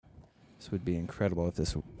This would be incredible if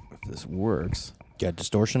this works. Got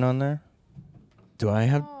distortion on there? Do I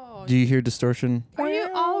have? Oh, Do you hear distortion? are you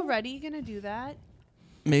already gonna do that?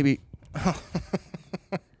 Maybe.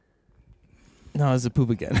 No, it's a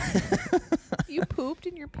poop again. You pooped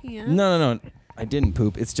in your pants? No. I didn't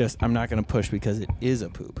poop. It's just I'm not going to push because it is a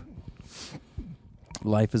poop.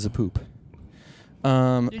 Life is a poop.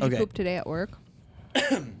 Did you okay. poop today at work?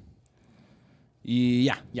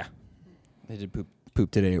 Yeah. I did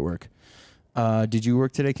poop today at work. Did you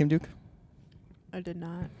work today, Kim Duke? I did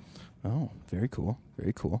not. Oh, very cool.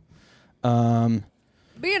 Very cool.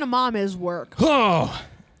 Being a mom is work. Oh,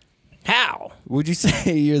 how would you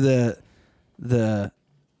say you're the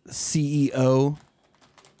CEO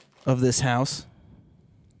of this house?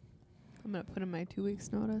 I'm gonna put in my 2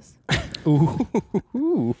 weeks notice. Ooh.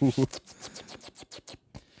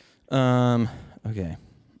 Okay.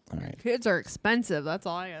 All right. Kids are expensive. That's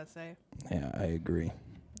all I gotta say. Yeah, I agree.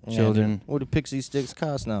 Yeah, Children. dude. What do Pixie Sticks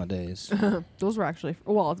cost nowadays? Those were actually it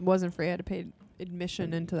wasn't free. I had to pay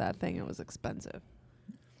admission into that thing. It was expensive.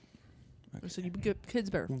 Okay. So kids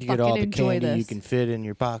better You fucking get all the enjoy candy this. you can fit in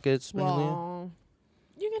your pockets. when you leave. Well,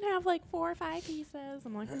 you can have like 4 or 5 pieces.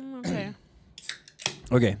 I'm like, okay.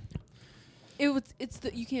 Okay. You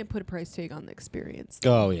can't put a price tag on the experience.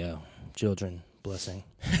 Oh, yeah. Children. Blessing.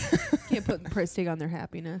 Can't put a price tag on their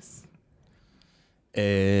happiness.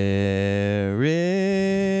 Eric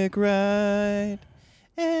Wright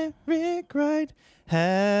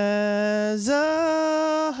has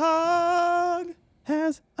a hog.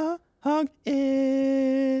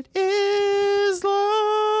 It is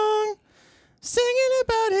long, singing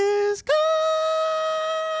about his cock.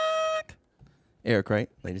 Eric Wright,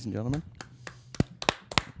 ladies and gentlemen.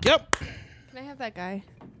 Yep. Can I have that guy?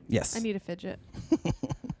 Yes. I need a fidget.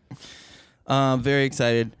 Very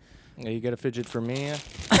excited. Yeah, you got a fidget for me?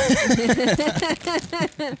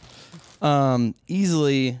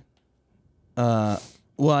 Easily, well,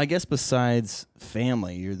 I guess besides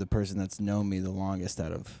family, you're the person that's known me the longest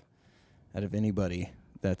out of anybody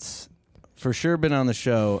that's for sure been on the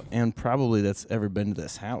show and probably that's ever been to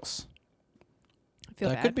this house. I feel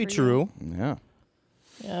That bad could be for you. true. Yeah.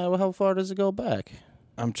 Yeah, well, how far does it go back?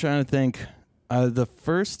 I'm trying to think. The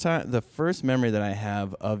first memory that I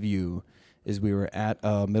have of you is we were at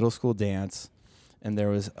a middle school dance, and there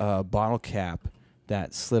was a bottle cap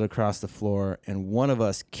that slid across the floor, and one of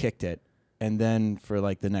us kicked it, and then for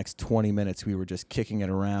like the next 20 minutes, we were just kicking it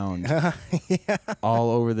around all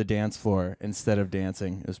over the dance floor instead of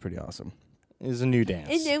dancing. It was pretty awesome. It was a new dance.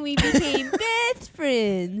 And then we became best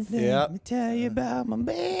friends. Yeah. Let me tell you about my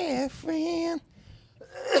best friend.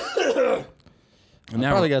 I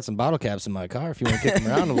probably got some bottle caps in my car if you want to kick them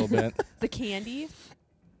around a little bit. The candy?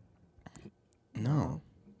 No.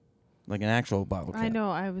 Like an actual bottle cap. I know.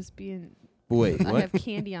 I was being. Wait, I what? have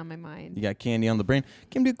candy on my mind. You got candy on the brain.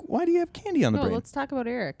 Kim Duke, why do you have candy on the No, brain? let's talk about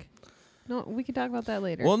Eric. No, we can talk about that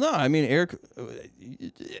later. Well, no, I mean, Eric,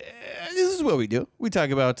 this is what we do. We talk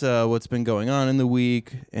about what's been going on in the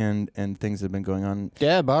week and things that have been going on.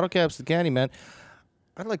 Yeah, bottle caps, the candy, man.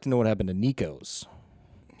 I'd like to know what happened to Nico's.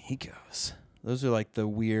 Nikos. Those are like the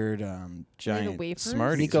weird giant wafers?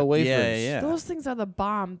 Smarties. Nico wafers. Yeah. Those things are the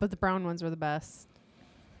bomb, but the brown ones were the best.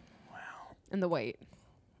 Wow. And the white.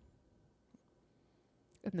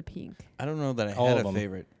 And the pink. I don't know that I All had of a them.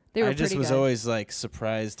 favorite. They were I just pretty was good. always like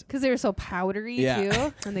surprised. Because they were so powdery, Yeah.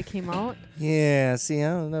 too, when they came out. Yeah, see,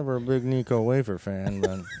 I was never a big Nico wafer fan,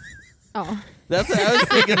 but Oh. That's what I was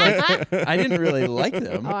thinking. Like, I didn't really like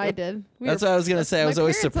them. Oh, I did. That's what I was gonna say. I my was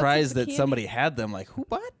always parents, that's surprised the that candy. somebody had them. Like, who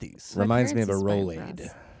bought these? My reminds me of a parents used to buy them for Rolade.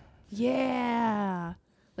 us. Yeah.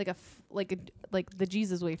 Like the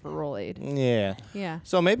Jesus wafer Rolade. Yeah. Yeah.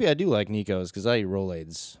 So maybe I do like Nico's because I eat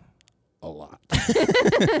Rolades a lot.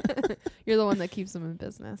 You're the one that keeps them in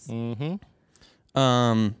business. Mm-hmm.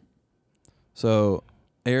 So,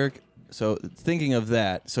 Eric. So thinking of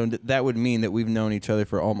that, so that would mean that we've known each other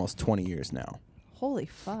for almost 20 years now. Holy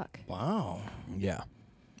fuck. Wow. Yeah,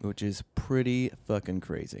 which is pretty fucking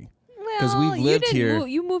crazy. 'Cause we've lived here-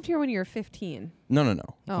 You moved here when you were 15. No.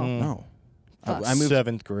 Oh. Mm. No. Fuck. I moved.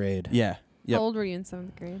 7th grade. Yeah. Yep. How old were you in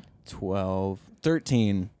 7th grade? 12,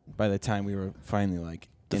 13 by the time we were finally like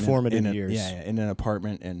The in formative in years. Yeah, in an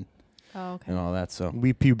apartment and Oh, okay. all that. So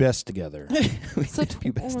We pubesced together. we So did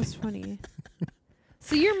pubescent. almost 20.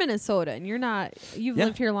 So you're Minnesota, and you've Yeah.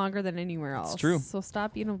 lived here longer than anywhere else. true. So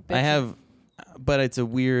stop, bitching. I have, but it's a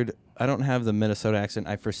weird. I don't have the Minnesota accent.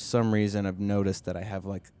 For some reason I've noticed that I have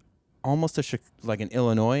like almost like an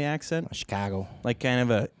Illinois accent, Chicago. like kind of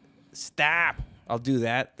a stop. I'll do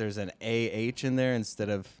that. There's an AH in there instead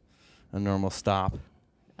of a normal stop.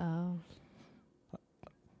 Oh.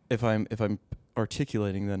 If I'm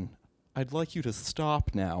articulating, then I'd like you to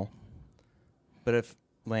stop now. But if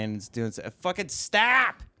Landon's doing fucking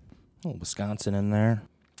stop! Oh, Wisconsin in there.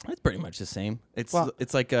 It's pretty much the same. It's Well-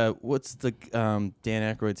 it's like what's the Dan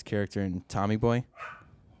Aykroyd's character in Tommy Boy?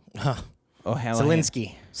 O'Hallahan.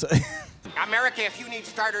 Zelensky. So America, if you need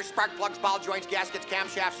starters, spark plugs, ball joints, gaskets,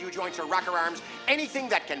 camshafts, U-joints, or rocker arms, anything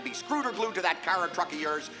that can be screwed or glued to that car or truck of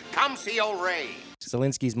yours, come see O'Ray.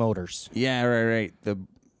 Zelensky's Motors. yeah, right. The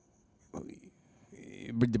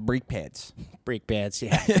brake pads. Brake pads,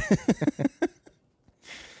 yeah.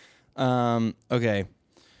 Okay.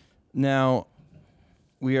 Now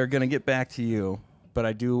we are gonna get back to you, but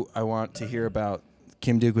I want to hear about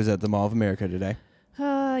Kim Duke was at the Mall of America today.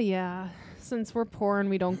 Yeah. Since we're poor and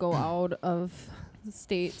we don't go out of the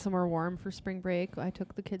state somewhere warm for spring break, I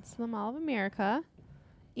took the kids to the Mall of America,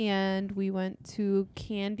 and we went to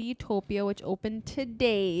Candytopia, which opened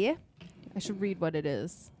today. I should read what it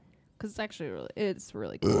is, because it's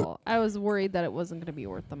really cool. I was worried that it wasn't going to be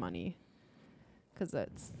worth the money, because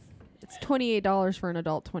it's $28 for an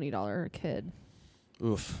adult, $20 a kid.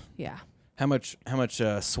 Oof. Yeah. How much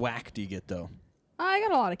swack do you get though? I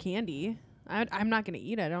got a lot of candy. I'm not going to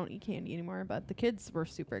eat it. I don't eat candy anymore, but the kids were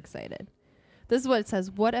super excited. This is what it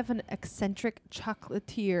says. What if an eccentric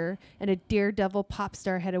chocolatier and a daredevil pop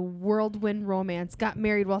star had a whirlwind romance, got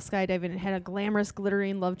married while skydiving, and had a glamorous,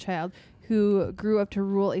 glittering love child who grew up to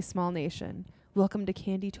rule a small nation? Welcome to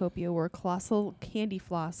Candytopia, where colossal candy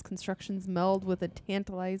floss constructions meld with a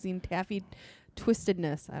tantalizing taffy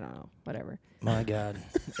twistedness. I don't know. Whatever. My God.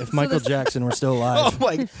 If Michael Jackson were still alive.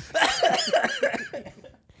 my!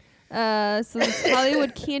 So this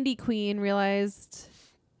Hollywood candy queen realized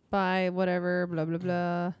by whatever, blah, blah,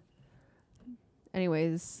 blah.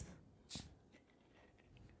 Anyways.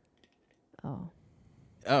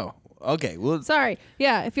 Oh, okay. Well, Sorry.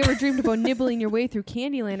 Yeah, if you ever dreamed about nibbling your way through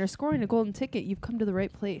Candyland or scoring a golden ticket, you've come to the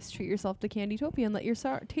right place. Treat yourself to Candytopia and let your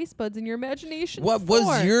taste buds and your imagination what was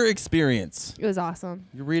soar. your experience? It was awesome.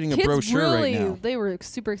 You're reading a Kids brochure really, right now. they were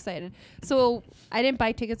super excited. So I didn't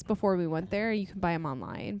buy tickets before we went there. You can buy them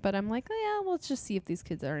online. But I'm like, oh, yeah, well, let's just see if these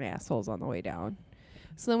kids aren't assholes on the way down.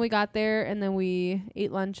 So then we got there, and then we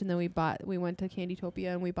ate lunch, and then we went to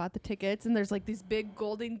Candytopia, and we bought the tickets. And there's like these big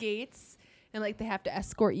golden gates, and like they have to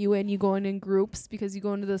escort you in. You go in groups because you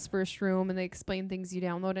go into this first room, and they explain things. You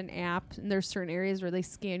download an app, and there's certain areas where they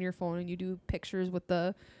scan your phone, and you do pictures with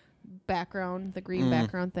the background, the green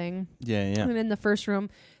background thing. Yeah. And in the first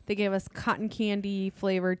room, they gave us cotton candy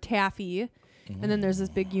flavored taffy. And then there's this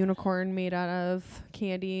big unicorn made out of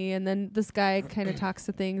candy. And then this guy kind of talks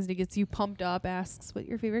to things, and he gets you pumped up, asks what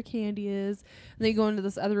your favorite candy is. And then you go into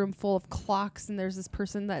this other room full of clocks, and there's this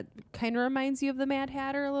person that kind of reminds you of the Mad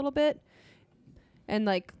Hatter a little bit. And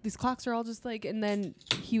like these clocks are all just like, and then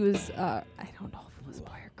he was, I don't know if it was a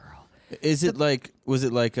boy or girl. Was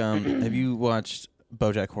it like, have you watched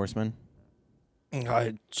BoJack Horseman?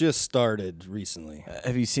 I just started recently.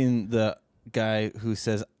 Have you seen the guy who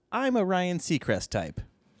says, I'm a Ryan Seacrest type?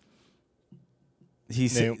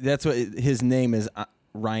 Nope. That's what his name is,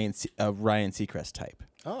 Ryan Seacrest type,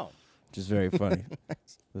 Oh. which is very funny.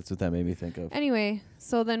 That's what that made me think of. Anyway,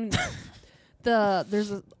 so then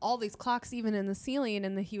there's all these clocks even in the ceiling,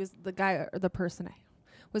 and the guy or the person I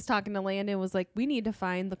was talking to Landon was like, we need to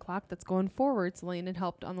find the clock that's going forward. So Landon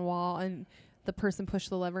helped on the wall, and the person pushed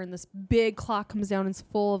the lever, and this big clock comes down and it's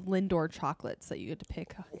full of Lindor chocolates that you get to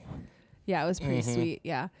pick up. Yeah, it was pretty sweet.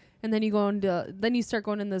 Yeah. And then you start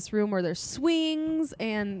going in this room where there's swings,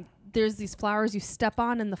 and there's these flowers you step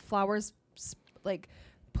on, and the flowers like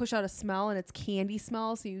push out a smell, and it's candy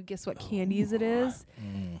smell. So you guess what candies it is.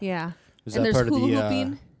 Yeah. Was And that there's part of hula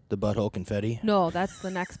hooping. the butthole confetti? No, that's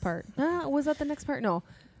the next part. Was that the next part? No.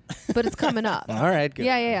 But it's coming up. All right, good.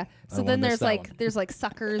 Yeah. I So won't then miss that there's one. like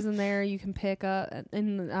suckers in there you can pick up.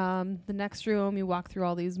 In the next room, you walk through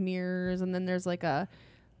all these mirrors, and then there's like an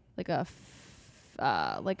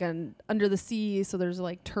under the sea. So there's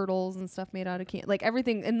like turtles and stuff made out of candy, like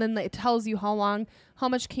everything. And then it tells you how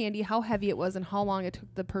much candy, how heavy it was, and how long it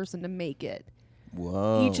took the person to make it.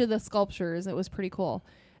 Whoa. Each of the sculptures. It was pretty cool.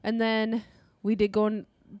 And then we did go into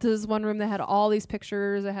this one room that had all these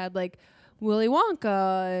pictures. It had like Willy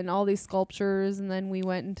Wonka and all these sculptures. And then we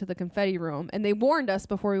went into the confetti room, and they warned us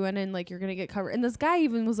before we went in, like, you're going to get covered. And this guy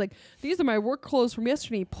even was like, these are my work clothes from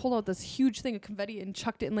yesterday. He pulled out this huge thing of confetti and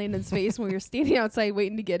chucked it in Landon's face when we were standing outside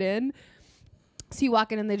waiting to get in. So you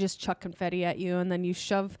walk in, and they just chuck confetti at you, and then you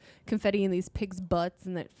shove confetti in these pigs' butts,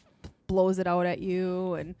 and it blows it out at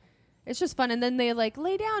you. And it's just fun. And then they like,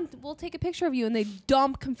 lay down, we'll take a picture of you. And they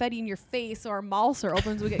dump confetti in your face, so our mouths are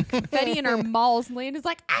open. So we get confetti in our mouths. And Landon's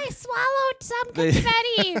like, I swallowed some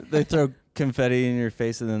confetti. They throw confetti in your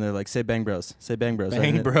face, and then they're like, "Say Bang Bros, say Bang Bros."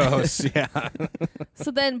 Bang And Bros. Yeah.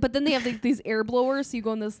 But then they have like these air blowers, so you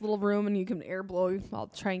go in this little room and you can air blow. I'll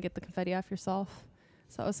try and get the confetti off yourself.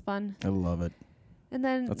 So that was fun. I love it. And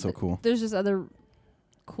then That's so cool. There's just other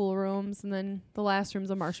cool rooms, and then the last room's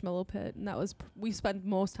a marshmallow pit, and that was we spent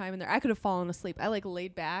most time in there. I could have fallen asleep. I like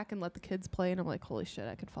laid back and let the kids play, and I'm like, holy shit,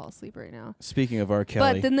 I could fall asleep right now. Speaking of R.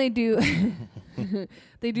 Kelly, But then they do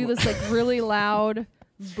they do this like really loud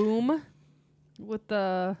boom with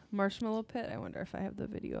the marshmallow pit. I wonder if I have the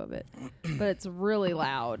video of it. But it's really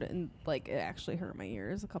loud, and like it actually hurt my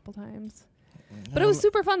ears a couple times. But it was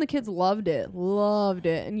super fun. The kids loved it.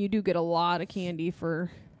 And you do get a lot of candy for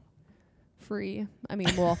free. I mean,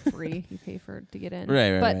 well, free. You pay for it to get in.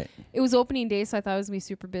 Right. It was opening day, so I thought it was going to be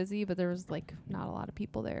super busy, but there was like not a lot of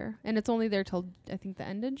people there. And it's only there till I think the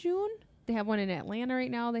end of June. They have one in Atlanta right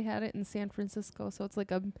now. They had it in San Francisco, so it's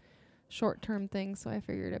like a short-term thing, so I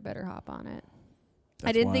figured I better hop on it.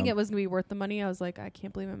 I didn't think it was going to be worth the money. I was like, I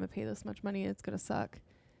can't believe I'm going to pay this much money. It's going to suck.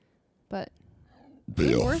 But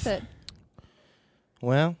it's worth it.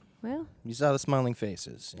 Well, Well, you saw the smiling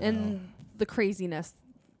faces. You know. and the craziness.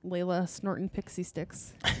 Layla snorting pixie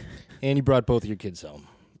sticks. And you brought both of your kids home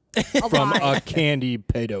A from lot. a candy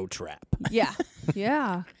pedo trap.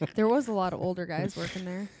 Yeah. There was a lot of older guys working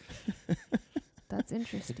there. That's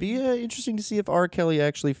interesting. It'd be interesting to see if R. Kelly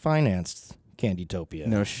actually financed Candytopia.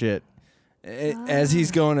 No shit. As he's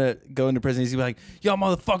going to prison, he's gonna be like, "Y'all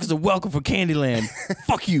motherfuckers are welcome for Candyland.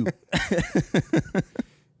 Fuck you."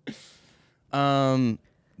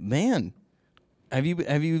 Man, have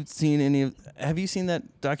you seen have you seen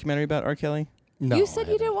that documentary about R. Kelly? No, You said I you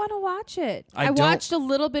haven't. didn't want to watch it. I I don't- watched a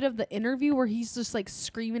little bit of the interview where he's just like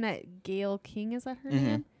screaming at Gail King. Is that her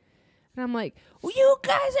name? And I'm like, well, you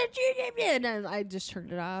guys are cheating me. And then I just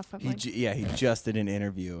turned it off. I'm like, He just did an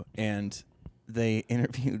interview, and they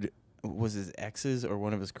interviewed was his exes or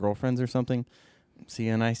one of his girlfriends or something. See,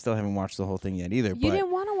 and I still haven't watched the whole thing yet either. you but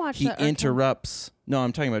didn't want to watch he that. R. Kelly. interrupts. No,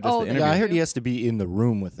 I'm talking about just Oh, the the interview. Yeah, I heard he has to be in the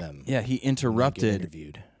room with them. Yeah, he when they get interrupted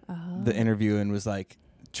interviewed. the interview and was like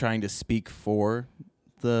trying to speak for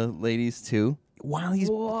the ladies too. While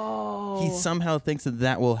he somehow thinks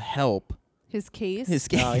that will help His case. his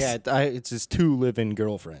case. Oh yeah, it's his two live-in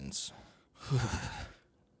girlfriends.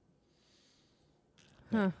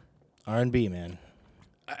 Huh. R&B, man.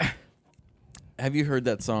 Have you heard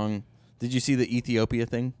that song? Did you see the Ethiopia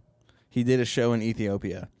thing? He did a show in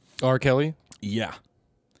Ethiopia. R. Kelly. Yeah.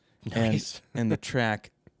 Nice. And the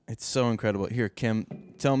track, it's so incredible. Here, Kim,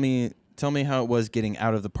 tell me how it was getting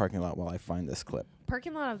out of the parking lot while I find this clip.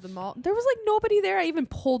 Parking lot of the mall. There was like nobody there. I even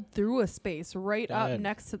pulled through a space right up God.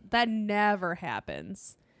 next to. That never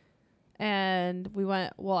happens. And we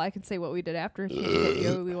went. Well, I can say what we did after the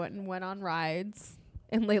video. We went on rides.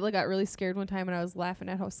 And Layla got really scared one time, and I was laughing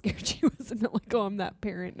at how scared she was. And I'm like, oh, I'm that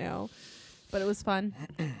parent now. But it was fun.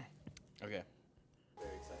 Okay.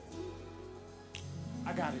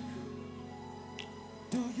 I got it.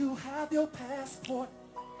 Do you have your passport?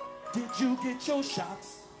 Did you get your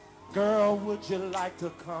shots? Girl, would you like to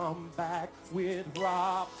come back with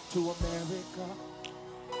Rob to America?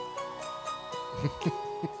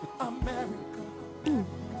 America.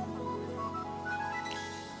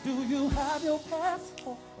 Do you have your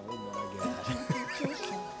passport? Oh my God. Did you get your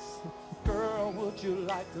shots? Girl, would you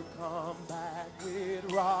like to come back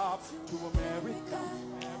with Rob to America?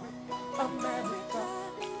 America.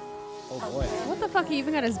 Oh boy. What the fuck? He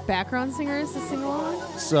even got his background singers to sing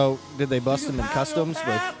along? So, did they bust him in customs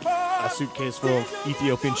with a suitcase full of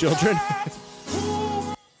Ethiopian children?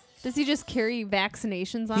 Does he just carry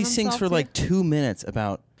vaccinations on He himself? sings for too? like 2 minutes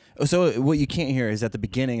about. So what you can't hear is at the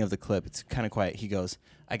beginning of the clip, it's kind of quiet. He goes,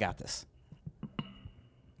 "I got this,"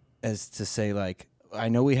 as to say like, I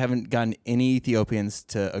know we haven't gotten any Ethiopians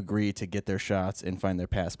to agree to get their shots and find their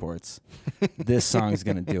passports. This song's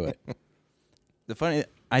gonna do it.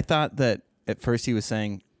 I thought that at first he was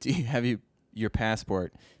saying, "Do you have your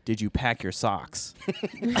passport? Did you pack your socks?"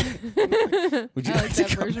 Would you I like like to that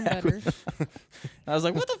come version back better. with- I was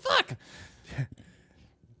like, "What the fuck?"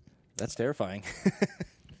 That's terrifying.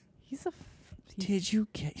 He's a. Did you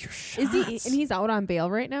get your shots? Is he? And he's out on bail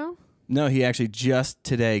right now. No, he actually just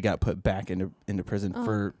today got put back into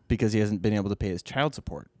prison because he hasn't been able to pay his child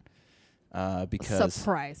support. Because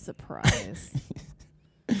Surprise.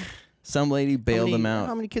 some lady bailed him out.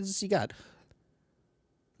 How many kids has he got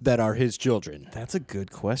that are his children? That's a good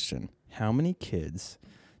question. How many kids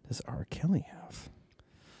does R. Kelly have?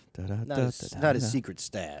 Not his secret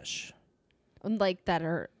stash. Like that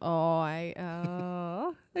are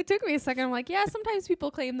it took me a second. I'm like, yeah, sometimes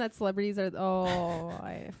people claim that celebrities are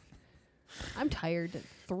I'm tired.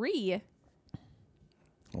 3.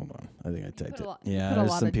 Hold on. I think I typed it. You Yeah, put a there's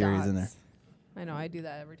lot some of periods in there. dots. I know. I do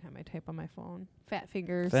that every time I type on my phone. Fat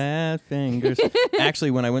fingers. Fat fingers.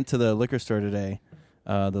 Actually, when I went to the liquor store today,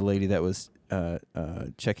 the lady that was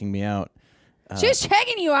checking me out. She was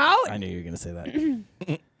checking you out. I knew you were going to say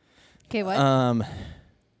that. Okay, what?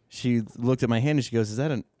 She looked at my hand and she goes, "Is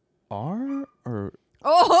that an R or?"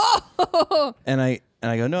 Oh. And I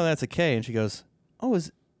go, "No, that's a K." And she goes, "Oh,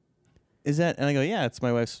 is that?" And I go, "Yeah, it's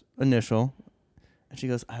my wife's initial." And she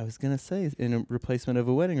goes, "I was gonna say in a replacement of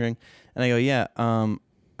a wedding ring." And I go, "Yeah,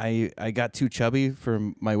 I got too chubby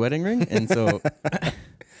for my wedding ring," and so,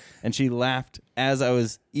 and she laughed as I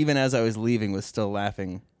was leaving, was still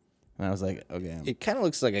laughing, and I was like, "Okay." It kind of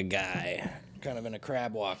looks like a guy, kind of in a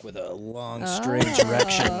crab walk with a long, strange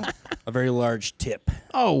erection, a very large tip.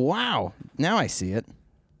 Oh wow! Now I see it,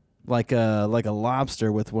 like a lobster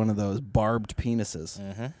with one of those barbed penises.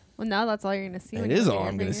 Well, now that's all you're gonna see. It when you is look at all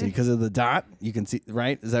your I'm gonna see finger. because of the dot. You can see,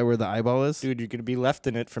 right? Is that where the eyeball is? Dude, you're going to be left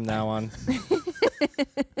in it from now on.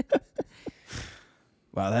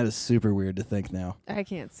 Wow, that is super weird to think now. I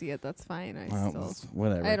can't see it. That's fine. Well,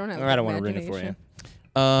 whatever. I don't have. I don't want to ruin it for you.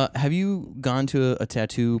 Have you gone to a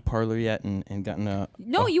tattoo parlor yet and gotten a?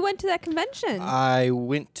 No, you went to that convention. I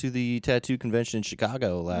went to the tattoo convention in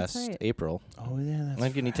Chicago That's last right. April. Oh yeah, that's I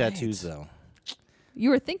didn't get any tattoos, though. You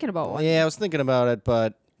were thinking about one. Yeah, I was thinking about it,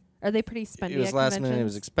 but Are they pretty spendy? it was at last minute. It conventions?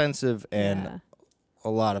 was expensive, and Yeah. a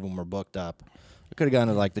lot of them were booked up. I could have gone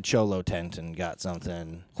to like the Cholo tent and got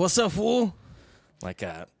something What's up, fool? like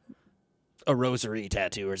a rosary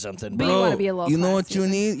tattoo or something. But you wanna be a little You know what classy. you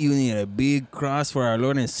need? You need a big cross for our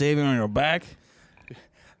Lord and Savior on your back.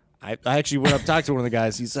 I actually went up to talk to one of the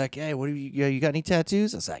guys. He's like, "Hey, what do you got any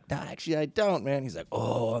tattoos?" I was like, "Nah, actually, I don't, man." He's like,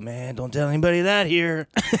 "Oh, man, don't tell anybody that here."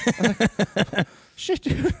 Shit,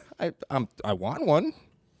 dude, I want one.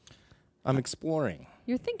 I'm exploring.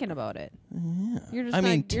 You're thinking about it. Yeah. You're just. I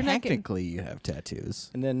mean, you're not getting. technically, you have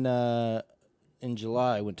tattoos. And then in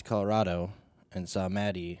July, I went to Colorado and saw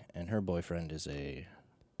Maddie, and her boyfriend is a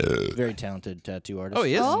very talented tattoo artist. Oh,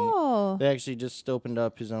 he is? Oh. They actually just opened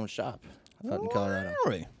up his own shop out in Colorado.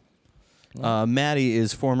 Really? Maddie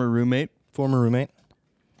is former roommate, Former roommate.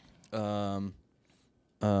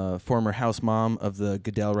 former house mom of the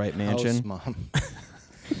Goodell Wright Mansion. House mom.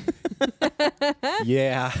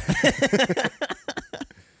 Yeah.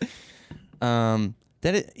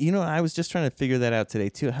 I was just trying to figure that out today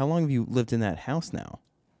too. How long have you lived in that house now?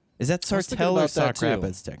 Is that I was thinking Sartell or about that, Sauk too.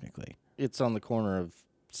 Rapids technically? It's on the corner of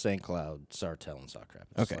St. Cloud, Sartell, and Sauk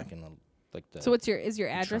Rapids. Okay. Like in the, the So is your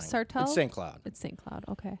address triangle. Sartell? It's St. Cloud. It's St. Cloud.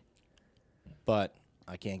 Okay. But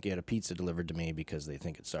I can't get a pizza delivered to me because they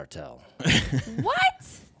think it's Sartell. What?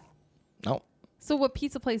 No. So what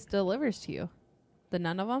pizza place delivers to you? The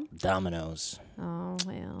none of them? Domino's. Oh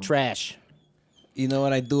well. Trash. You know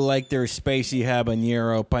what? I do like their spicy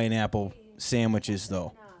habanero pineapple sandwiches,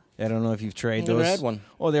 though. I don't know if you've tried Never those. had one.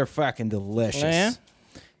 Oh, they're fucking delicious. Oh, yeah?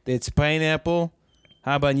 It's pineapple,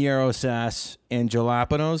 habanero sauce, and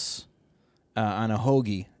jalapenos on a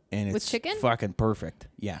hoagie, and it's With chicken? fucking perfect.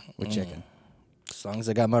 Yeah, with chicken. As long as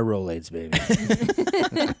I got my Rolaids, baby.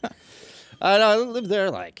 I lived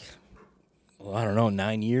there like, I don't know,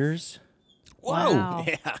 9 years. Whoa, Wow.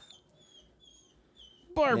 Yeah.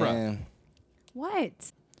 Barbara. Man, What?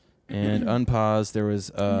 And unpause. There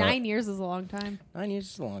was 9 years is a long time. 9 years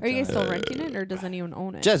is a long Are time. you guys still renting it, or does anyone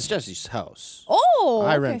own it? Jesse's house. Oh,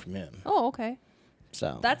 I okay. rent from him. Oh, okay.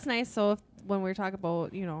 So That's nice. So when we're talking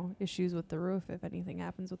about issues with the roof, if anything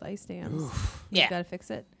happens with ice dams, Yeah. you gotta fix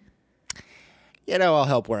it. I'll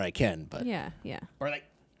help where I can, but Yeah, yeah. Or like,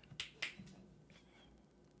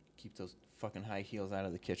 keep those fucking high heels out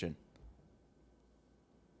of the kitchen.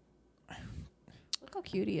 Look how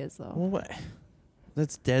cute he is, though. Well, what?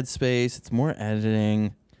 That's dead space. It's more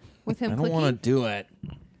editing. With him I don't want to do it.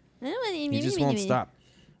 He just won't stop.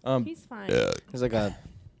 He's fine. there's like a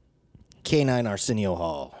canine Arsenio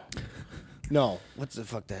Hall. No, what's the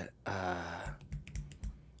fuck that?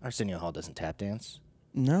 Arsenio Hall doesn't tap dance.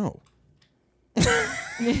 No.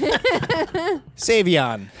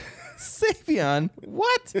 Savion. Savion.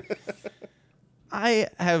 What? I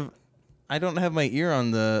don't have my ear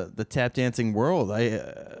on the tap dancing world. I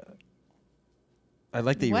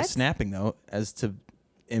like that you were What? snapping though, as to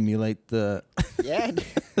emulate the Yeah.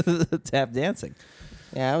 the tap dancing.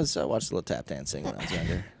 Yeah, I watched a little tap dancing when I was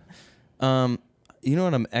younger. You know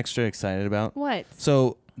what I'm extra excited about? What?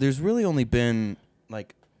 So there's really only been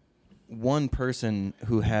like one person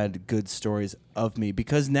who had good stories of me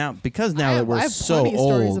because now that we're so plenty of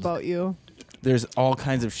stories old, about you. there's all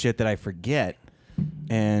kinds of shit that I forget.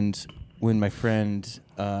 And when my friend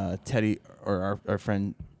Teddy or our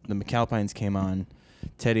friend the McAlpines came on,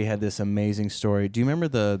 Teddy had this amazing story. Do you remember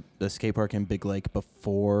the skate park in Big Lake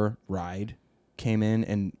before Ride came in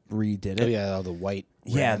and redid it? Oh yeah, all the white.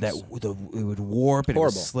 Yeah, rims. it would warp and it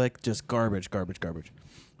Horrible. was slick, just garbage.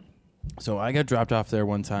 So I got dropped off there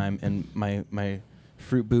one time, and my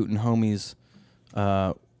fruit boot and homies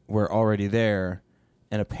were already there,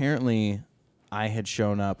 and apparently I had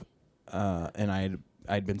shown up, and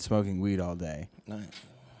I'd been smoking weed all day, Nice.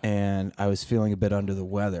 and I was feeling a bit under the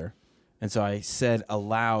weather, and so I said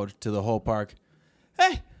aloud to the whole park,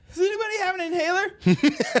 "Hey, does anybody have an inhaler?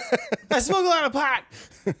 I smoke a lot of pot."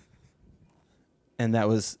 And that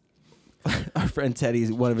was our friend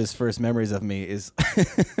Teddy's, one of his first memories of me is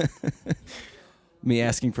me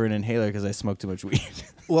asking for an inhaler because I smoked too much weed.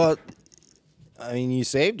 Well, I mean, you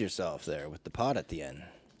saved yourself there with the pot at the end.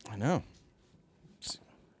 I know.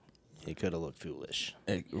 You could have looked foolish.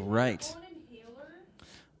 Right.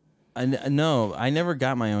 No, I never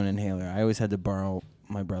got my own inhaler. I always had to borrow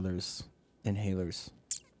my brother's inhalers.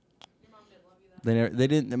 They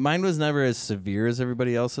didn't. Mine was never as severe as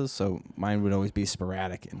everybody else's, so mine would always be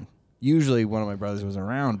sporadic. And usually, one of my brothers was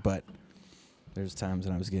around, but there's times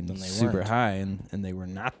when I was getting Then they super weren't. high, and they were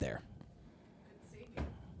not there.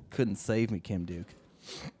 Couldn't save me, Kim Duke.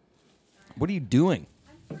 What are you doing?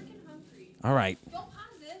 I'm freaking hungry. All right, Don't pause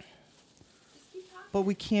it. Just keep talking. but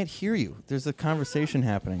we can't hear you. There's a conversation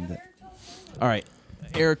happening. All right,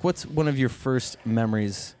 Eric, what's one of your first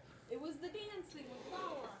memories? It was the dancing with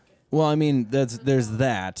Flower Rocket. Well, I mean, there's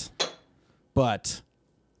that, but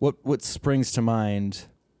what springs to mind?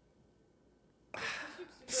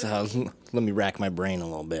 So let me rack my brain a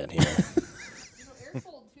little bit here. Eric's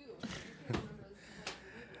old too. You can't remember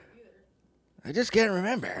this either. I just can't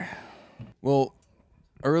remember. Well,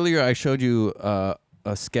 earlier I showed you a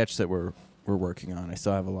sketch that we're working on. I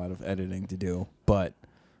still have a lot of editing to do, but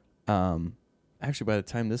actually, by the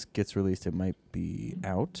time this gets released, it might be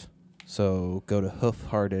out. So go to Hoof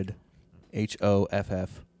Hearted,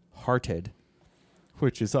 HOFF Hearted,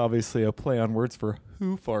 which is obviously a play on words for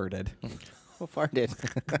who farted. How far did?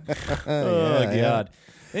 Oh Yeah, God.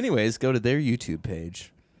 Anyways, go to their YouTube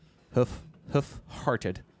page, Hoof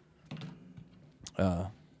Hearted, on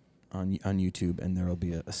YouTube, and there will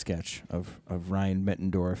be a sketch of Ryan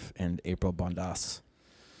Mittendorf and April Bondas,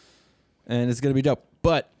 and it's gonna be dope.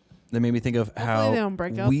 But that made me think of how they don't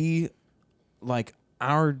break up. we, like,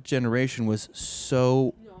 our generation was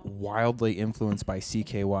so wildly influenced by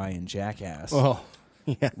CKY and Jackass. Oh,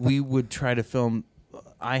 yeah. We would try to film.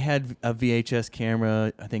 I had a VHS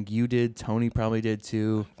camera. I think you did. Tony probably did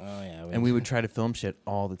too. Oh yeah. And we would try to film shit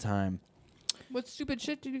all the time. What stupid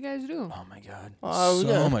shit did you guys do? Oh my God. Oh,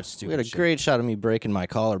 So much stupid We had a shit. great shot of me breaking my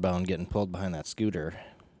collarbone, getting pulled behind that scooter.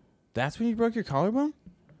 That's when you broke your collarbone?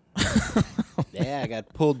 Yeah, I got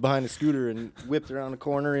pulled behind a scooter and whipped around a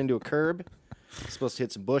corner into a curb. I was supposed to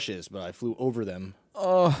hit some bushes, but I flew over them.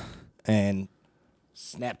 Oh. And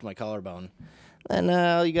snapped my collarbone. And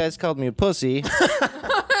you guys called me a pussy.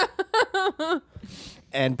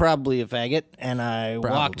 And probably a faggot. And I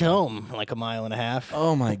walked home like a mile and a half.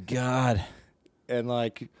 Oh my God. And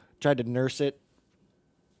like tried to nurse it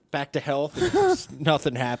back to health. And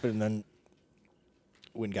nothing happened. And then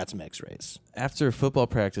went and got some x-rays. After football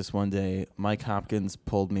practice one day, Mike Hopkins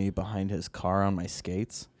pulled me behind his car on my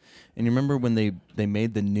skates. And you remember when they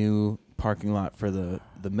made the new parking lot for the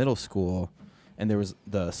middle school, and there was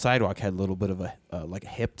the sidewalk had a little bit of a like a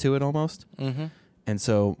hip to it almost. Mm-hmm. And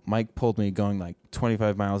so Mike pulled me going like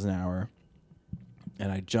 25 miles an hour,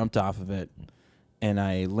 and I jumped off of it, and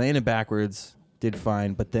I landed backwards, did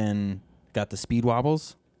fine, but then got the speed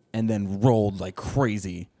wobbles, and then rolled like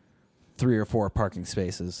crazy 3 or 4 parking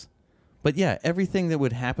spaces. But yeah, everything that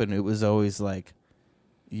would happen, it was always like,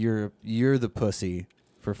 you're the pussy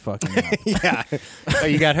for fucking up. Yeah. Oh,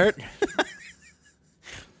 you got hurt?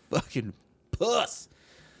 Fucking puss.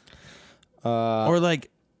 Or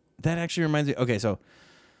like, that actually reminds me. Okay, so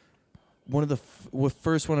one of the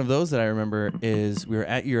first one of those that I remember is we were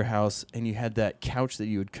at your house and you had that couch that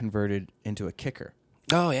you had converted into a kicker,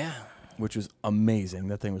 Oh, yeah. which was amazing.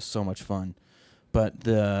 That thing was so much fun. But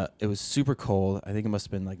it was super cold. I think it must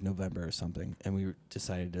have been like November or something, and we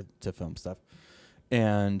decided to film stuff.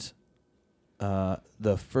 And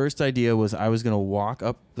the first idea was I was gonna walk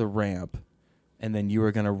up the ramp, and then you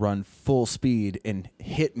were gonna run full speed and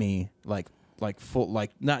hit me like full,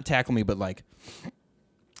 like not tackle me, but like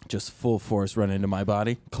just full force run into my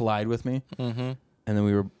body, collide with me, Mm-hmm. and then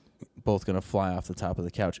we were both gonna fly off the top of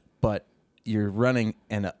the couch. But you're running,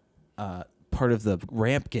 and part of the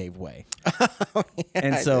ramp gave way,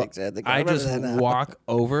 and so I just walk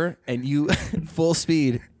over, and you full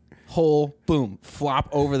speed, boom, flop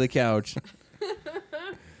over the couch.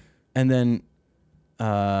 And then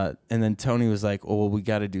And then Tony was like, "Oh, well, we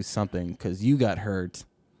got to do something because you got hurt,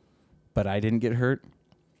 but I didn't get hurt."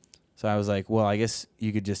 So I was like, "Well, I guess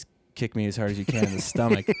you could just kick me as hard as you can in the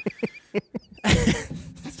stomach."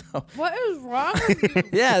 What is wrong with you?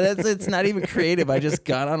 Yeah, it's not even creative. I just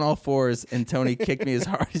got on all fours and Tony kicked me as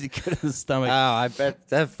hard as he could in the stomach. Oh, I bet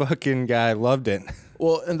that fucking guy loved it.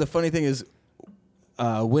 Well, and the funny thing is,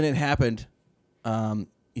 when it happened,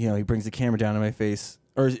 he brings the camera down to my face,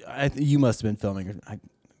 or you must have been filming, or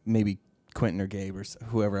maybe Quentin or Gabe or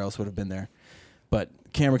whoever else would have been there. But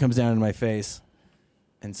camera comes down to my face,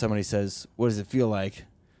 and somebody says, "What does it feel like?"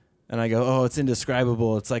 And I go, "Oh, it's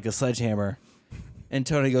indescribable. It's like a sledgehammer." And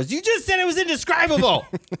Tony goes, "You just said it was indescribable."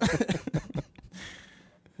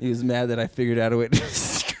 He was mad that I figured out a way to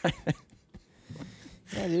describe it.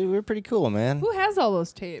 Yeah, dude, we were pretty cool, man. Who has all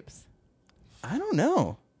those tapes? I don't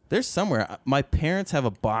know. There's somewhere. My parents have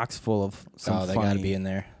a box full of some They funny, gotta be in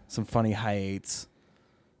there. some funny high eights.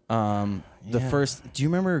 The first. Do you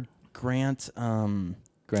remember Grant?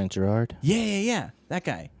 Grant Gerard. Yeah. That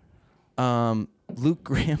guy. Luke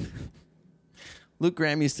Graham. Luke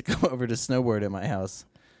Graham used to come over to snowboard at my house,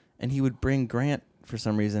 and he would bring Grant for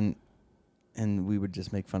some reason, and we would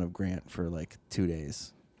just make fun of Grant for like 2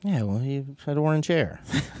 days. Yeah, well, he had an orange hair.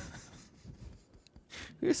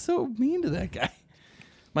 We were so mean to that guy.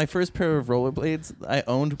 My first pair of rollerblades I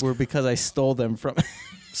owned were because I stole them from.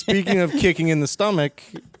 Speaking of kicking in the stomach,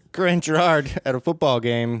 Grant Gerard at a football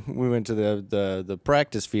game, we went to the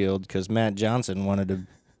practice field because Matt Johnson wanted to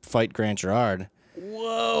fight Grant Gerard.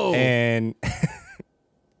 Whoa! And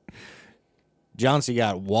Johnsy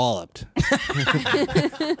got walloped.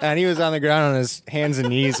 And he was on the ground on his hands and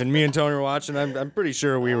knees, and me and Tony were watching. I'm pretty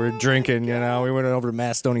sure we were drinking, We went over to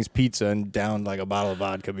Matt Stoney's Pizza and downed like a bottle of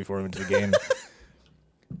vodka before we went to the game.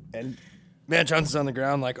 And Matt Johnson's on the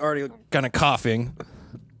ground, like already kind of coughing.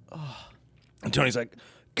 And Tony's like,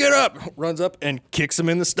 "Get up!" Runs up and kicks him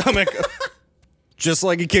in the stomach. Just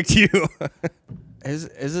like he kicked you.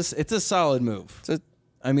 It's a solid move.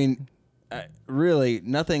 Really,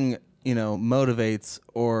 nothing motivates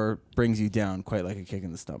or brings you down quite like a kick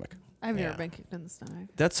in the stomach. I've never been kicked in the stomach.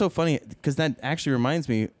 That's so funny because that actually reminds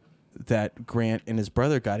me that Grant and his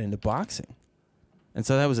brother got into boxing, and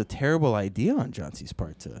so that was a terrible idea on Johnsy's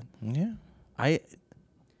part to. Yeah. I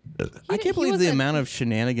can't believe the amount of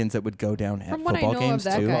shenanigans that would go down at From what I football know games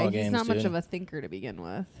of that too. guy, Football he's games, not much too. of a thinker to begin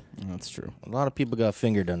with. That's true. A lot of people got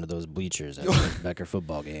fingered under those bleachers at the Becker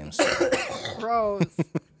football games. Gross.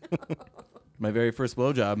 My very first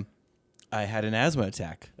blowjob, I had an asthma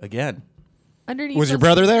attack again. Underneath Was your those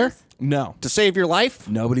brother there? sleeves? No, To save your life?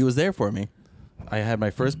 nobody was there for me. I had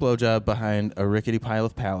my first blowjob behind a rickety pile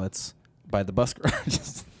of pallets by the bus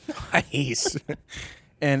garages. Nice.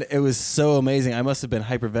 And it was so amazing. I must have been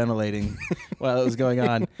hyperventilating while it was going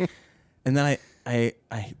on. And then I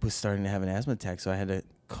was starting to have an asthma attack, so I had to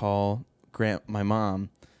call Grant, my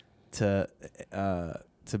mom, to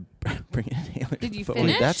bring an inhaler. Did to you the phone.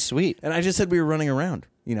 finish? That's sweet. And I just said we were running around,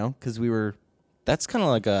 because we were. That's kind of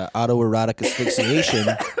like a autoerotic asphyxiation.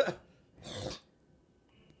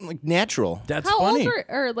 Like natural. That's How funny. old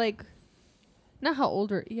or like, not how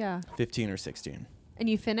old or, yeah. 15 or 16. And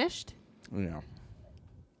you finished?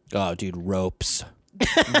 Oh, dude, ropes.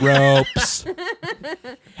 Ropes.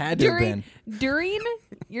 Had to have been. During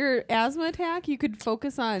your asthma attack, you could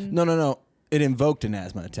focus on. No. It invoked an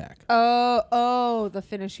asthma attack. Oh, the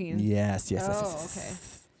finishing. Yes. Oh, okay.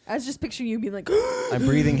 I was just picturing you being like, I'm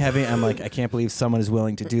breathing heavy. I'm like, I can't believe someone is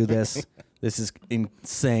willing to do this. This is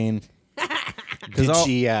insane. Did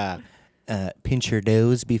she pinch her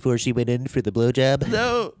nose before she went in for the blowjob?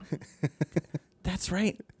 No. That's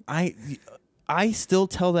right. I still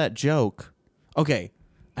tell that joke. Okay.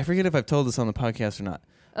 I forget if I've told this on the podcast or not.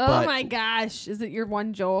 oh but my gosh, is it your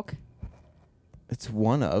one joke? It's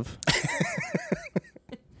one of.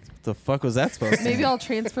 What the fuck was that supposed to Maybe mean? I'll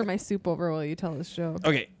transfer my soup over while you tell this joke.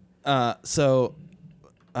 Okay. So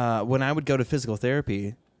when I would go to physical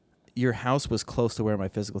therapy, your house was close to where my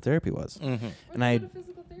physical therapy was. Mm-hmm. And I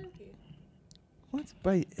physical therapy. what's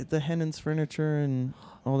by the Hennon's furniture and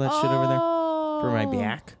all that shit over there for my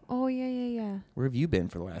back. Oh yeah. Where have you been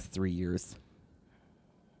for the last 3 years?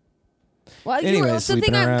 Well, Anyway, the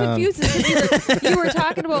sleeping thing I'm around. confused is you were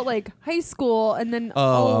talking about like high school and then Yeah,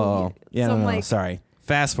 so I'm no, like, sorry.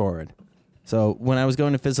 Fast forward. So when I was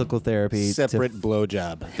going to physical therapy Separate to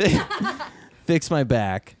blowjob. fix my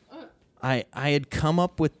back, I had come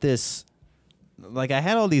up with this, like I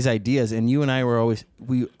had all these ideas, and you and I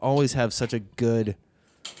we always have such a good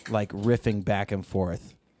like riffing back and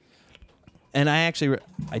forth. And I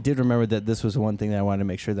did remember that this was one thing that I wanted to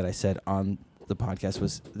make sure that I said on the podcast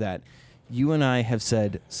was that you and I have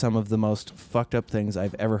said some of the most fucked up things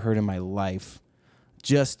I've ever heard in my life.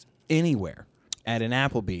 Just anywhere, at an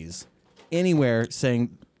Applebee's, anywhere,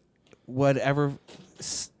 saying whatever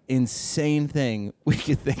insane thing we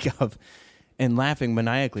could think of, and laughing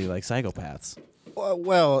maniacally like psychopaths.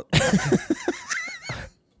 Well,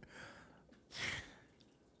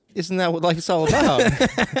 isn't that what life's all about?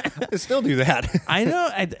 I still do that. I know.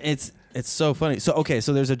 It's so funny. So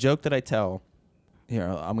there's a joke that I tell. Here,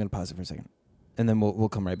 I'm gonna pause it for a second, and then we'll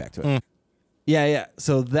come right back to it. Yeah.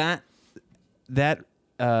 So that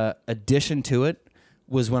addition to it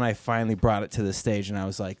was when I finally brought it to the stage, and I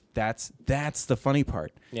was like, that's the funny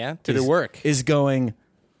part. Yeah, did it work? Is going,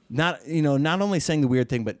 not only saying the weird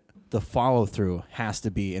thing, but the follow through has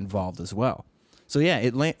to be involved as well. So yeah,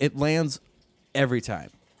 it lands every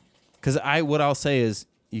time. Because what I'll say is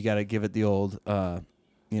you got to give it the old,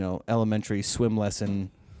 elementary swim lesson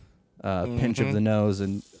pinch of the nose,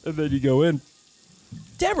 and then you go in.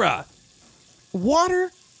 Deborah,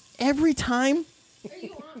 water every time.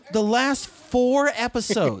 The last 4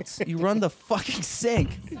 episodes, you run the fucking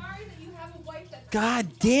sink. Sorry that you have a wife that God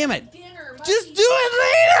damn it! dinner. Just do it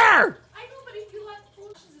later. I know, but if you let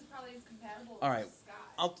Foolishness is probably as compatible. All right, As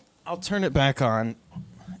Scott. I'll turn it back on,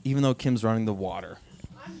 even though Kim's running the water.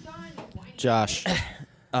 I'm done. whining. Josh,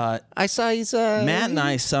 I saw he's Matt and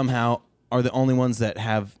I somehow are the only ones that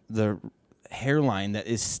have the hairline that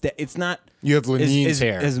is. It's not. You have Lanine's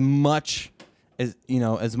hair. as much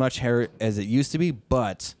as much hair as it used to be,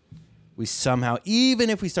 but we somehow, even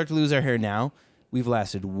if we start to lose our hair now, we've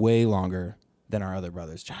lasted way longer than our other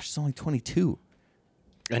brothers. Josh is only 22.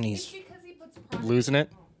 and It's he's because he puts pressure. losing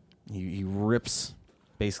it. He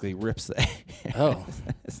basically rips the hair. Oh,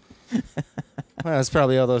 well, that's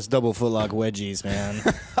probably all those double footlock wedgies, man.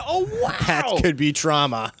 Oh wow! That could be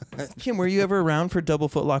trauma. Kim, were you ever around for double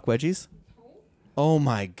footlock wedgies? Oh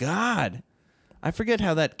my God, I forget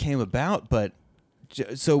how that came about, but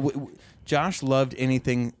Josh loved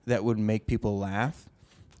anything that would make people laugh,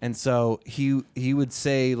 and so he would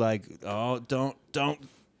say like, "Oh, don't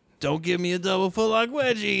give me a double footlock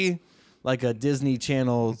wedgie," like a Disney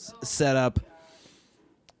Channel setup,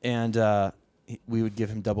 and we would give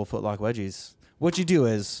him double footlock wedgies. What you do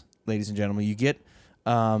is, ladies and gentlemen, you get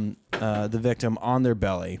the victim on their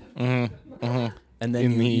belly, and then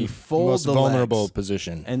In you the fold most the vulnerable legs.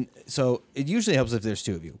 position. And so it usually helps if there's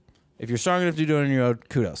 2 of you. If you're strong enough to do it on your own,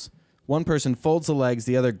 kudos. One person folds the legs,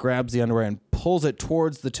 the other grabs the underwear and pulls it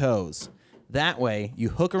towards the toes. That way, you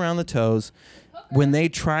hook around the toes. When they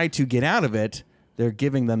try to get out of it, they're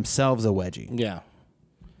giving themselves a wedgie. Yeah.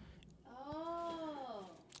 Oh.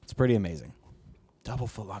 It's pretty amazing. Double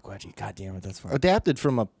footlock wedgie. God damn it, that's fun. Adapted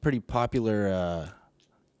from a pretty popular,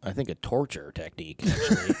 I think, a torture technique,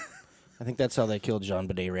 actually. I think that's how they killed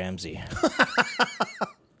JonBenet Ramsey.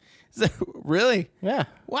 Really? Yeah.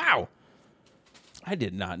 Wow. I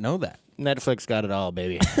did not know that. Netflix got it all,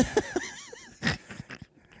 baby.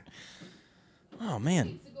 Oh,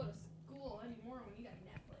 man. To go to school anymore when you got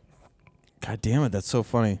Netflix. God damn it, that's so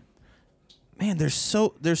funny. Man, there's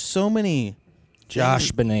so many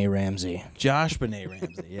Josh Benet Ramsey. Josh Benet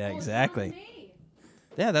Ramsey. Yeah, exactly.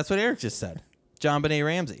 Yeah, that's what Eric just said. JonBenet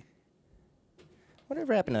Ramsey.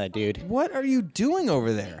 Whatever happened to that dude? What are you doing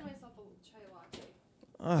over there? Myself a chai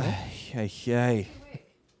latte. Ay.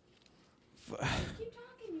 Keep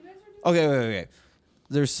talking. You guys are doing Okay.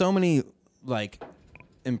 There's so many like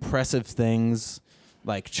impressive things,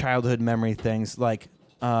 like childhood memory things. Like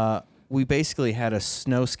we basically had a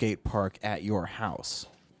snow skate park at your house.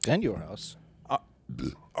 And your house.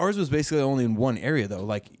 Ours was basically only in one area though.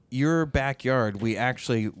 Like your backyard, we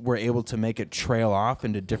actually were able to make it trail off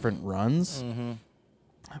into different runs. Mm-hmm.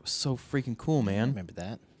 That was so freaking cool, man. Remember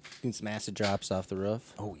that? Doing some acid drops off the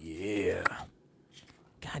roof. Oh yeah.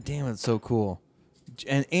 God damn, it's so cool.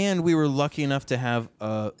 And we were lucky enough to have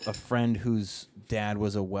a friend whose dad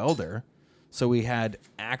was a welder. So we had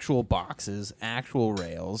actual boxes, actual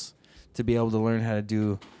rails to be able to learn how to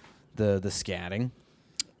do the scatting.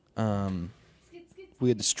 We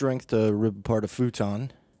had the strength to rip apart a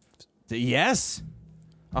futon, Yes.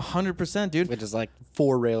 100%, dude. which is like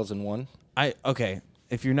 4 rails in one. Okay.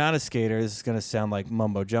 If you're not a skater, this is going to sound like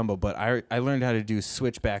mumbo jumbo, but I learned how to do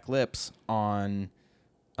switchback lips on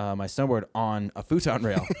my snowboard on a futon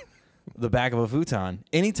rail, the back of a futon.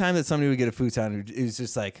 Anytime that somebody would get a futon, it was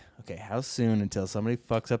just like, okay, how soon until somebody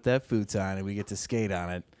fucks up that futon and we get to skate on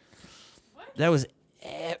it? That was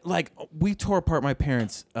like we tore apart my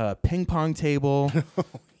parents' ping pong table,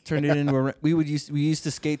 turned it into a. We used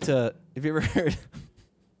to skate to. Have you ever heard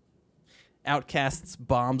Outkast's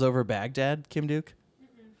 "Bombs Over Baghdad"? Kim Duke.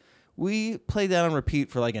 We played that on repeat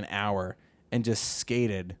for like an hour and just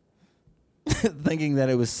skated thinking that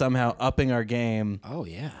it was somehow upping our game. Oh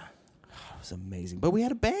yeah. It was amazing. But we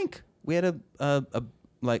had a bank. We had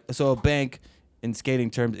a bank in skating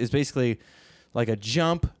terms is basically like a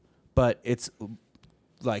jump, but it's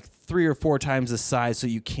like 3 or 4 times the size, so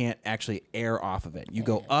you can't actually air off of it. You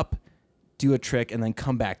go up, do a trick, and then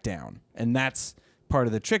come back down. And that's part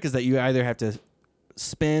of the trick, is that you either have to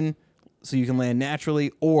spin so you can land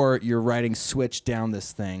naturally, or you're riding switch down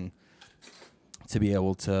this thing to be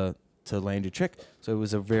able to land your trick. So it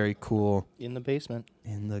was a very cool... In the basement.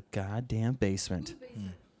 In the goddamn basement.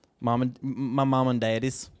 My mom and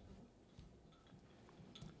daddy's.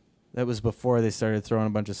 That was before they started throwing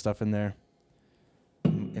a bunch of stuff in there. I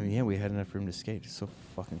mean, yeah, we had enough room to skate. It's so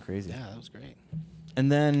fucking crazy. Yeah, that was great.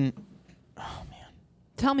 And then, oh man,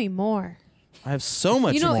 Tell me more. I have so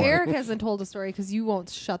much You know, more. Eric hasn't told a story because you won't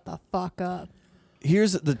shut the fuck up.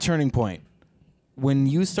 Here's the turning point. When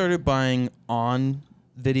you started buying on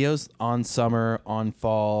videos, on summer, on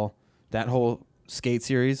fall, that whole skate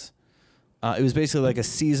series, it was basically like a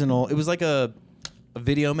seasonal, it was like a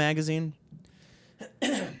video magazine.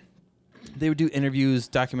 They would do interviews,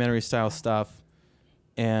 documentary style stuff,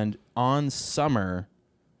 and on summer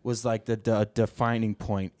was like the defining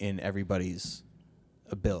point in everybody's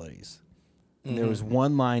abilities. And there was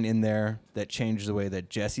one line in there that changed the way that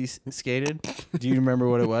Jesse skated. Do you remember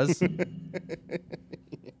what it was?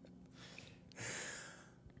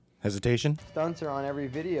 Hesitation? Stunts are on every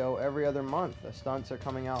video every other month. The stunts are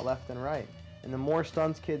coming out left and right. And the more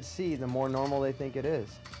stunts kids see, the more normal they think it is.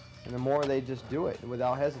 And the more they just do it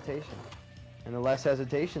without hesitation. And the less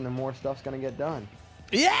hesitation, the more stuff's going to get done.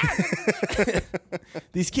 Yeah!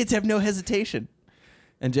 These kids have no hesitation.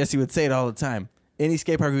 And Jesse would say it all the time. Any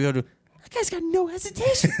skate park we go to, that guy's got no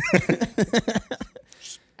hesitation.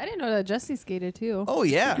 I didn't know that Jesse skated too. Oh,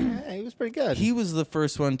 yeah. Yeah, he was pretty good. He was the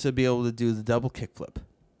first one to be able to do the double kickflip.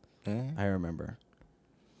 Yeah. I remember.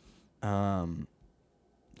 But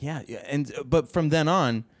from then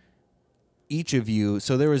on, each of you,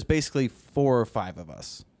 so there was basically 4 or 5 of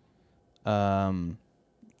us.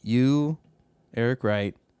 You, Eric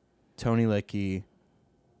Wright, Tony Licky,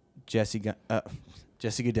 Jesse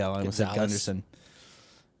Goodell, I almost said Gonzalez. Gunderson,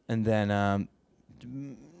 and then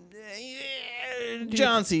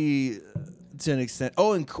John C. to an extent.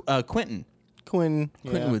 Oh, and Quentin. Quinn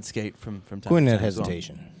Quentin would skate from time Quinn to had time as well.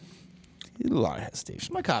 hesitation. He had a lot of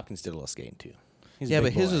hesitation. Mike Hopkins did a little skating too. He's a Yeah,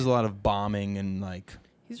 big but his boy. was a lot of bombing and like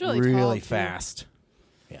He's really tall, too. fast.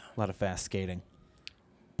 Yeah. A lot of fast skating.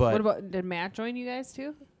 But What about, did Matt join you guys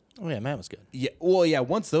too? Oh yeah, Matt was good. yeah,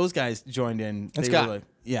 once those guys joined in, And they Scott. were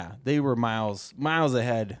like, they were miles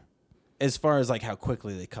ahead as far as like how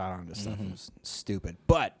quickly they caught on to stuff. It was stupid.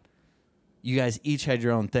 But you guys each had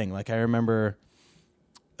your own thing. Like I remember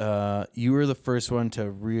you were the first one to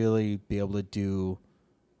really be able to do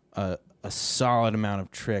a solid amount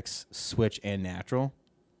of tricks, switch and natural.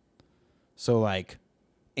 So like,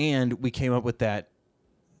 and we came up with that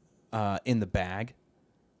in the bag,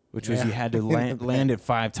 which was you had to land it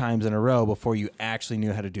 5 times in a row before you actually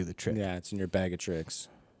knew how to do the trick. Yeah, it's in your bag of tricks.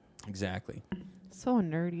 Exactly. So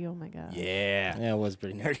nerdy. Oh my god. Yeah. Yeah, it was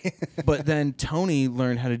pretty nerdy. But then Tony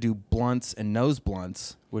learned how to do blunts and nose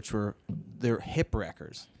blunts, which were they're hip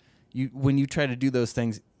wreckers. When you try to do those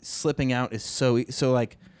things, slipping out is so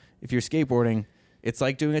like if you're skateboarding, it's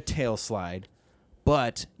like doing a tail slide,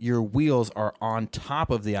 but your wheels are on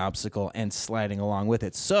top of the obstacle and sliding along with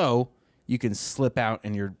it. So you can slip out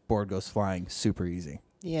and your board goes flying super easy.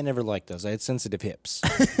 Yeah, I never liked those. I had sensitive hips.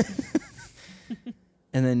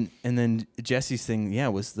 And then Jesse's thing,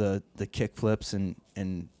 was the kick flips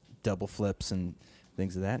and double flips and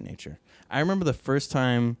things of that nature. I remember the first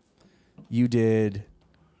time you did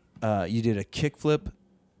a kick flip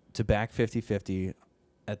to back 50-50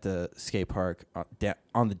 at the skate park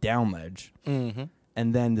on the down ledge. Mm-hmm.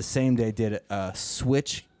 And then the same day did a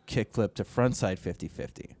switch kick flip to frontside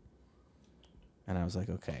 50-50. And I was like,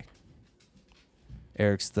 okay,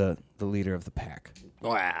 Eric's the leader of the pack.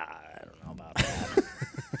 Wow, I don't know about that.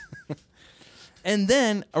 And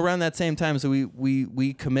then around that same time, so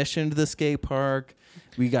we commissioned the skate park.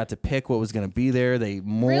 We got to pick what was going to be there. They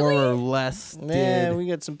more Really? or less Yeah, did. we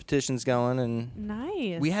got some petitions going, and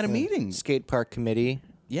Nice. We had a meeting. skate park committee.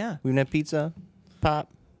 Yeah. We even had pizza, pop.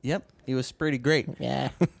 Yep. It was pretty great. Yeah.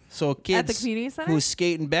 So kids At the community center? who's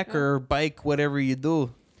skating Becker, bike, whatever you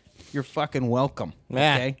do, you're fucking welcome.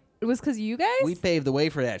 Yeah. Okay. It was because you guys? We paved the way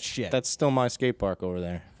for that shit. That's still my skate park over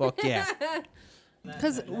there. Fuck yeah.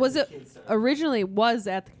 Because was it originally was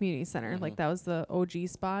at the community center? Like that was the OG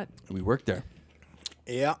spot. We worked there.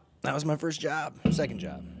 Yeah, that was my first job. Second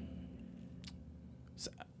job.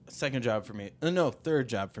 Second job for me. No, third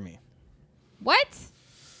job for me. What?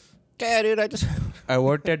 Yeah, dude, I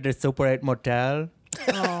worked at the Super 8 Motel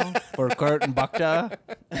Oh. for Kurt and Bakta.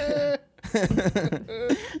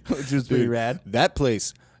 Which was pretty rad. That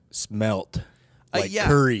place smelt like yeah.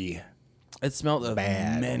 curry. It smelled of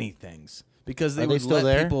Bad. many things. Because they Are they would still let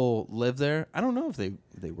there? people live there. I don't know if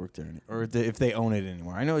they work there or if they own it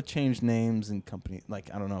anymore. I know it changed names and company. Like,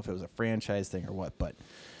 I don't know if it was a franchise thing or what, but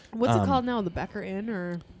What's it called now? The Becker Inn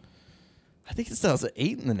or? I think it still has an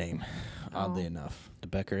 8 in the name, oddly enough. The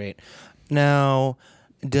Becker 8. Now,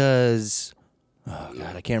 does... Oh,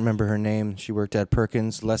 God, I can't remember her name. She worked at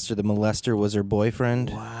Perkins. Lester the Molester was her boyfriend.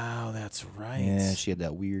 Wow, that's right. Yeah, she had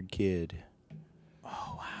that weird kid.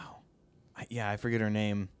 Oh, wow. I forget her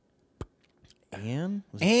name. Anne?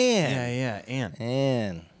 Was it- Anne. Yeah, Anne.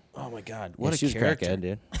 And Oh, my God. What a she was character. crackhead,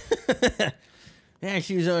 dude. Yeah,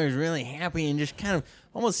 she was always really happy and just kind of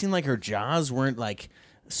almost seemed like her jaws weren't, like,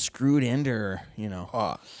 screwed into her, you know.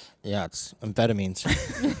 Oh, yeah, it's amphetamines.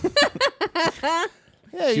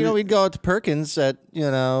 Yeah, you know, we'd go out to Perkins at,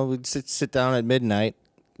 we'd sit down at midnight,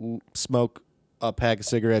 smoke a pack of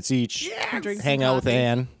cigarettes each, Drink hang some out with coffee.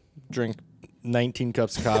 Ann, drink 19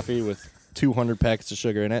 cups of coffee with 200 packets of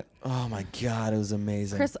sugar in it, Oh, my God. It was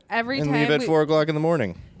amazing. Chris, every and time leave at 4 o'clock in the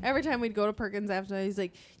morning. every time we'd go to Perkins after that, he's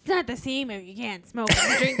like, it's not the same if you can't smoke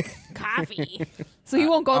and drink coffee. So he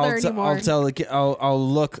won't go there anymore. I'll tell the kid, I'll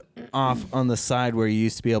look off on the side where you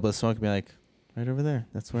used to be able to smoke and be like, right over there.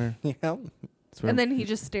 That's where. Yeah. That's where And then he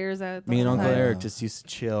just stares at it the me and whole Uncle time. Eric just used to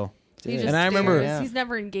chill. He just And I remember- stares. Yeah. He's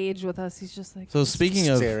never engaged with us. He's just like, So speaking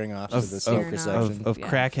of Staring off to the Staring smoker off. section. of Yeah.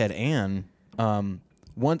 crackhead Ann,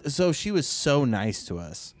 so she was so nice to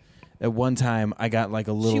us. At one time, I got like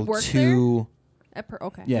a little worked too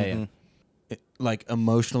okay. yeah. Like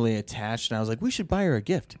emotionally attached, and I was like, we should buy her a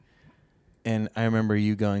gift. And I remember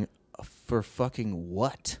you going, for fucking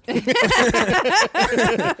what? And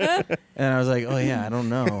I was like, oh yeah, I don't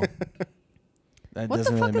know. That What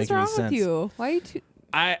doesn't the fuck really is make any wrong sense. with you? Why are you too?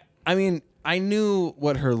 I mean, I knew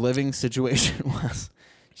what her living situation was.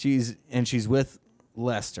 She's with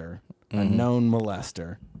Lester, a known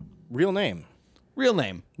molester. Real name. Real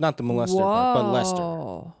name. Not the molester part, but Lester.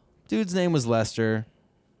 Whoa. Dude's name was Lester.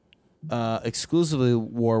 Exclusively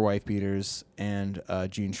wore wife beaters and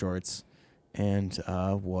jean shorts, and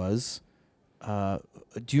was.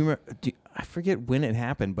 Do you remember? I forget when it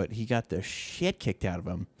happened, but he got the shit kicked out of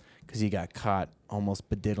him because he got caught almost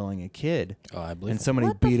bediddling a kid, Oh, I believe and it. somebody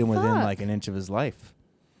What the beat him within fuck? like an inch of his life.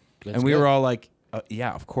 That's And we good. were all like,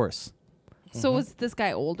 "Yeah, of course, So was this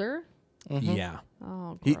guy older? yeah."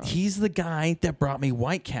 Oh, He, gross. he's the guy that brought me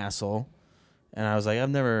White Castle, and I was like, I've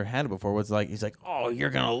never had it before. What's it like? He's like, oh, you're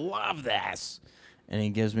gonna love this, and he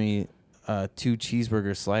gives me 2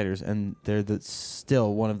 cheeseburger sliders, and they're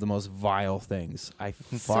still one of the most vile things. I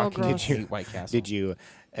fucking gross. hate White Castle. Did you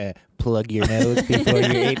plug your nose before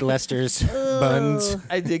you ate Lester's buns?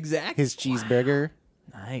 I did exactly. His cheeseburger?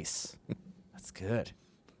 Nice. That's good.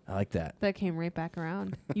 I like that. That came right back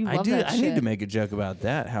around. You I love do. that I shit. need to make a joke about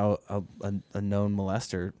that. How a known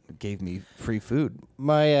molester gave me free food.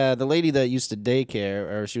 My the lady that used to daycare,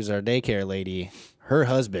 or she was our daycare lady, her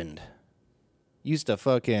husband used to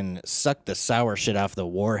fucking suck the sour shit off the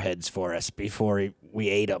warheads for us before we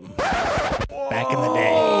ate them. Back in the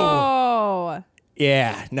day. Oh.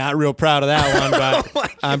 Yeah, not real proud of that one,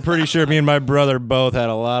 but I'm pretty sure me and my brother both had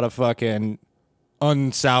a lot of fucking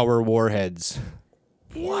unsour warheads.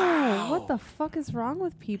 Wow. What the fuck is wrong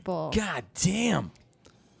with people? God damn.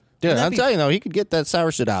 Dude, That'd I'm be- telling you though, he could get that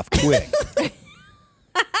sour shit off quick.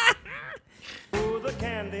 The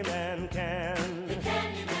Candyman can.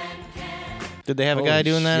 Did they have a Holy guy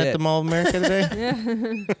doing that at shit. the Mall of America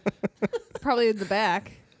today? Probably in the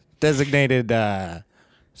back. Designated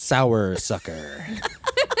sour sucker.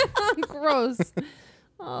 Gross.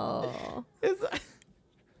 Oh.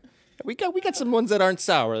 We got some ones that aren't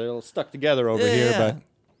sour. They're all stuck together over here, but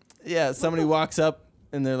Yeah, somebody walks up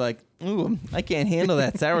and they're like, "Ooh, I can't handle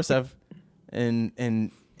that sour stuff," and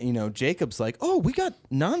you know Jacob's like, "Oh, we got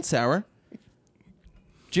non-sour."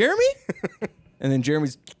 Jeremy, and then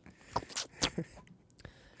Jeremy's.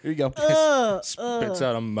 Here you go. spits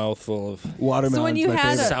out a mouthful of Watermelon. So when you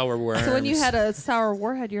had a sour worms. so when you had a sour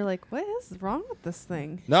warhead, you're like, what is wrong with this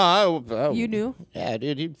thing? No, I You knew? Yeah,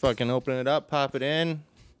 dude, he'd fucking open it up, pop it in.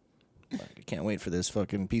 Fuck, I can't wait for this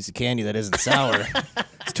fucking piece of candy that isn't sour.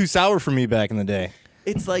 It's too sour for me back in the day.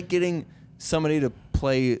 It's like getting somebody to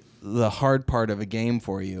play the hard part of a game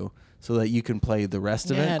for you, so that you can play the rest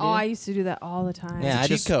of Yeah, it. dude. Oh, I used to do that all the time. Yeah, It's a I cheat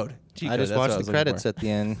just- code. Cheat I code, just that's what watched I the was looking credits for. at the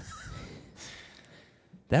end.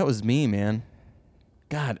 That was me, man.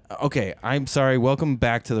 God. Okay, I'm sorry. Welcome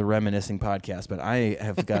back to the Reminiscing Podcast, but I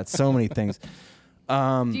have got so many things.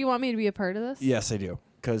 Do you want me to be a part of this? Yes, I do.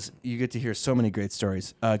 because you get to hear so many great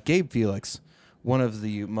stories. Gabe Felix, one of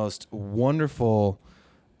the most wonderful.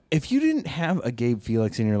 If you didn't have a Gabe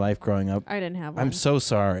Felix in your life growing up, I didn't have one. I'm so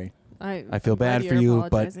sorry. I feel bad for you, but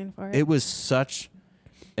apologizing for it was such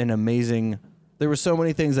an amazing. There were so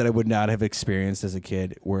many things that I would not have experienced as a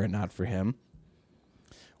kid were it not for him.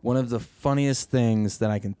 One of the funniest things that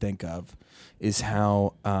I can think of is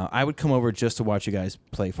how I would come over just to watch you guys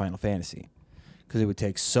play Final Fantasy because it would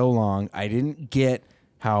take so long. I didn't get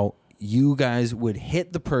how you guys would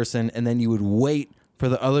hit the person and then you would wait for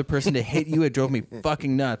the other person to hit you. It drove me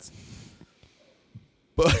fucking nuts.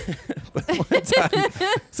 But one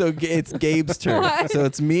time, so it's Gabe's turn. Why? So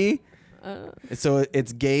it's me. So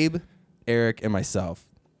it's Gabe, Eric, and myself.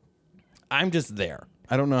 I'm just there.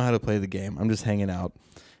 I don't know how to play the game. I'm just hanging out.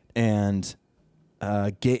 And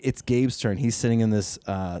it's Gabe's turn. He's sitting in this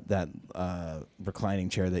that reclining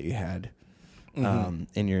chair that you had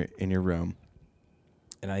in your room.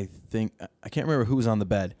 And I think I can't remember who was on the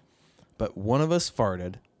bed, but one of us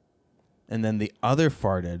farted, and then the other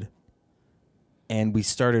farted, and we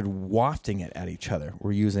started wafting it at each other.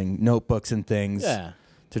 We're using notebooks and things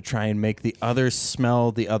to try and make the other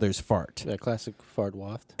smell the other's fart. That classic fart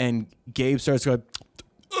waft. And Gabe starts going,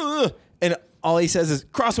 ugh, and all he says is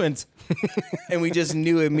crosswinds. And we just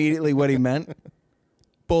knew immediately what he meant.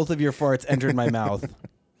 Both of your farts entered my mouth.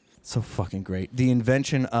 So fucking great. The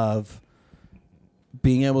invention of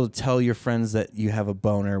being able to tell your friends that you have a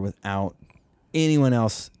boner without anyone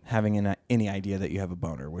else having any idea that you have a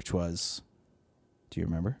boner, which was, do you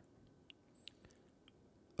remember?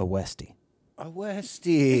 A Westie. A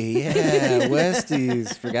Westie. Yeah,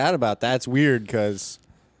 Westies. Forgot about that. It's weird because...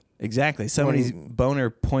 Exactly. Somebody's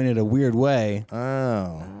boner pointed a weird way.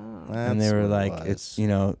 Oh. And they were like, it's,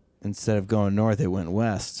 instead of going north, it went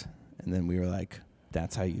west. And then we were like,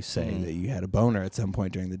 that's how you say that you had a boner at some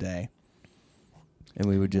point during the day. And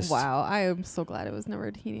we would just... Wow, I am so glad it was never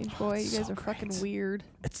a teenage boy. You guys so are fucking great. weird.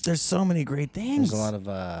 There's so many great things. There's a lot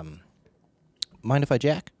of... Mind if I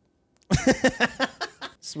jack?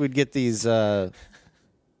 So we'd get these...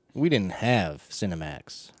 we didn't have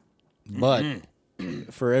Cinemax. But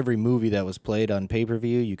for every movie that was played on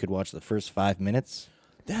pay-per-view, you could watch the first 5 minutes.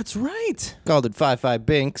 That's right. Called it 5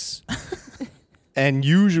 Binks. And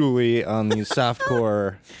usually on these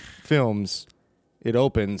softcore films, it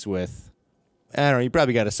opens with, I don't know, you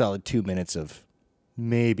probably got a solid 2 minutes of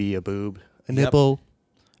maybe a boob, a nipple.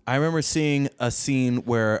 I remember seeing a scene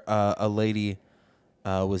where a lady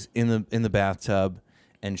was in the bathtub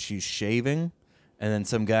and she's shaving, and then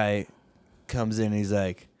some guy comes in and he's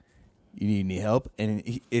like, "You need any help?"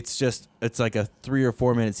 And it's like a 3 or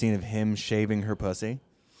 4 minute scene of him shaving her pussy,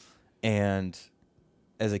 and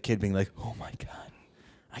as a kid being like, "Oh my God,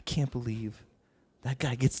 I can't believe that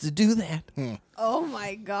guy gets to do that." Oh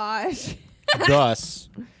my gosh. Thus,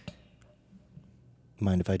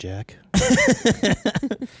 mind if I jack?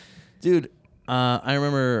 Dude, I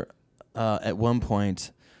remember at one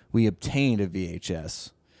point we obtained a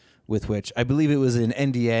VHS with which I believe it was an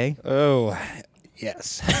NDA. Oh,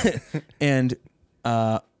 yes. And,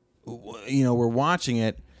 we're watching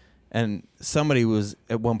it, and somebody was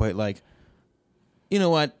at one point like, you know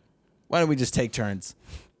what? Why don't we just take turns?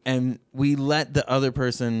 And we let the other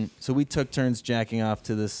person, so we took turns jacking off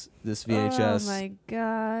to this VHS. Oh my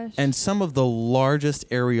gosh. And some of the largest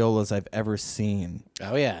areolas I've ever seen.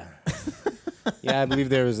 Oh, yeah. Yeah, I believe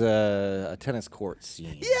there was a tennis court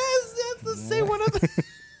scene. Yes, that's the same one.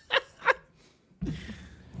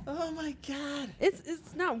 Oh my God!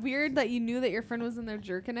 It's not weird that you knew that your friend was in there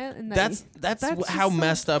jerking it, and That's how just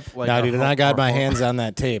messed up. Like, No, dude, and I got my hands on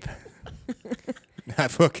that tape.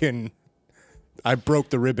 I broke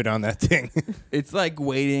the ribbon on that thing. It's like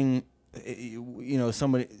waiting.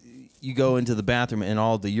 Somebody. You go into the bathroom and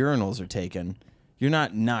all the urinals are taken. You're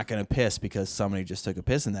not going to piss because somebody just took a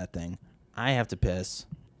piss in that thing. I have to piss.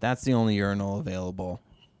 That's the only urinal available.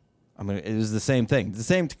 It was the same thing. The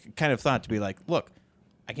same kind of thought to be like, look,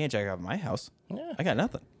 I can't jack off at my house. Yeah. I got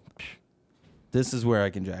nothing. This is where I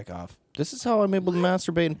can jack off. This is how I'm able to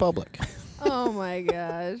masturbate in public. Oh my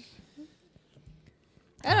gosh.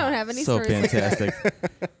 I don't have any So stories like that.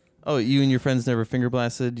 fantastic. Oh, you and your friends never finger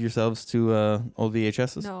blasted yourselves to old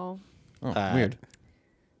VHSs? No. Oh, weird.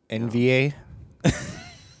 NVA?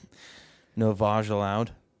 No Vaj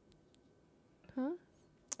allowed. Huh?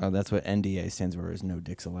 Oh, that's what NDA stands for, is no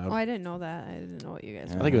dicks allowed. Oh, I didn't know that. I didn't know what you guys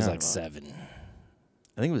Yeah. were I think it was talking like about. 7.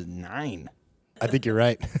 I think it was 9. I think you're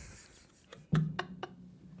right.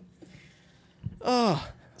 Oh,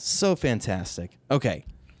 so fantastic. Okay.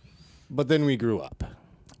 But then we grew up.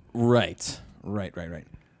 Right. Right.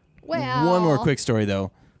 Well. One more quick story,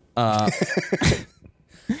 though.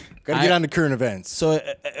 Got to get on to current events. So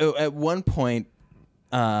at one point,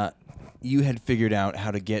 you had figured out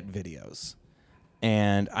how to get videos,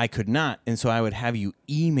 and I could not, and so I would have you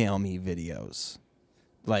email me videos.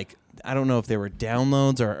 Like, I don't know if they were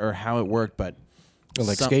downloads or how it worked, but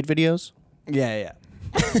Like skate videos? yeah.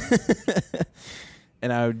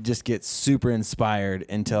 And I would just get super inspired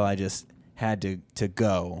until I just had to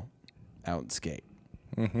go out and skate.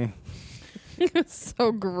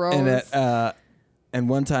 So gross. And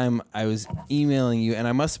one time I was emailing you, and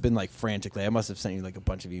I must have been like frantically. I must have sent you like a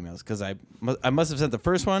bunch of emails because I must have sent the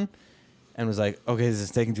first one and was like, okay, this is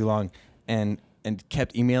taking too long, and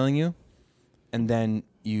kept emailing you, and then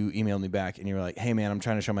you emailed me back and you were like, hey man, I'm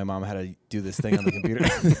trying to show my mom how to do this thing on the computer.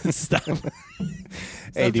 Stop.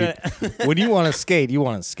 Hey, dude, when you want to skate, you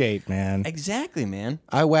want to skate, man. Exactly, man.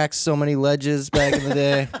 I waxed so many ledges back in the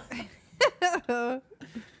day.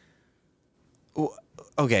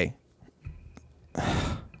 Okay.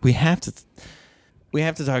 We have to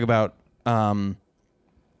talk about how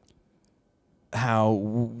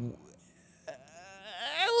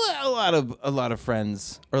a lot of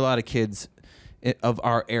friends or a lot of kids of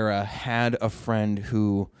our era had a friend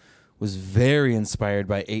who was very inspired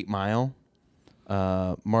by 8 Mile,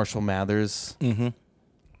 Marshall Mathers, and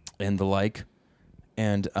the like,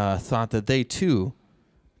 and thought that they too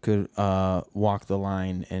could walk the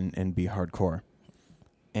line and be hardcore.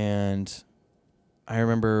 And I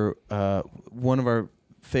remember one of our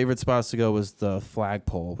favorite spots to go was the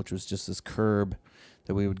flagpole, which was just this curb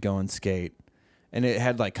that we would go and skate. And it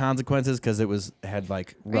had like consequences because had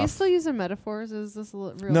like rough. Are you still using metaphors? Is this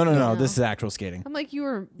real? No. This is actual skating. I'm like, you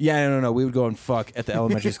were. Yeah, no. We would go and fuck at the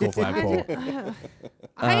elementary school flagpole.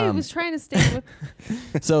 I was trying to stay with.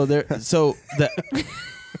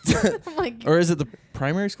 I'm like, Or is it the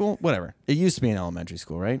primary school? Whatever. It used to be an elementary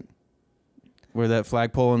school, right? Where that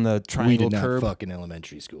flagpole and the We triangle did not curb. fuck in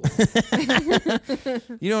elementary school.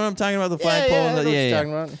 You know what I'm talking about? The flagpole. I know and what the, you're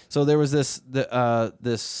talking about. So there was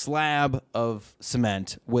this slab of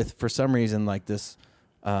cement with, for some reason, like this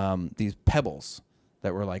these pebbles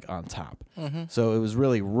that were like on top. So it was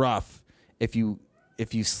really rough if you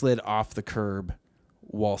slid off the curb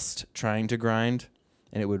whilst trying to grind,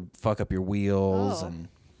 and it would fuck up your wheels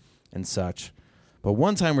and such. But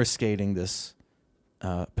one time we're skating this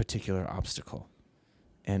particular obstacle,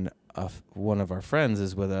 and one of our friends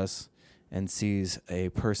is with us and sees a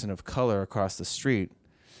person of color across the street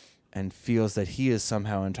and feels that he is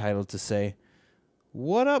somehow entitled to say,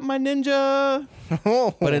 "What up, my ninja?"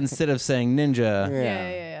 But instead of saying ninja,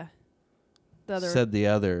 yeah. The other said the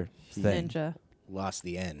other thing. ninja. Lost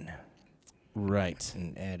the N Right.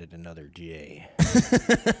 and added another J.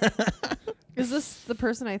 Is this the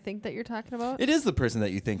person I think that you're talking about? It is the person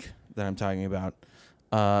that you think that I'm talking about.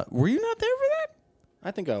 Were you not there for that?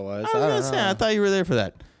 I think I was. I was gonna say, I thought you were there for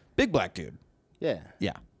that. Big black dude. Yeah.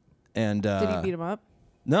 Yeah. And Did he beat him up?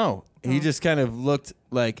 no, he Oh. just kind of looked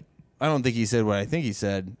like, I don't think he said what I think he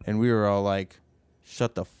said, and we were all like,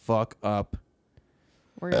 "Shut the fuck up."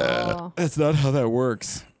 Were you all- That's not how that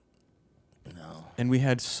works. No. And we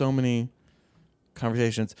had so many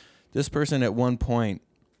conversations. This person at one point,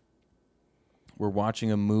 we're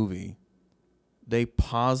watching a movie. They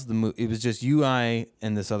paused the movie. It was just you, I,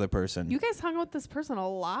 and this other person. You guys hung out with this person a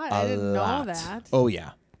lot. I didn't know that. Oh,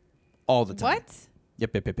 yeah. All the time. What?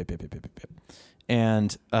 Yep.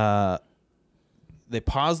 And they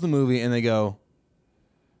pause the movie and they go,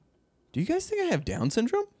 "Do you guys think I have Down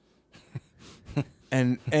syndrome?"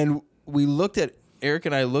 and we looked at, Eric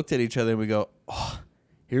and I looked at each other and we go, "Oh,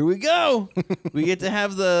 here we go. We get to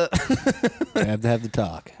have the..." I have to have the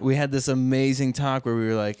talk. We had this amazing talk where we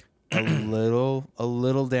were like, a little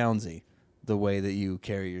downsy the way that you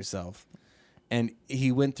carry yourself. And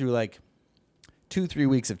he went through like 2-3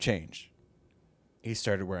 weeks of change. He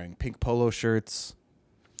started wearing pink polo shirts,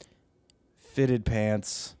 fitted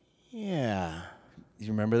pants. Yeah. You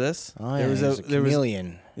remember this? Oh, yeah. There was a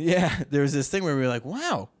chameleon. There was this thing where we were like,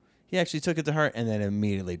 wow, he actually took it to heart, and then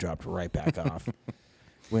immediately dropped right back off.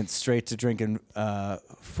 Went straight to drinking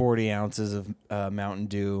 40 ounces of Mountain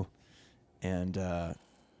Dew and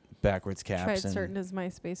backwards caps. Tried and starting his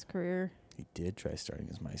MySpace career. he did try starting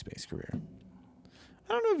his MySpace career.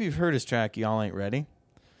 I don't know if you've heard his track, Y'all Ain't Ready.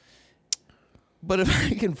 But if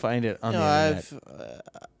I can find it on the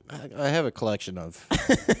internet. I have a collection of.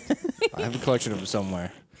 I have a collection of them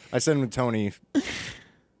somewhere. I send them to Tony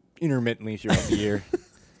intermittently throughout the year.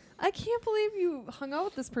 I can't believe you hung out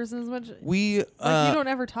with this person as much. We You don't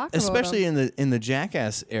ever talk about especially him. in the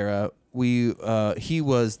Jackass era, he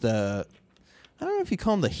was the, I don't know if you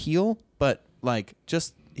call him the heel, but like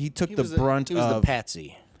just he took He the was brunt he was of the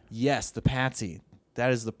patsy. Yes, the patsy.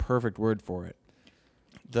 That is the perfect word for it.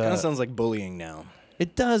 Kind of sounds like bullying now.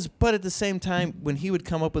 It does, but at the same time, when he would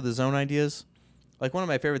come up with his own ideas, like one of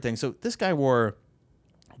my favorite things. So this guy wore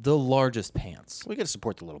the largest pants. We got to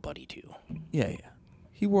support the little buddy too. Yeah.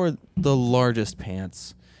 He wore the largest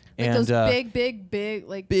pants. Like and those big,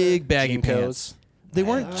 like big baggy Jenkos. pants. They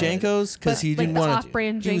weren't Jenkos because But he like didn't the want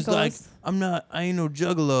off-brand He was like, Jenkos? I ain't no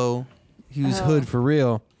juggalo. He was hood for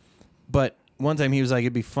real. But one time he was like,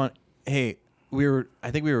 it'd be fun. Hey,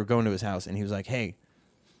 I think we were going to his house, and he was like, hey,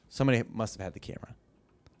 somebody must have had the camera.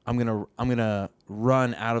 I'm gonna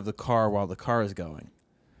run out of the car while the car is going.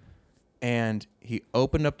 And he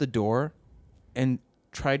opened up the door and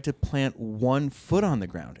tried to plant 1 foot on the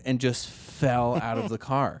ground and just fell out of the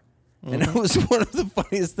car. And it was one of the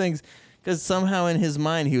funniest things because somehow in his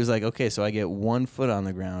mind he was like, okay, so I get 1 foot on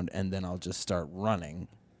the ground and then I'll just start running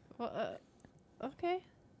Okay.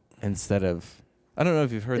 instead of, I don't know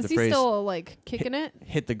if you've heard Is the he phrase still like kicking it?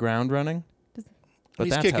 hit the ground running. But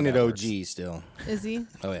He's that's kicking how it that OG works. still. Is he?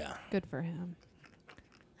 Oh yeah. Good for him.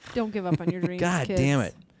 Don't give up on your dreams. God kids. damn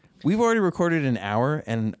it. We've already recorded an hour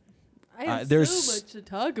and I have there's- so much to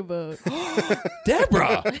talk about.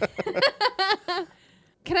 Deborah.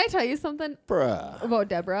 Can I tell you something Bruh. about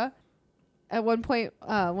Deborah? At one point,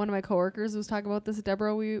 one of my coworkers was talking about this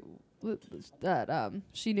Deborah that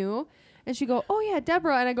she knew, and she go, "Oh yeah,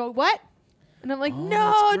 Deborah," and I go, "What?" And I'm like,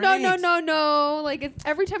 "No, no, no, great. no, no!" Like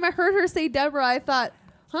every time I heard her say Deborah, I thought,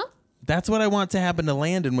 "Huh?" That's what I want to happen to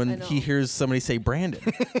Landon I when know. he hears somebody say Brandon.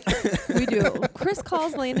 We do. Chris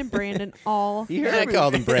calls Landon Brandon all. I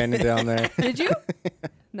called him Brandon down there. Did you?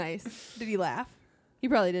 Nice. Did he laugh? He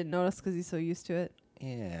probably didn't notice because he's so used to it.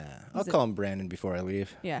 Yeah. I'll Is it- call him Brandon before I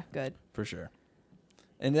leave. Yeah, good. For sure.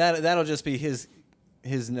 And that'll just be his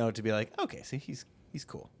note to be like, okay, see, he's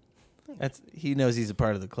cool. He knows he's a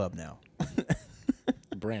part of the club now.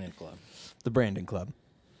 Brandon Club. The Brandon Club.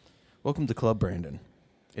 Welcome to Club Brandon.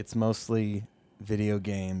 It's mostly video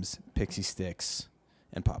games, pixie sticks,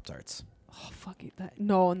 and Pop-Tarts. Oh fuck it, that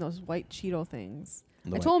no, and those white Cheeto things.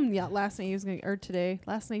 The I white- told him last night he was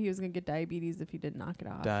gonna get diabetes if he didn't knock it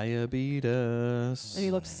off. Diabetes. And he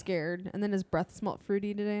looked scared. And then his breath smelled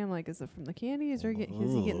fruity today. I'm like, is it from the candies or is he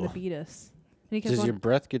getting the beatus? And he kept Does your going,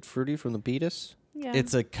 breath get fruity from the beatus? yeah.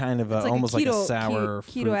 It's a kind of It's almost like a keto- sour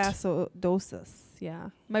fruit. ketoacidosis.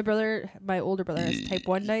 Yeah. My older brother has type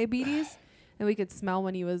 1 diabetes. And we could smell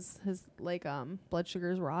when his blood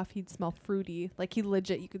sugars were off. He'd smell fruity. Like he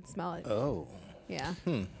legit, you could smell it. Oh. Yeah.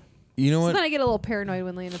 You know So what? then I get a little paranoid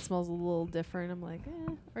when Landon smells a little different. I'm like,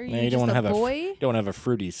 are you Now you just don't a have boy? don't have a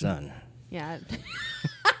fruity son. Yeah.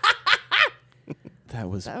 That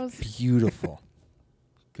was That was- beautiful.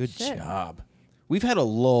 Good Shit. job. We've had a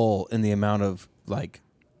lull in the amount of like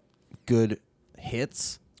good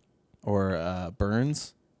hits or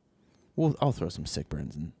burns. I'll throw some sick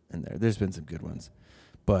burns in there. There's been some good ones,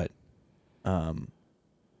 but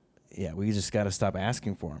yeah, we just got to stop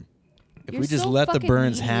asking for them. If You're we just so let the fucking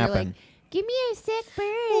burns mean. You're happen. like, give me a sick burn.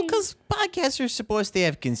 Well, because podcasts are supposed to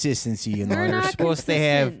have consistency, you know. They're They're not supposed to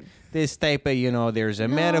have consistent. this type of, there's a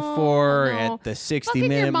No, metaphor no. at the 60 Fucking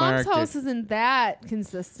minute your mom's mark. house isn't that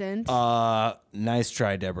consistent. Nice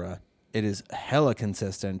try, Deborah. It is hella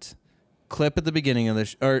consistent. Clip at the beginning of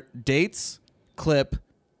the or dates, clip,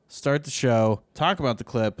 start the show, talk about the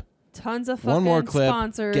clip, Tons of fucking one more clip,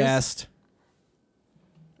 sponsors. guest.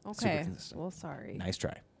 Okay. consistent. Well, sorry. Nice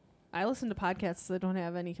try. I listen to podcasts that don't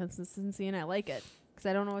have any consistency, and I like it because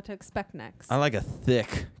I don't know what to expect next. I like a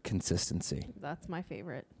thick consistency. That's my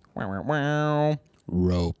favorite. Wow, wow, wow.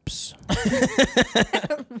 Ropes.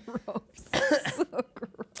 Ropes. So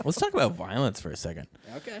gross. Let's talk about violence for a second.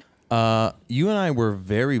 Okay. You and I were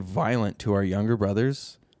very violent to our younger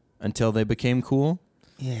brothers until they became cool.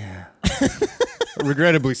 Yeah.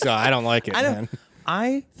 Regrettably so. I don't like it, I don't. man.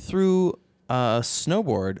 I threw a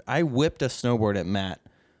snowboard. I whipped a snowboard at Matt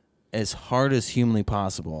as hard as humanly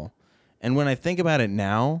possible. And when I think about it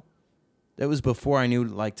now, that was before I knew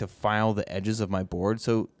like to file the edges of my board.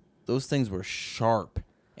 So those things were sharp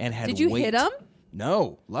and had Did you weight. hit 'em?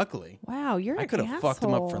 No, luckily. Wow, you're I an could have fucked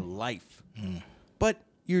them up for asshole. life. But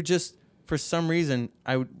you're just, for some reason,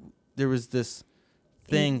 there was this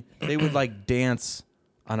thing, they would like dance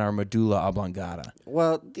on our medulla oblongata.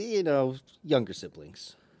 Well, younger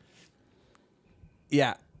siblings.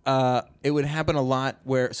 Yeah, it would happen a lot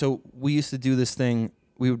where. So we used to do this thing.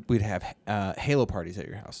 We'd have Halo parties at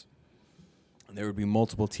your house, and there would be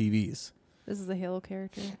multiple TVs. This is a Halo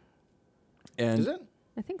character. And Is it?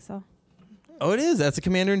 I think so. oh, it is. That's a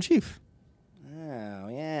commander in chief. Oh,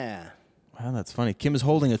 yeah. Wow, that's funny. Kim is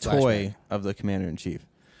holding a toy Flashback. of the commander in chief.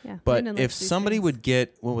 Yeah. But Brandon if likes these somebody things. would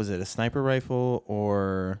get, what was it, a sniper rifle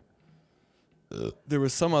or there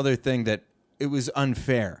was some other thing that it was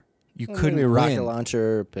unfair. You Well, couldn't maybe a rocket win.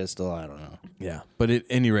 launcher, or pistol. I don't know. Yeah, but at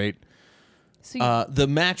any rate, So you, the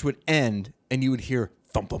match would end, and you would hear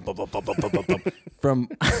thump, thump, thump, thump, thump, thump, thump, thump from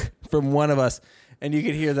from one of us, and you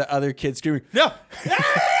could hear the other kid screaming, "No!"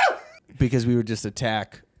 because we would just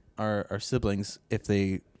attack our siblings if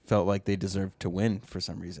they felt like they deserved to win for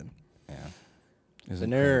some reason. Yeah. It was The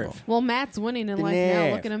incredible. nerve. well, Matt's winning in The life now.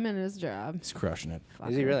 nerve. Look at him in his job. He's crushing it.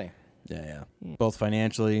 Is he Fucker. really? Yeah. Yeah. Both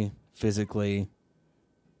financially, physically,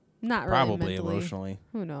 Not really probably mentally. emotionally.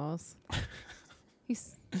 Who knows?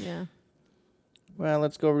 He's yeah. Well,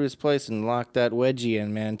 let's go over to his place and lock that wedgie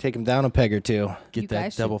in, man. Take him down a peg or two. Get You that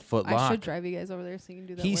guys double should, foot I lock. should drive you guys over there so you can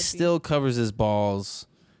do that. He wedgie. still covers his balls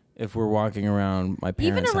if we're walking around my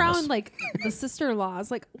even parents' around house. like the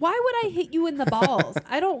sister-in-laws. Like, why would I hit you in the balls?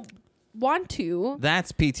 I don't want to.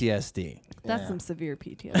 That's PTSD. That's Yeah. some severe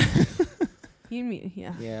PTSD. You mean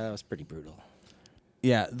yeah. Yeah, that was pretty brutal.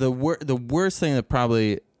 Yeah, the worst thing that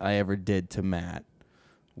probably I ever did to Matt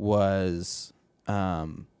was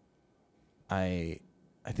I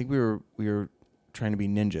think we were trying to be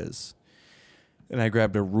ninjas, and I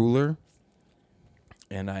grabbed a ruler,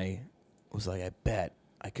 and I was like, I bet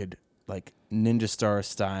I could like Ninja Star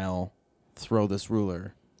style throw this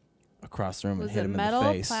ruler across the room Was and hit it him metal, in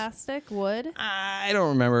the face. plastic, wood? I don't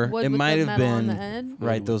remember. Wood It with might the have metal on been the end?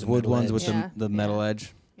 right Wood those with the wood metal ones edge. with Yeah, the metal yeah.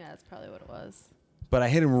 edge. Yeah, that's probably what it was. But I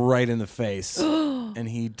hit him right in the face, and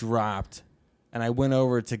he dropped. And I went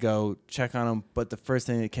over to go check on him, but the first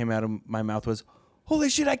thing that came out of my mouth was, "Holy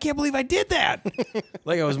shit! I can't believe I did that!"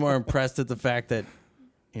 Like I was more impressed at the fact that,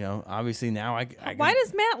 obviously now I Why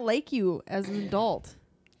does Matt like you as an adult?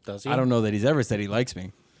 Does he? I don't know that he's ever said he likes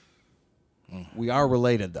me. We are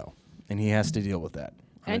related though, and he has to deal with that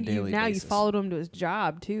on And a daily you basis. followed him to his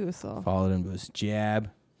job too. So Followed him to his jab.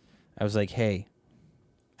 I was like, "Hey,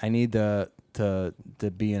 I need to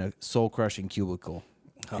be in a soul crushing cubicle,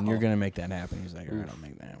 and you're gonna make that happen." He's like, "All right, I'll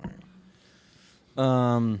make that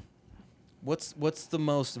happen." What's the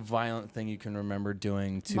most violent thing you can remember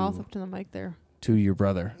doing mouth up to the mic there. to your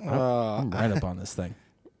brother? I'm right up on this thing.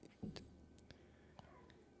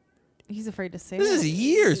 He's afraid to say This is it.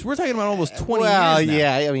 years. We're talking about almost 20 Well, years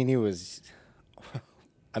now. yeah. I mean, he was.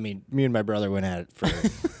 I mean, me and my brother went at it for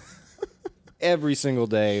every single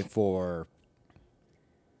day for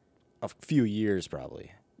a few years,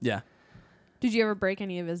 probably. Yeah. Did you ever break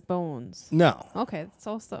any of his bones? No. Okay, that's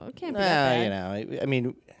also it can't be that bad. I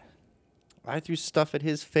mean, I threw stuff at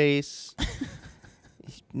his face.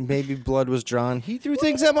 Maybe blood was drawn. He threw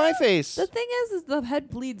things at my face. The thing is the head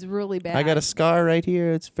bleeds really bad. I got a scar right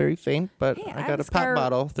here. It's very faint, but Hey, I I have got a a pop scar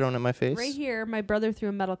bottle thrown at my face. right here. My brother threw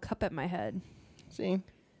a metal cup at my head. See,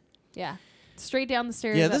 Yeah, straight down the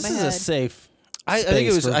stairs. Yeah, at this my is head. a safe I think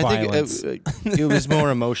it space was. for I violence. think it was more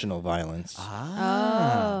emotional violence.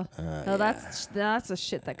 Oh, no, that's a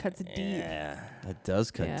shit that cuts deep. Yeah. That does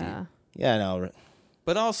cut Yeah. deep. Yeah. No.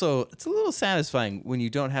 But also, it's a little satisfying when you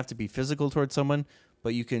don't have to be physical towards someone,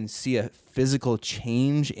 but you can see a physical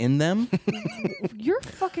change in them. You're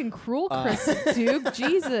fucking cruel, Chris Duke.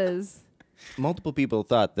 Jesus. Multiple people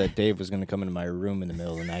thought that Dave was going to come into my room in the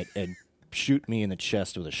middle of the night and shoot me in the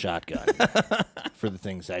chest with a shotgun for the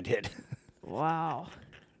things I did. Wow.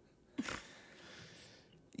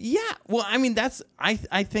 Yeah, well, I mean, that's I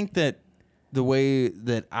think that the way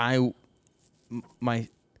that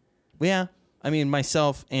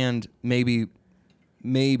myself and maybe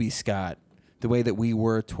Scott, the way that we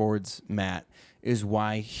were towards Matt is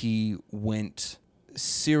why he went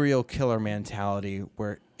serial killer mentality,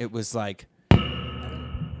 where it was like,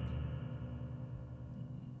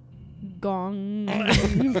 Gong.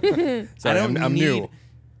 Sorry, I'm new.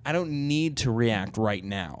 I don't need to react right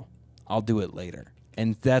now. I'll do it later.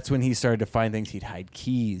 And that's when he started to find things. He'd hide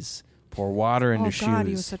keys, pour water into Oh shoes, God,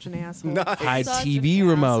 he was such an asshole. hide Such TV an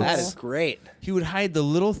remotes. That asshole. is great. He would hide the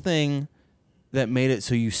little thing that made it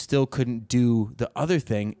so you still couldn't do the other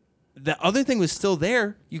thing. The other thing was still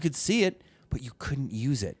there. You could see it, but you couldn't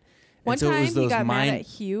use it. One and so it time was he those got mad at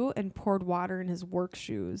Hugh and poured water in his work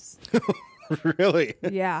shoes. Really?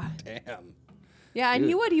 Yeah. Damn. Yeah, and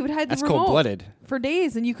he would hide the That's remote cold-blooded. for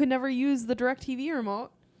days, and you could never use the direct TV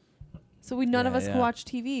remote. So none of Yeah, us could yeah. watch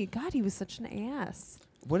TV. God, he was such an ass.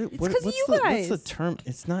 What, It's what 'cause what's you the, guys. What's the term?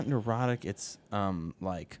 It's not neurotic. It's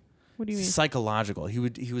like What do you mean? psychological. He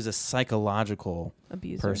was a psychological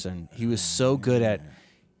Abuser. person. He was so good at.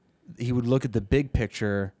 He would look at the big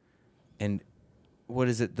picture, and what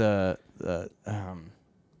is it?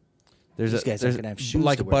 There's These a guys there's aren't gonna have shoes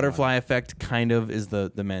like to a wear butterfly effect. Kind of is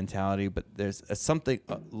the mentality, but there's something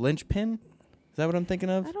linchpin. Is that what I'm thinking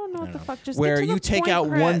of? I don't know what the fuck. Just Where get to you the take point, out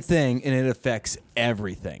one Chris. thing and it affects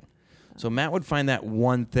everything. So Matt would find that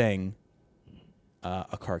one thing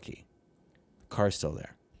a car key. Car's still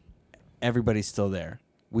there. Everybody's still there.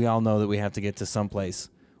 We all know that we have to get to someplace.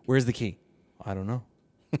 Where's the key? I don't know.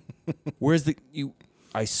 Where's the you?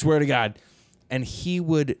 I swear to God. And he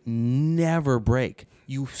would never break.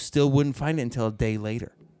 You still wouldn't find it until a day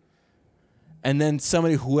later. And then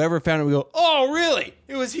whoever found it, would go, "Oh, really?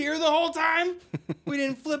 It was here the whole time? We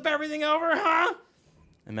didn't flip everything over, huh?"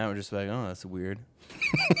 And Matt would just be like, "Oh, that's weird."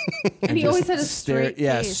 And he always had a straight face.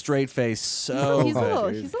 Yeah, straight face. So he's a little,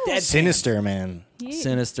 good. he's a little Sinister, man.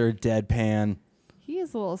 Sinister, deadpan. He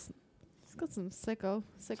is a little. He's got some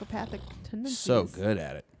psychopathic tendencies. So good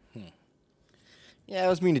at it. Yeah, I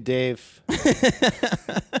was mean to Dave.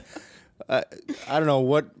 I don't know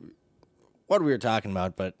what we were talking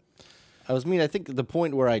about, but I was mean. I think the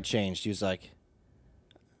point where I changed, he was like,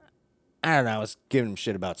 I don't know, I was giving him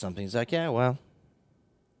shit about something. He's like, yeah, well,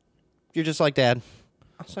 you're just like Dad.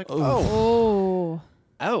 I was like, oh,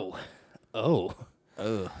 well,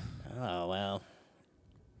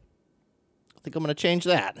 I think I'm going to change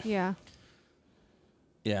that. Yeah.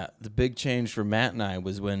 Yeah, the big change for Matt and I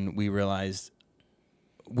was when we realized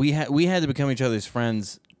we had to become each other's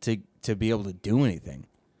friends to be able to do anything.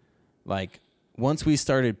 Like, once we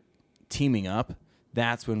started teaming up,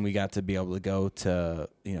 that's when we got to be able to go to,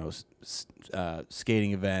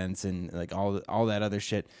 skating events and like all that other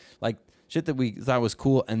shit, like shit that we thought was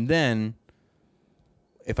cool. And then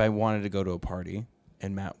if I wanted to go to a party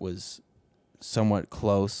and Matt was somewhat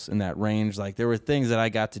close in that range, like there were things that I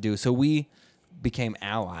got to do. So we became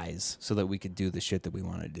allies so that we could do the shit that we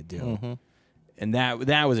wanted to do. Mm-hmm. And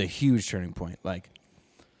that was a huge turning point. Like,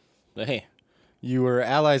 hey, you were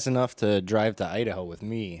allies enough to drive to Idaho with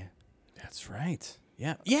me. That's right.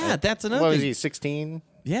 Yeah. Yeah, that's another What thing. was he, 16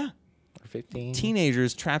 Yeah. or 15?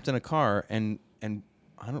 Teenagers trapped in a car, and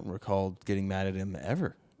I don't recall getting mad at him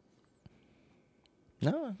ever.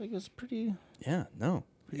 No, I think it was pretty... Yeah, no.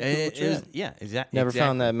 Pretty cool chat. Yeah, exactly. Never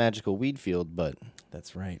found that magical weed field, but...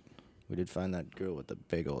 That's right. We did find that girl with the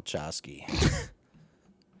big old chosky.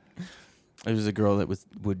 It was a girl that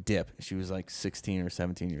would dip. She was like 16 or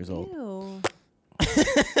 17 years old. Ew.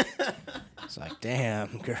 It's like,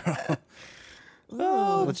 damn, girl.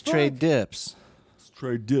 Oh, let's trade dips. Let's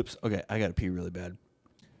trade dips. Okay, I got to pee really bad.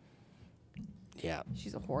 Yeah.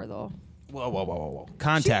 She's a whore though. Whoa.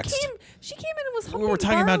 Context. She came in and was humping We were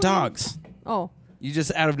talking about Barley. dogs. Oh. You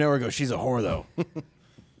just out of nowhere go, she's a whore, though.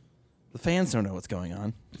 The fans don't know what's going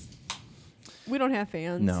on. We don't have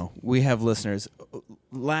fans. No, we have listeners.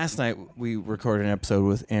 Last night, we recorded an episode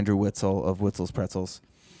with Andrew Witzel of Witzel's Pretzels.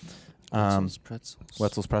 Pretzels.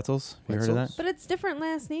 Wetzel's Pretzels. You heard of that? But it's different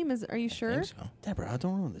last name. Are you sure? I think so. Deborah,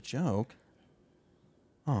 don't ruin the joke.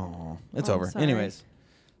 Oh, it's Oh, over. sorry. Anyways,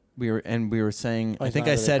 we were saying. Oh, I he's think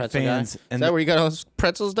not I really a said pretzel fans, guy? and Is that where you got all those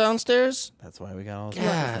pretzels downstairs? that's why we got all. God. You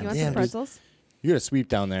want damn, some dude. pretzels? You got to sweep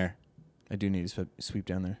down there. I do need to sweep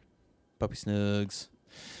down there. Puppy Snugs.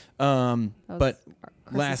 That was But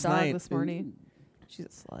Chris's last dog night- this morning. She's a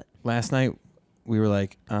slut. last night we were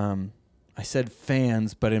like, I said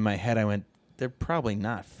fans, but in my head I went, they're probably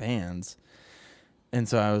not fans. And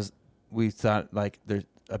so we thought like there's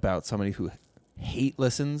about somebody who hate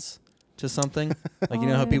listens to something. Like, you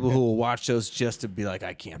know how yeah. people who will watch shows just to be like,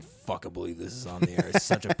 I can't fucking believe this is on the air. It's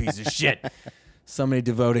such a piece of shit. Somebody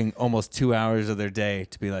devoting almost 2 hours of their day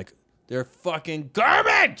to be like, they're fucking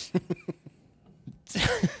garbage.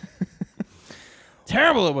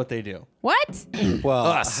 Terrible at what they do. What? Well,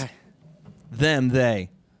 Us. Them, they.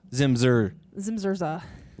 Zimzer. Zimzerza.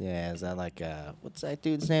 yeah, is that like, what's that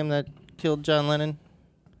dude's name that killed John Lennon?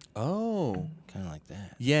 Oh. Kind of like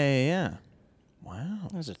that. Yeah. Wow.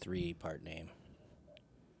 That was a 3-part name.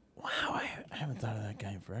 Wow, I haven't thought of that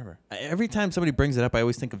guy in forever. Every time somebody brings it up, I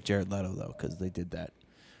always think of Jared Leto, though, because they did that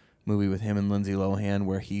movie with him and Lindsay Lohan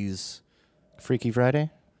where he's... Freaky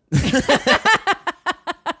Friday?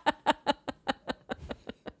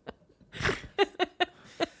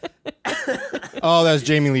 Oh, that was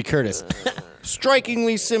Jamie Lee Curtis.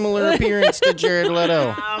 Strikingly similar appearance to Jared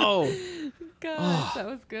Leto. Oh, God, that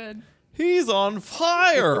was good. he's on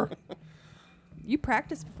fire. You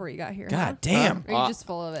practiced before you got here. God huh? damn. Or are you just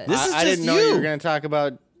full of it? This is I didn't just know you you. were going to talk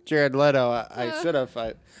about Jared Leto. I should have.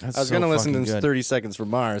 I That's was so going to listen to fucking this good. 30 Seconds from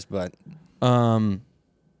Mars, but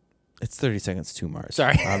It's 30 Seconds to Mars.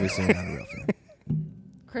 Sorry. Obviously not a real film.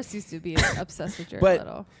 Chris used to be obsessed with Jared But-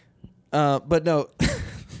 Leto. But no,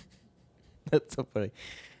 that's so funny.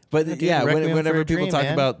 But dude, yeah, Requiem for whenever a people Dream, talk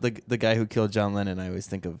man. about the guy who killed John Lennon, I always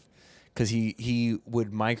think of because he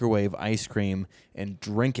would microwave ice cream and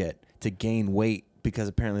drink it to gain weight because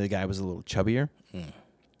apparently the guy was a little chubbier.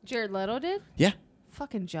 Jared Leto did? Yeah,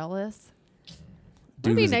 Fucking jealous.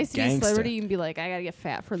 It'd be was a nice to be a gangster. celebrity and be like, I gotta get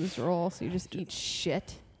fat for this role, so you just eat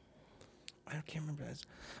shit. I can't remember that.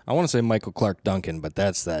 I want to say Michael Clark Duncan, but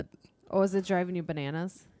that's that. Oh, is it driving you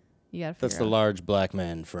bananas? You gotta figure That's the out. large black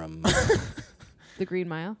man from. The Green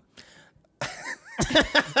Mile.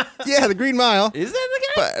 Yeah, the Green Mile. Is that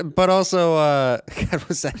the guy? But also, God,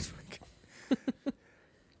 what's that?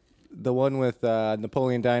 The one with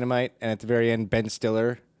Napoleon Dynamite, and at the very end, Ben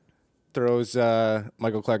Stiller throws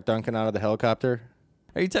Michael Clark Duncan out of the helicopter.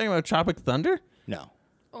 Are you talking about Tropic Thunder? No.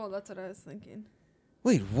 Oh, that's what I was thinking.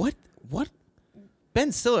 Wait, what? What?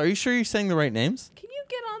 Ben Stiller, are you sure you're saying the right names? Can you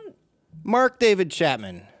get on? Mark David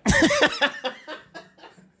Chapman.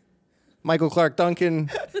 Michael Clark Duncan.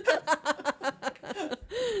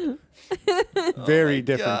 Very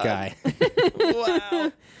different guy.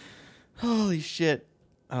 Wow. Holy shit.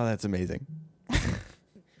 Oh, that's amazing.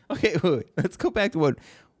 Okay, wait. Let's go back to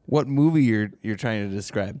what movie you're trying to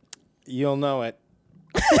describe. You'll know it.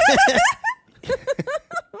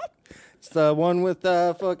 It's the one with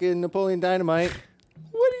fucking Napoleon Dynamite.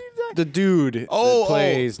 What are you talking? The dude that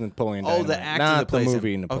plays Napoleon Dynamite. Oh, the actor not that plays the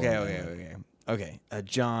movie him. Napoleon. Okay.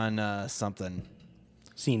 John something.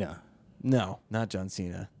 Cena. No, not John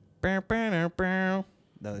Cena.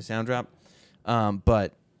 Another sound drop.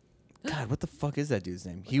 But God, what the fuck is that dude's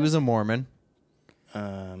name? He was a Mormon.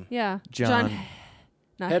 Yeah. John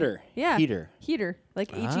not Heater. Yeah. Heater. Heater.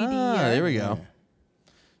 Like HED. There we go.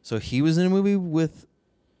 So he was in a movie with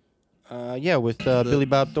Yeah, with Billy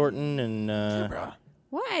Bob Thornton and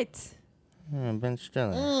What? Ben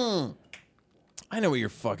Stiller. I know what you're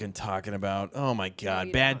fucking talking about. Oh my god.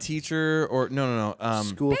 you Bad don't. Teacher or no.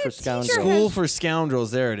 School for Scoundrels. School for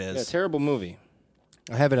Scoundrels. There it is. Yeah, terrible movie.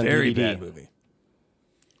 I have it on Very DVD. bad movie.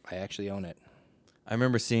 I actually own it. I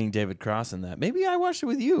remember seeing David Cross in that. Maybe I watched it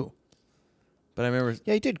with you. But I remember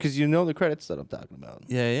Yeah, you did, because you know the credits that I'm talking about.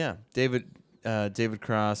 Yeah. David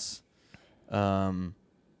Cross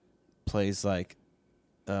plays like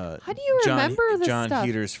How do you remember this John stuff?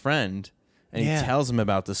 Heater's friend, and Yeah. he tells him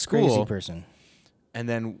about the Crazy school. person. And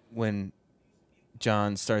then when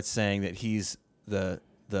John starts saying that he's the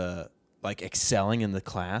like excelling in the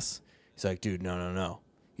class, he's like, dude, no.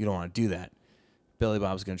 You don't want to do that. Billy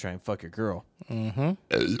Bob's going to try and fuck your girl.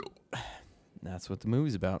 Mm-hmm. That's what the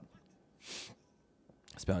movie's about.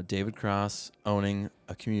 It's about David Cross owning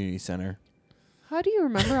a community center. How do you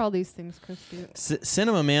remember all these things, Christy?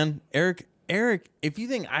 Cinema, man. Eric, if you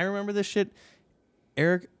think I remember this shit,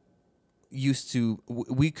 Eric used to,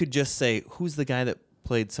 we could just say, who's the guy that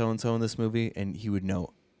played so-and-so in this movie? And he would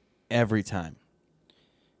know every time.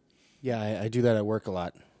 Yeah, I do that at work a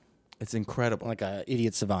lot. It's incredible. Like a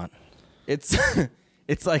idiot savant. It's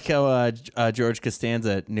it's like how George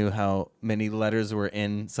Costanza knew how many letters were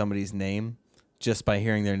in somebody's name just by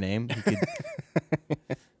hearing their name. He could,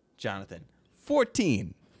 Jonathan,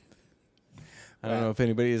 14. I don't know if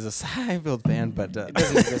anybody is a Seinfeld fan, but It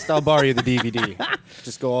doesn't exist. I'll borrow you the DVD.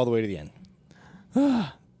 Just go all the way to the end.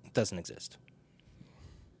 It doesn't exist.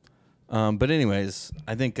 but anyways,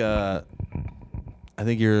 I think you're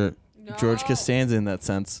George No. Costanza in that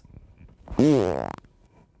sense. That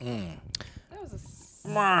was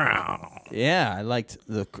Yeah, I liked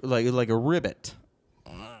the like a ribbit.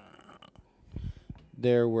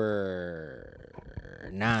 There were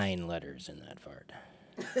 9 letters in that fart.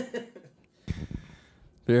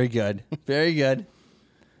 Very good. Very good.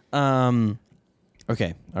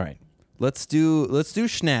 Okay, all right. Let's do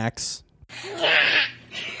schnacks.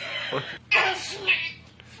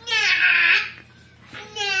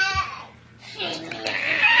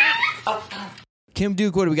 Kim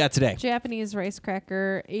Duke, what do we got today? Japanese rice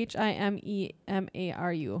cracker. HIMEMARU.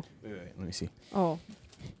 Wait, let me see. Oh.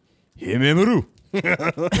 Himemaru.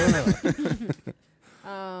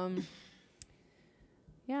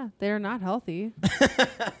 Yeah, they're not healthy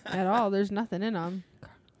at all. There's nothing in them.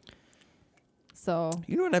 So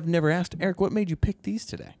You know what I've never asked? Eric, what made you pick these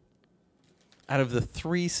today? Out of the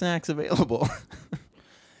 3 snacks available.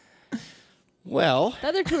 Well, the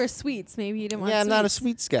other 2 are sweets. Maybe you didn't want. yeah, I'm not a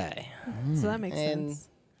sweets. sweets guy. So that makes And- sense.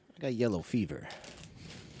 I got yellow fever.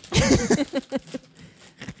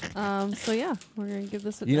 So yeah, we're gonna give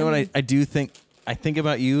this a. You know what I do think? I think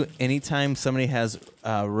about you anytime somebody has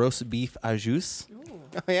roast beef au jus.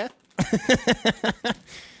 Oh, yeah?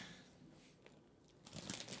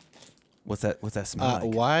 What's that smell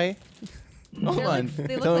like? Why? Hold They're on. like-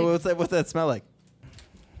 they look Tell me like- what's that smell like?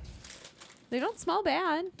 They don't smell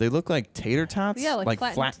bad. They look like tater tots. Yeah, like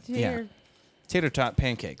flat. flat. Yeah, tater tot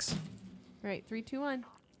pancakes. Right, 3, 2, 1.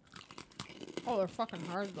 Oh, they're fucking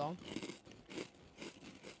hard though.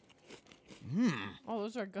 Oh,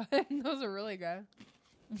 those are good. Those are really good.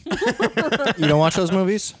 You don't watch those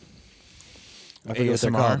movies? I forget what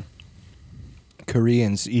they're ASMR. called.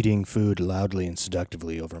 Koreans eating food loudly and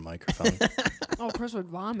seductively over a microphone. Oh, Chris would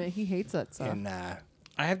vomit. He hates that stuff. and I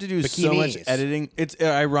have to do so much Bikinis. editing. It's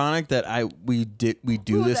ironic that we do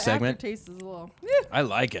Ooh, this the segment. aftertaste is a little. I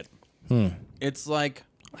like it. It's like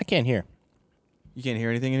I can't hear. you can't hear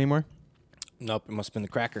anything anymore. Nope, it must have been the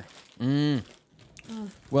cracker.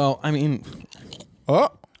 Well, I mean, Oh.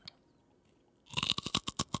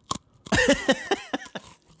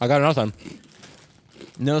 I got nothing.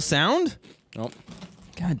 no sound. Nope.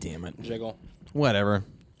 God damn it. Jiggle. Whatever.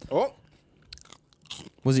 Oh.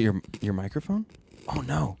 Was it your microphone? Oh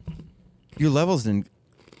no, your levels didn't.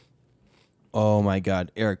 Oh my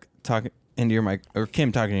God, Eric talking into your mic or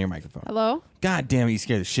Kim talking to your microphone. Hello? God damn it, you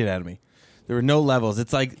scared the shit out of me. There were no levels.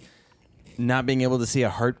 It's like not being able to see a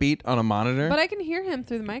heartbeat on a monitor. But I can hear him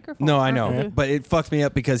through the microphone. no, I know, but it fucked me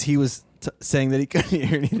up because he was saying that he couldn't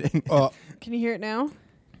hear anything. Can you hear it now?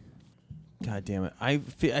 God damn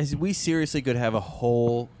it! We seriously could have a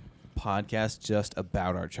whole podcast just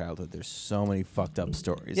about our childhood. There's so many fucked up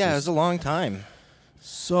stories. Yeah, it There's was a long time.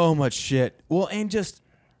 so much shit. Well, and just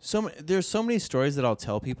there's so many stories that I'll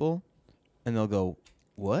tell people, and they'll go,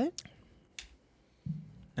 "What?"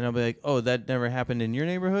 And I'll be like, "Oh, that never happened in your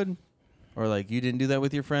neighborhood," or like, "You didn't do that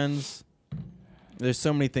with your friends." There's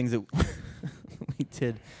so many things that we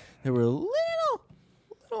did that were a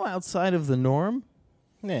little outside of the norm.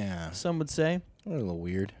 Yeah. Some would say. A little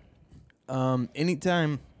weird.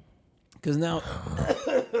 Anytime, because now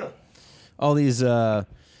all these, I'm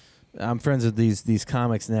friends with these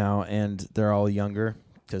comics now, and they're all younger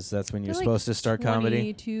because that's when you're They're supposed to start comedy.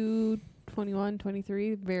 22, 21,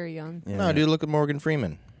 23, very young. Yeah. No, dude, look at Morgan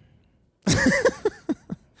Freeman.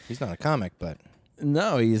 He's not a comic, but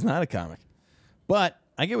No, he's not a comic. But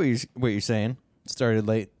I get what you're saying. Started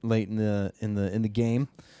late in the game,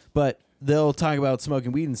 but they'll talk about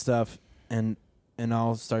smoking weed and stuff, and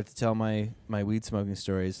I'll start to tell my weed smoking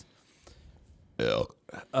stories.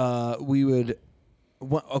 We would,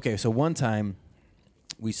 so one time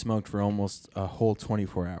we smoked for almost a whole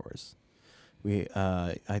 24 hours.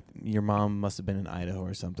 Your mom must have been in Idaho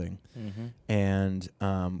or something, and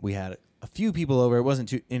we had a few people over. It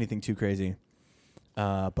wasn't anything too crazy,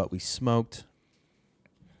 but we smoked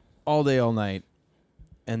all day, all night,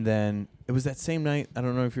 and then it was that same night. I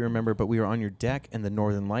don't know if you remember, but we were on your deck, and the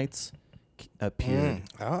Northern Lights appeared.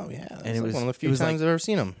 oh yeah, that's And it like was- one of the it few was times like- I've ever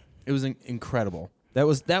seen him. It was incredible. That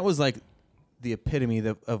was like the epitome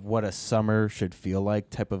of what a summer should feel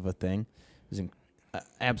like, type of a thing. It was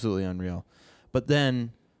absolutely unreal. But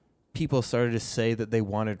then people started to say that they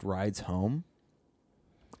wanted rides home.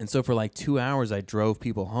 And so for like 2 hours, I drove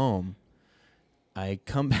people home. I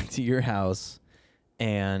come back to your house,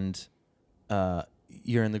 and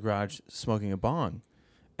you're in the garage smoking a bong.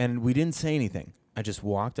 And we didn't say anything. I just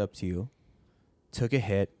walked up to you, took a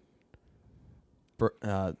hit,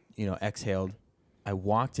 exhaled. I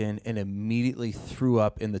walked in and immediately threw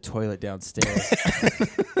up in the toilet downstairs.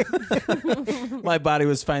 My body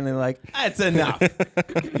was finally like, that's enough.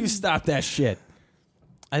 You stop that shit.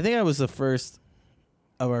 I think I was the first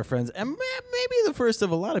of our friends, and maybe the first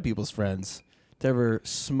of a lot of people's friends, to ever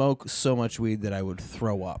smoke so much weed that I would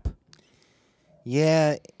throw up.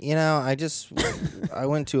 Yeah, I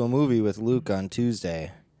went to a movie with Luke on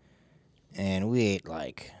Tuesday, and we ate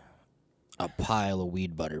like a pile of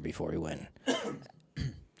weed butter before we went.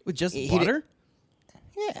 With just He butter?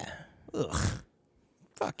 Yeah. Ugh.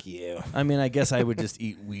 Fuck you. I mean, I guess I would just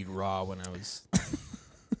eat weed raw when I was...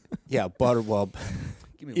 Yeah, butter. Well,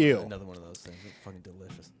 Give me Ew. another one of those things. They're fucking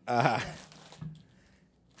delicious.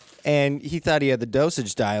 and he thought he had the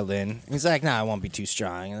dosage dialed in. He's like, "Nah, I won't be too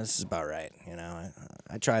strong. This is about right."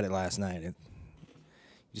 I tried it last night. You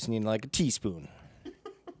just need like a teaspoon.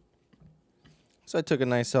 So I took a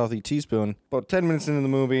nice healthy teaspoon. About 10 minutes into the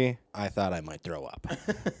movie, I thought I might throw up.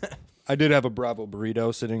 I did have a Bravo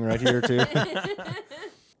burrito sitting right here too.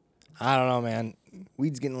 I don't know, man.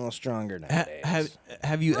 Weed's getting a little stronger nowadays.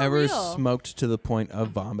 Have you For ever real. smoked to the point of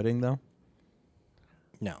vomiting, though?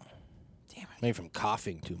 No. Damn it. Maybe from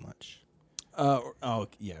coughing too much.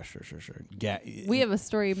 Yeah, sure. We have a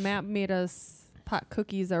story. Matt made us pot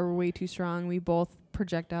cookies that were way too strong. We both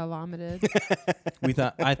projectile vomited.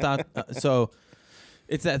 I thought so.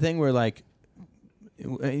 It's that thing where, like,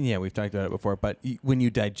 yeah, we've talked about it before, but when you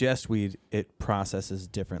digest weed, it processes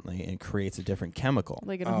differently and creates a different chemical.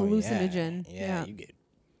 Like an Oh, hallucinogen. Yeah, you get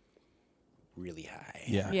really high.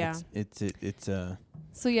 Yeah. It's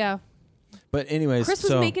So yeah, But anyways, Chris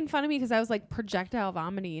was so making fun of me because I was like projectile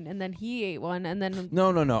vomiting, and then he ate one, and then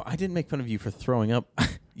no, I didn't make fun of you for throwing up.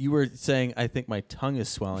 You were saying I think my tongue is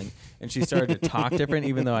swelling, and she started to talk different,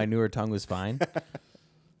 even though I knew her tongue was fine.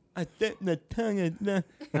 I think the tongue is. And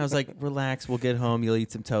I was like, relax. We'll get home. You'll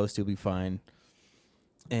eat some toast. You'll be fine.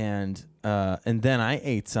 And then I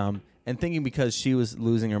ate some. And thinking because she was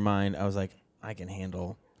losing her mind, I was like, I can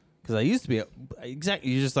handle. Because I used to be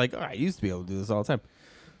exactly. You're just like, I used to be able to do this all the time.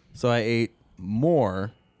 So I ate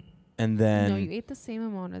more, and then. No, you ate the same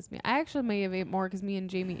amount as me. I actually may have ate more because me and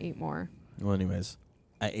Jamie ate more. Well, anyways,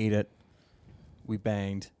 I ate it. We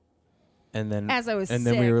banged. And then As I was and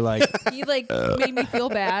sick. then we were like, He like made me feel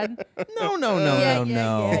bad. no.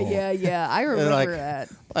 Yeah. I remember like- that.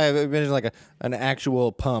 I imagine like an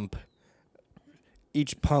actual pump.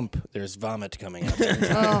 Each pump, there's vomit coming out.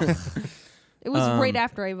 Oh. It was right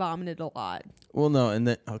after I vomited a lot. Well, no, and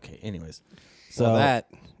then okay. Anyways, so So that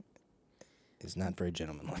is not very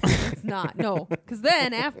gentlemanlike. It's not. No. Because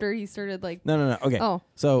then after he started like, no. Okay. Oh.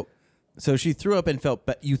 So she threw up and felt.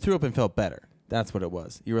 You threw up and felt better. That's what it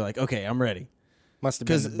was. You were like, okay, I'm ready. Must have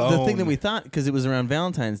been Because the bone. the thing that we thought, because it was around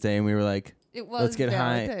Valentine's Day, and we were like, it was let's get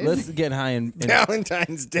high. Valentine's. Let's get high and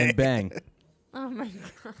Valentine's Day. and bang. Oh my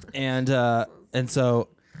God. And so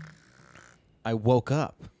I woke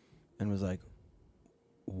up and was like,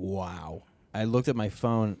 wow. I looked at my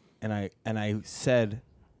phone and I said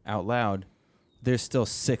out loud, there's still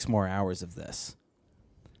 6 more hours of this.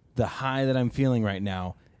 The high that I'm feeling right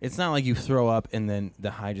now, it's not like you throw up and then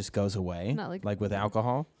the high just goes away. Not like- with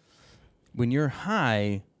alcohol. When you're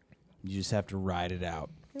high, you just have to ride it out.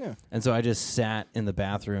 Yeah. And so I just sat in the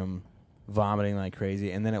bathroom vomiting like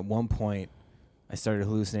crazy. And then at one point, I started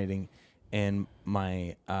hallucinating, and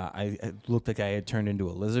I looked like I had turned into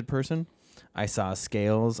a lizard person. I saw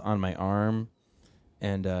scales on my arm,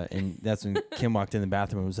 and that's when Kim walked in the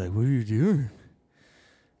bathroom and was like, "What are you doing?"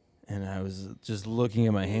 And I was just looking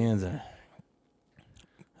at my hands, and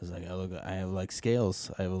I was like, I have like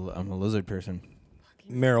scales. I'm a lizard person.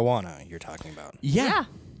 Marijuana, you're talking about. Yeah.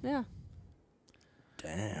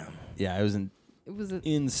 Damn. Yeah, I was It was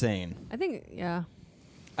insane. I think, yeah.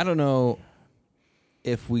 I don't know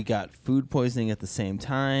if we got food poisoning at the same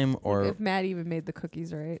time or If Matt even made the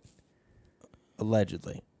cookies right.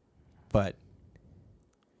 allegedly, but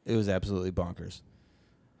it was absolutely bonkers.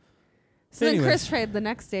 So then Anyways. Chris tried the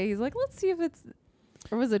next day. He's like, let's see if it's,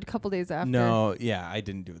 or was it a couple days after? No, yeah, I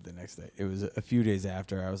didn't do it the next day. It was a few days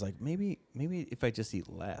after. I was like, maybe if I just eat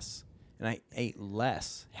less. And I ate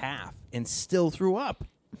less, half, and still threw up.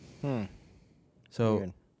 So,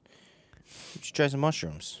 Weird. You should try some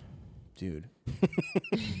mushrooms. dude,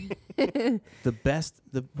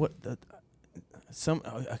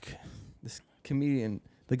 this comedian,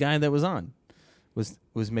 the guy that was on,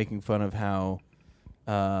 was making fun of how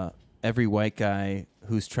every white guy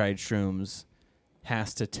who's tried shrooms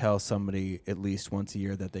has to tell somebody at least once a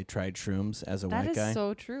year that they tried shrooms as a That white is guy.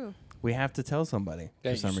 so true. We have to tell somebody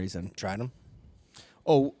for some reason. Tried them?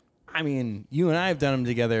 Oh, I mean, you and I have done them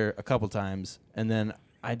together a couple times, and then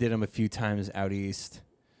I did them a few times out east.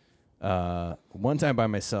 One time by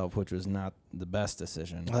myself, which was not the best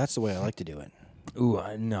decision. Well, that's the way I like to do it. Ooh,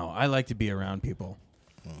 no, I like to be around people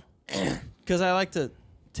because I like to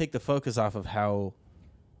take the focus off of how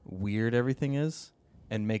weird everything is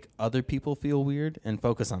and make other people feel weird and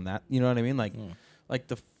focus on that. You know what I mean? Like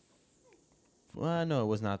well, no, it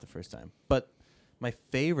was not the first time, but my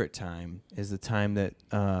favorite time is the time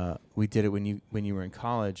that we did it when you were in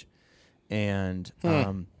college, and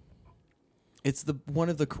it's one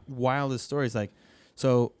of the wildest stories. Like,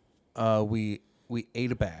 so we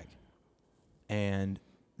ate a bag, and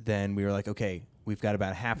then we were like, okay, we've got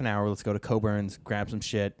about half an hour. Let's go to Coburn's, grab some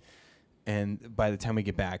shit, and by the time we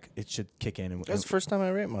get back, it should kick in. And That's the first time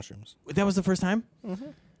I ate mushrooms. that was the first time.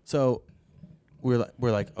 So we're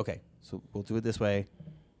like, okay, so we'll do it this way.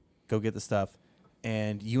 Go get the stuff,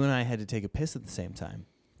 and you and I had to take a piss at the same time.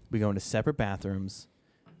 We go into separate bathrooms,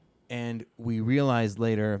 and we realized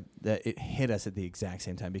later that it hit us at the exact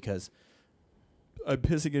same time because I'm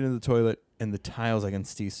pissing into the toilet, and the tiles I can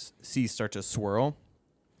see start to swirl,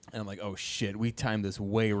 and I'm like, oh shit, we timed this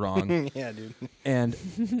way wrong. Yeah, dude. And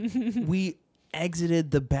we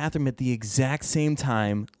exited the bathroom at the exact same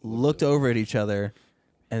time, looked over at each other,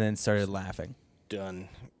 and then started laughing. Done.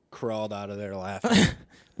 Crawled out of there laughing.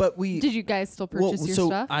 But we Did you guys still purchase your so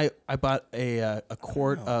stuff? I bought a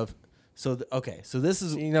quart of so this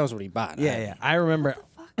is He knows what he bought. yeah. I remember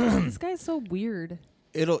Fuck, this guy's so weird.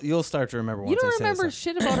 you'll start to remember once You don't I say remember this.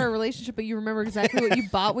 shit about our relationship, but you remember exactly what you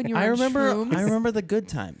bought when you were I on remember shrooms. I remember the good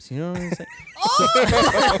times. You know what I'm saying?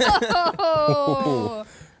 Oh,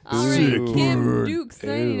 all right, Kim Duke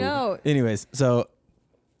signing out. Anyways, so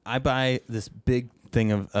I buy this big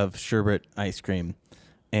thing of sherbet ice cream,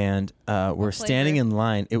 and we're standing flavor? in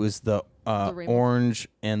line. It was the rainbow? orange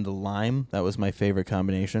and the lime. That was my favorite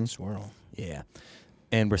combination. Swirl. Yeah.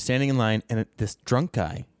 and we're standing in line, and this drunk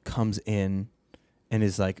guy comes in and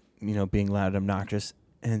is like, being loud and obnoxious,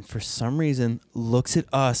 and for some reason looks at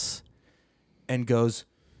us and goes,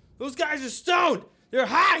 "Those guys are stoned. They're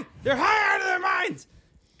high. They're high out of their minds."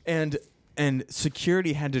 And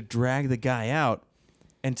security had to drag the guy out.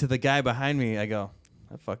 And to the guy behind me, I go,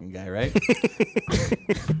 "That fucking guy, right?"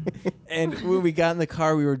 And when we got in the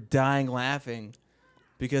car, we were dying laughing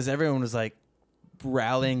because everyone was like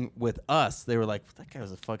rallying with us. They were like, "That guy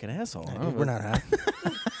was a fucking asshole." We're not high.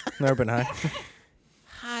 Never been high.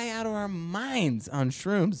 High out of our minds on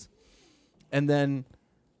shrooms. And then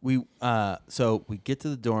we get to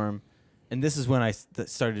the dorm, and this is when I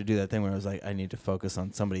started to do that thing where I was like, I need to focus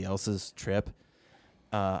on somebody else's trip.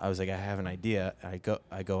 I was like, I have an idea. I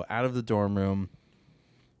go out of the dorm room,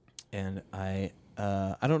 and I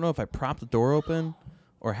don't know if I propped the door open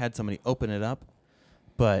or had somebody open it up,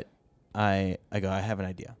 but I have an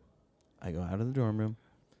idea. I go out of the dorm room,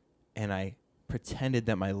 and I pretended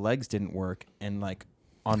that my legs didn't work, and like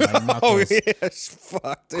on my knuckles,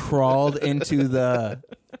 crawled into the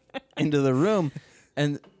room,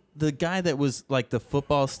 and the guy that was like the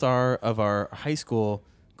football star of our high school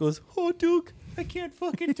goes, "Oh, Duke, I can't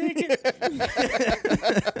fucking take it."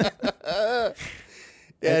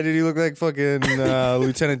 Yeah, dude, you look like fucking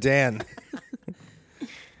Lieutenant Dan.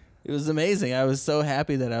 It was amazing. I was so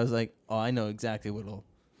happy that I was like, "Oh, I know exactly what'll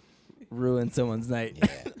ruin someone's night."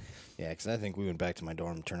 Yeah, because I think we went back to my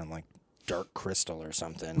dorm and turned on like Dark Crystal or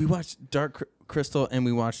something. We watched Dark Crystal and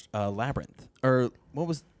we watched Labyrinth. Or what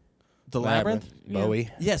was the Labyrinth? Bowie.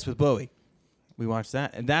 Yes, with Bowie. We watched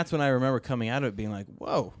that. And that's when I remember coming out of it being like,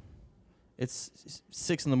 whoa, it's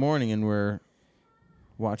 6 a.m. and we're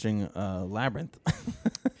watching Labyrinth.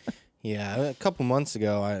 Yeah, a couple months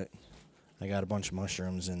ago, I got a bunch of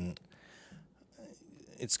mushrooms, and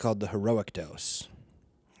it's called the heroic dose.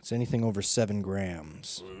 It's anything over 7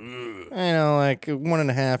 grams. I know, like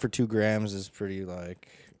 1.5 or 2 grams is pretty, like,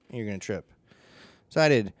 you're going to trip. So I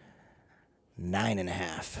did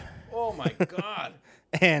 9.5. Oh, my God.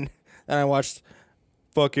 And then I watched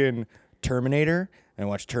fucking Terminator, and I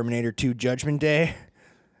watched Terminator 2 Judgment Day.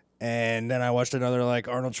 And then I watched another, like,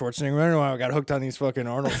 Arnold Schwarzenegger. I don't know why I got hooked on these fucking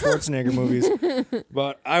Arnold Schwarzenegger movies.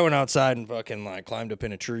 But I went outside and fucking, like, climbed up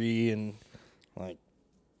in a tree and, like,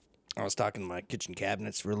 I was talking to my kitchen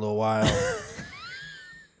cabinets for a little while.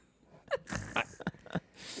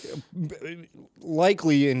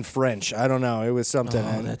 Likely in French. I don't know. It was something.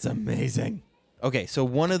 Oh, that's amazing. Okay, so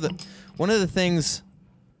one of the things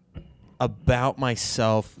about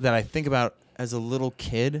myself that I think about as a little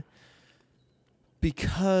kid,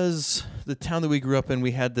 because the town that we grew up in,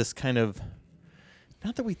 we had this kind of,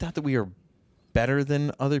 not that we thought that we were better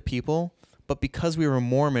than other people, but because we were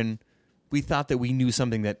Mormon, we thought that we knew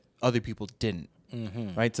something that other people didn't.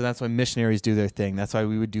 Mm-hmm. Right? So that's why missionaries do their thing. That's why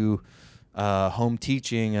we would do home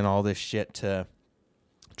teaching and all this shit to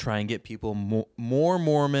try and get people more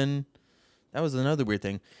Mormon. That was another weird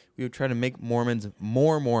thing. We would try to make Mormons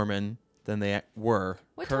more Mormon than they were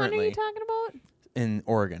What currently. town are you talking about? In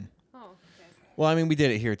Oregon. Oh, okay. Well, I mean, we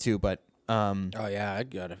did it here too, but Oh, yeah, I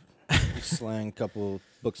got to slang a couple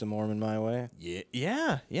Books of Mormon my way.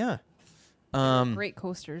 yeah. Great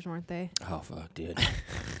coasters, weren't they? Oh, fuck, dude.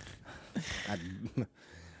 I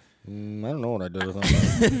don't know what I did with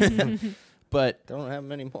them. But Don't have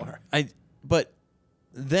them anymore. But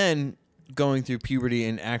then going through puberty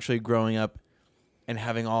and actually growing up and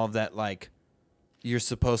having all of that, like, you're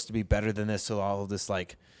supposed to be better than this, so all of this,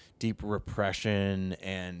 like, deep repression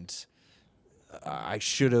and I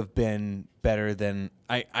should have been better than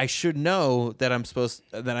I should know that I'm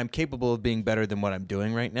capable of being better than what I'm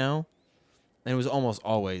doing right now. And it was almost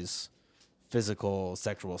always physical,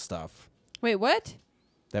 sexual stuff Wait, what?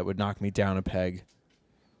 that would knock me down a peg.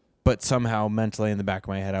 But somehow mentally in the back of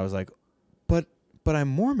my head, I was like, but I'm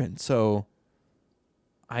Mormon, so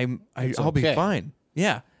I'll be okay. fine.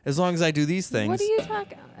 Yeah, as long as I do these things. What are you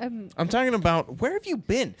talking? I'm talking about, where have you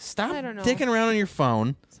been? Stop I don't know. dicking around on your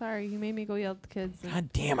phone. Sorry, you made me go yell at the kids. and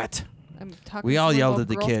God damn it. I'm talking. We to all someone yelled about at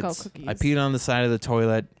the Girl kids. Scout cookies. I peed on the side of the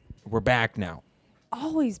toilet. We're back now.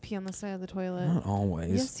 Always pee on the side of the toilet. Not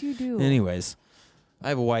always. Yes, you do. Anyways, I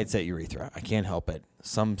have a wide set urethra. I can't help it.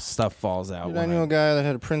 Some stuff falls out. Dude, I when knew a guy that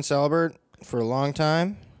had a Prince Albert for a long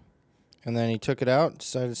time, and then he took it out,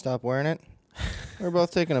 decided to stop wearing it. We were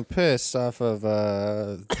both taking a piss off of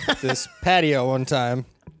this patio one time,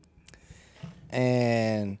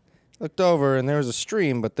 and looked over, and there was a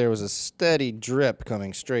stream, but there was a steady drip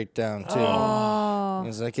coming straight down, too. Oh. He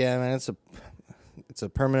was like, yeah, man, it's a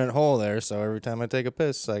permanent hole there, so every time I take a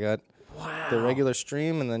piss, I got the regular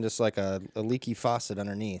stream and then just like a leaky faucet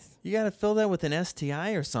underneath. You got to fill that with an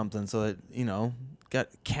STI or something so that,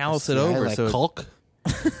 callus it Yeah, over. like So caulk.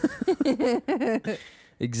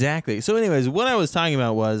 exactly. So, anyways, what I was talking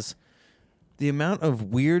about was the amount of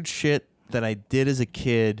weird shit that I did as a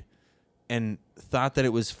kid, and thought that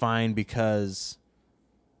it was fine because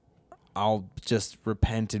I'll just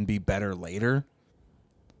repent and be better later.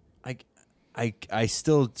 I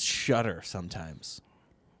still shudder sometimes.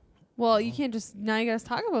 Well, you can't just now. You guys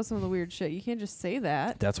talk about some of the weird shit. You can't just say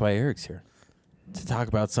that. That's why Eric's here, to talk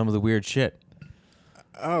about some of the weird shit.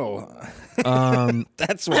 Oh,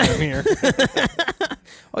 that's why I'm here.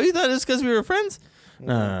 Oh, you thought it was because we were friends?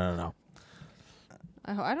 No.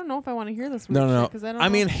 I don't know if I want to hear this weird No. shit because I don't. I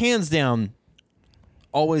know. mean, hands down,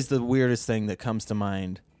 always the weirdest thing that comes to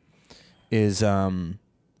mind is as an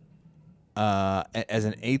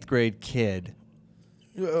 8th grade kid.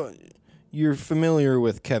 You're familiar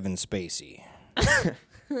with Kevin Spacey.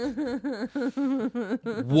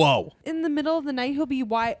 Whoa. in the middle of the night, he'll be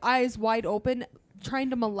eyes wide open, trying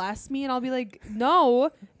to molest me, and I'll be like,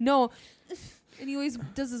 no. And he always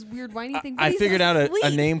does this weird whiny thing. But I he's figured out a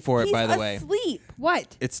asleep. name for it, He's by the way. Asleep.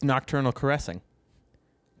 What? It's nocturnal caressing.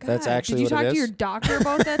 That's God, actually Did you what it talk to is? your doctor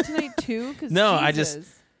about that tonight too? 'Cause No,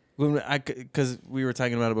 Jesus. because we were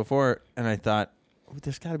talking about it before, and I thought we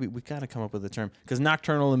got to come up with a term, because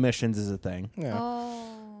nocturnal emissions is a thing. Yeah. Oh.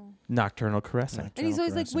 Nocturnal caressing. And he's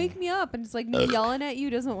always like, "Wake me up," and it's like me yelling at you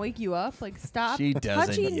doesn't wake you up. Like, stop. She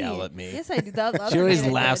doesn't touching yell at me. Yes, I do. That She always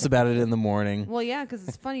laughs about it in the morning. Well, yeah, because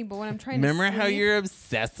it's funny. But when I'm trying Remember to how sleep, you're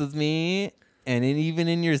obsessed with me, and even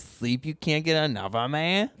in your sleep you can't get enough of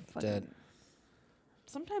me? Dad,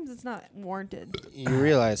 sometimes it's not warranted. you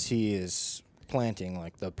realize he is planting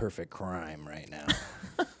like the perfect crime right now.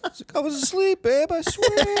 He's like, I was asleep, babe. I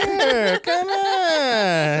swear. Come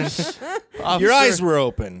on. Your eyes were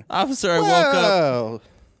open. Officer, Whoa.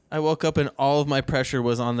 I woke up and all of my pressure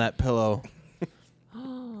was on that pillow.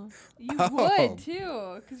 You Oh. would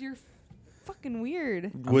too, because you're fucking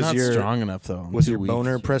weird. I'm Was not your strong enough though. I'm was too your weak.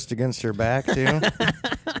 boner pressed against your back too?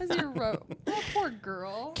 Because you're oh, poor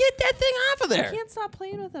girl. Get that thing off of I there. can't stop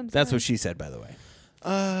playing with them. That's sorry. what she said, by the way.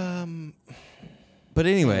 But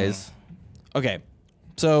anyways, okay.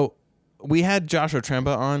 So we had Joshua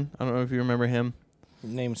Tremba on. I don't know if you remember him.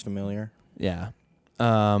 Name's familiar. Yeah.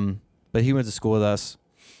 But he went to school with us.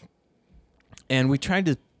 And we tried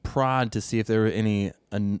to prod to see if there were any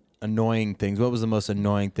annoying things. What was the most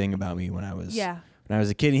annoying thing about me when I was a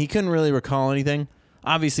kid? And he couldn't really recall anything.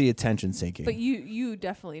 Obviously, attention seeking. But you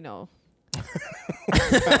definitely know.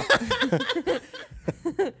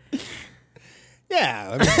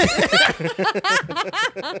 Yeah.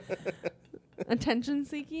 Attention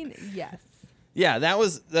seeking? Yes. Yeah, that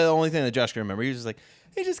was the only thing that Josh could remember. He was just like,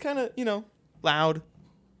 he just kind of, loud,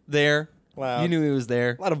 there. Loud. You knew he was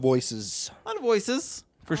there. A lot of voices. A lot of voices,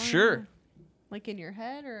 for sure. Like in your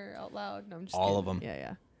head or out loud? No, I'm just All kidding. of them.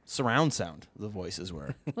 Yeah. Surround sound, the voices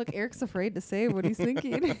were. Look, Eric's afraid to say what he's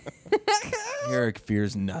thinking. Eric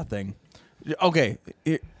fears nothing. Okay,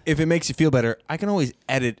 if it makes you feel better, I can always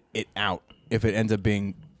edit it out if it ends up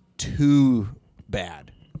being too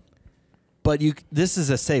bad. But this is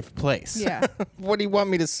a safe place. Yeah. What do you want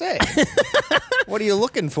me to say? What are you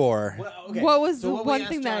looking for? What was the one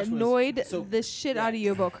thing that annoyed the shit out of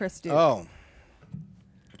you about Chris, dude? Oh.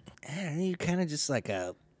 You're kind of just like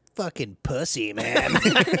a fucking pussy, man.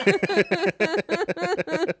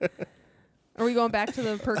 Are we going back to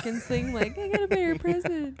the Perkins thing? Like, I got a better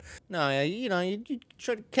present. No, you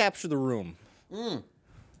try to capture the room.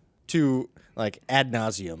 To, like, ad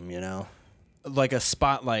nauseum, Like a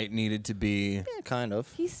spotlight needed to be. Yeah, kind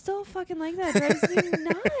of. He's still fucking like that. Drives me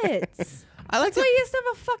nuts. I like That's why he has to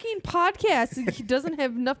have a fucking podcast. And he doesn't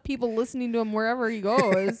have enough people listening to him wherever he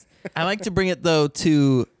goes. I like to bring it though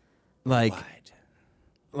to, like,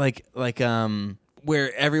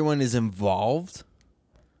 where everyone is involved.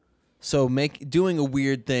 So doing a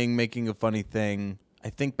weird thing, making a funny thing. I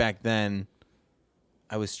think back then,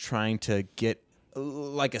 I was trying to get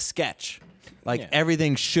like a sketch. Like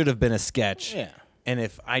everything should have been a sketch. Yeah. And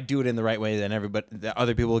if I do it in the right way, then the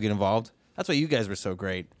other people will get involved. That's why you guys were so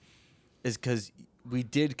great. Is because we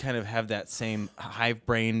did kind of have that same hive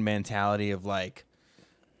brain mentality of like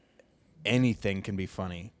anything can be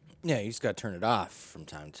funny. Yeah, you just got to turn it off from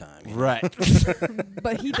time to time. Right.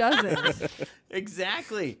 But he doesn't.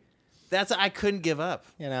 Exactly. I couldn't give up.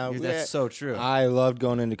 That's so true. I loved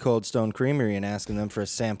going into Cold Stone Creamery and asking them for a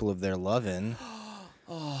sample of their lovin'.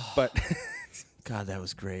 But God, that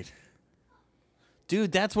was great.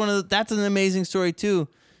 Dude, that's an amazing story too.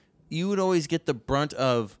 You would always get the brunt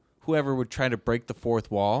of whoever would try to break the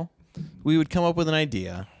fourth wall. We would come up with an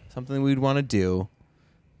idea, something we'd want to do,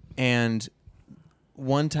 and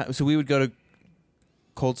one time, so we would go to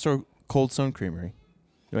Cold Stone Creamery,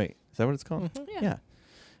 Wait, is that what it's called? Yeah.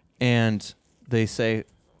 And they say,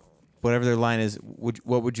 whatever their line is,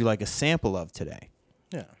 what would you like a sample of today?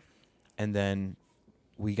 Yeah. And then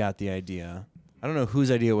we got the idea. I don't know whose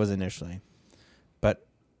idea it was initially, but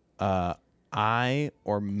I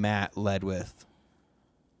or Matt led with,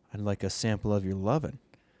 I'd like a sample of your lovin'.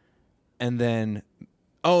 And then,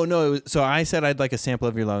 oh, no, so I said I'd like a sample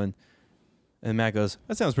of your lovin'. And Matt goes,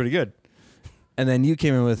 that sounds pretty good. And then you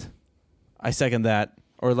came in with, I second that.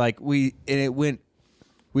 Or like we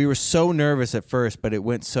were so nervous at first, but it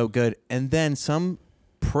went so good. And then some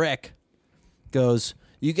prick goes,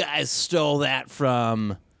 you guys stole that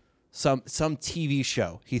from some TV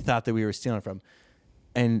show he thought that we were stealing from.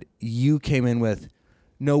 And you came in with,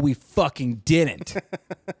 no, we fucking didn't.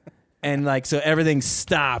 And like, so everything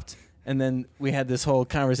stopped. And then we had this whole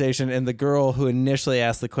conversation. And the girl who initially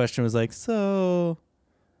asked the question was like, so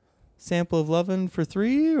sample of lovin' for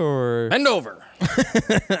 3 or? Bend over.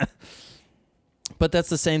 But that's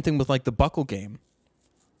the same thing with like the buckle game.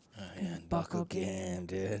 Buckle again,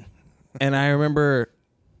 dude. And I remember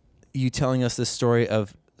you telling us this story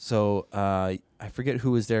of, so I forget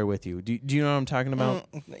who was there with you. Do you know what I'm talking about?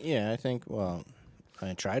 Yeah, I think, well,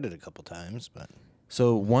 I tried it a couple times, but.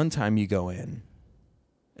 So one time you go in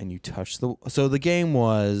and you touch the game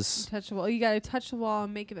was. Touch the wall. You got to touch the wall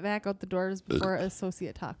and make it back out the doors before an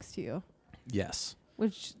associate talks to you. Yes.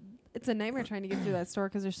 Which, it's a nightmare trying to get through that store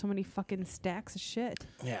because there's so many fucking stacks of shit.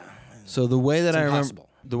 Yeah. So the way that It's I remember, impossible.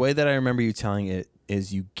 the way that I remember you telling it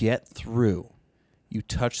is you get through, you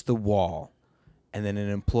touch the wall, and then an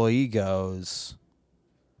employee goes,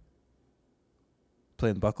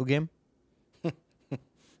 "Playing the buckle game,"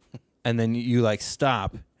 and then you like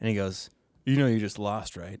stop, and he goes, "You know you just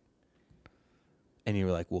lost, right?" And you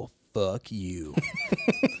were like, "Well, fuck you."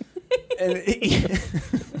 And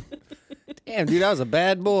Damn, dude, I was a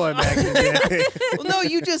bad boy back in the day. well, no,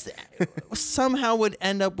 you just somehow would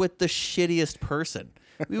end up with the shittiest person.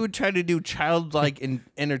 We would try to do childlike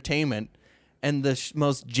entertainment, and the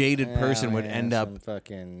most jaded person would end up some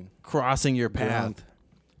fucking crossing your path. grump.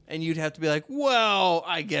 And you'd have to be like, well,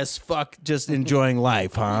 I guess fuck just enjoying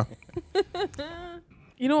life, huh?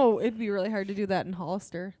 You know, it'd be really hard to do that in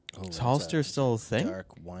Hollister. Oh, Is that's Hollister a still a thing? dark,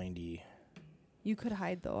 windy. You could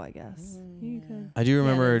hide, though, I guess. You could. I do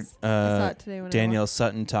remember it is. I saw it today when I Danielle walked.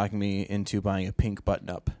 Sutton talking me into buying a pink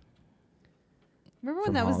button-up. Remember when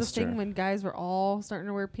from that was Hollister. the thing when guys were all starting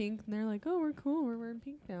to wear pink and they're like, oh, we're cool. We're wearing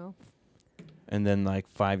pink now. And then like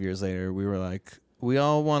 5 years later, we were like, we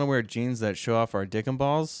all want to wear jeans that show off our dick and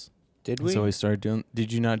balls. Did And we? so we started doing.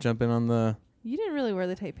 Did you not jump in on the? You didn't really wear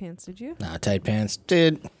the tight pants, did you? Nah, tight pants.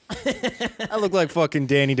 Did. I look like fucking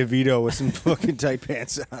Danny DeVito with some fucking tight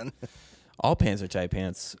pants on. All pants are tight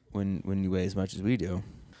pants when you weigh as much as we do.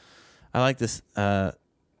 I like this. I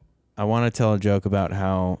want to tell a joke about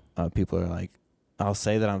how people are like, I'll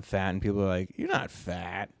say that I'm fat, and people are like, "You're not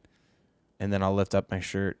fat," and then I'll lift up my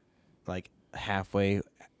shirt like halfway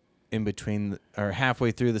in between or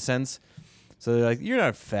halfway through the sentence. So they're like, "You're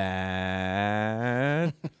not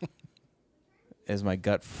fat," as my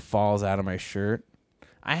gut falls out of my shirt.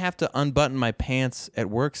 I have to unbutton my pants at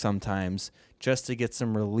work sometimes just to get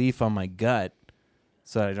some relief on my gut,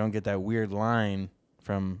 so that I don't get that weird line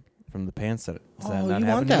from the pants. Does that not you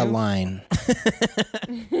happen want to that you? line.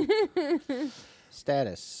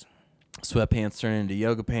 Status. Sweatpants turn into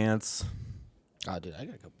yoga pants. Oh, dude, I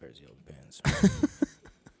got a couple pairs of yoga pants.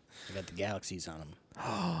 I got the galaxies on them.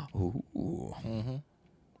 Ooh.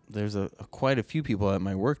 There's quite a few people at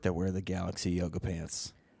my work that wear the Galaxy yoga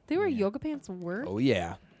pants. They wear yoga pants to work? Oh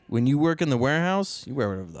yeah. When you work in the warehouse, you wear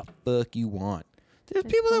whatever the fuck you want. There's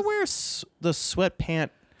people that wear the sweatpant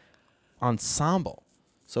ensemble,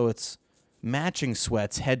 so it's matching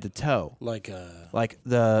sweats head to toe, Like a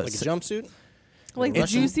jumpsuit. Like the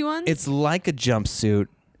Russian- juicy ones? It's like a jumpsuit.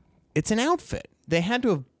 It's an outfit. They had to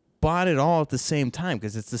have bought it all at the same time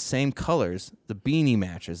because it's the same colors. The beanie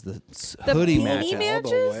matches, the hoodie beanie matches,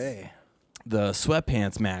 matches? all the way. the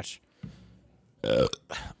sweatpants match,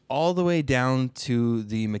 all the way down to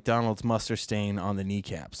the McDonald's mustard stain on the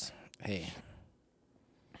kneecaps. Hey.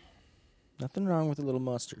 Nothing wrong with a little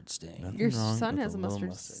mustard stain. Nothing Your wrong son with has a little mustard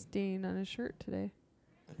mustard. stain on his shirt today.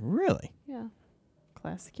 Really? Yeah.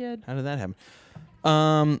 Classic kid. How did that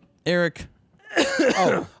happen? Eric,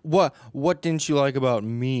 Oh, what didn't you like about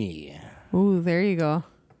me? Ooh, there you go.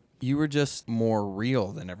 you were just more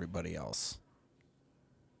real than everybody else.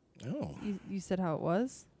 Oh. You said how it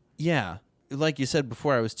was? Yeah. Like you said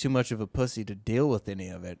before, I was too much of a pussy to deal with any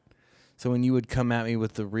of it. So when you would come at me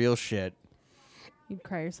with the real shit, You'd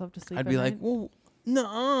cry yourself to sleep. I'd at be like, night? well,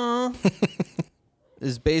 no.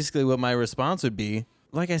 Is basically what my response would be.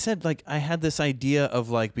 like I said, like I had this idea of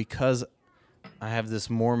like, because I have this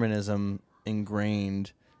Mormonism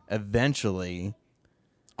ingrained, eventually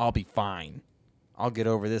I'll be fine. I'll get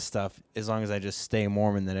over this stuff as long as I just stay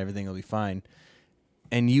Mormon, then everything will be fine.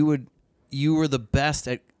 And you were the best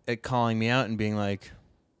at calling me out and being like,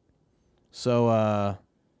 so,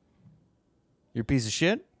 you're a piece of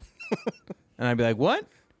shit? And I'd be like, what?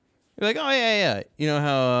 You're like, oh, yeah. You know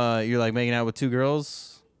how you're like making out with 2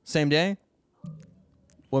 girls same day?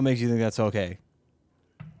 What makes you think that's okay?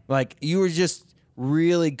 Like, you were just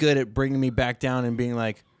really good at bringing me back down and being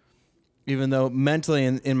like, even though mentally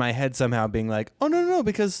in my head somehow being like, oh, no,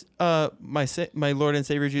 because my Lord and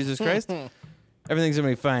Savior Jesus Christ, everything's going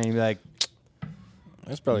to be fine. You'd be like,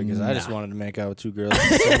 That's probably because I just wanted to make out with 2 girls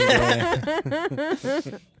the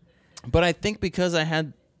same day. But I think because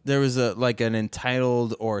there was an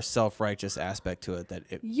entitled or self-righteous aspect to it that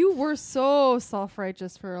You were so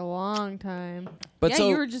self-righteous for a long time. But yeah, so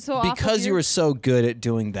you were just so off because with you were so good at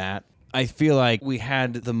doing that, I feel like we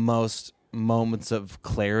had the most moments of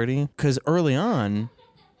clarity. Because early on,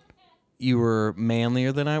 you were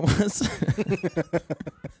manlier than I was.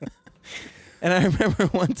 And I remember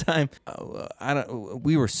one time,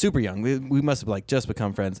 we were super young. We must have like just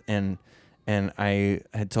become friends, and I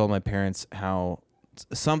had told my parents how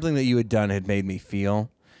something that you had done had made me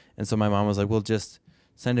feel, and so my mom was like, "Well, just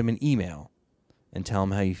send him an email and tell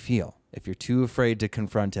him how you feel. If you're too afraid to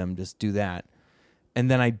confront him, just do that."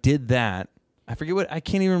 And then I did that. I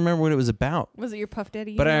can't even remember what it was about. Was it your Puff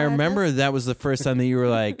Daddy? But I email remember address? that was the first time that you were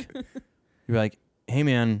like, "Hey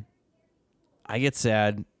man, I get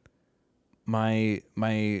sad. My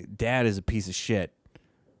dad is a piece of shit."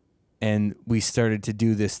 And we started to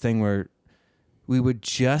do this thing where we would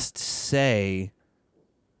just say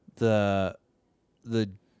the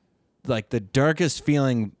darkest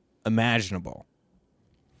feeling imaginable.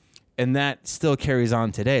 And that still carries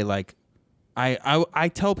on today. Like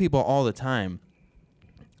I tell people all the time,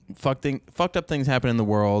 fucked up things happen in the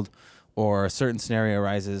world or a certain scenario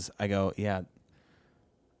arises. I go, yeah,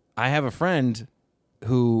 I have a friend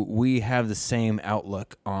who we have the same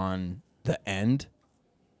outlook on the end,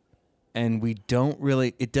 and we don't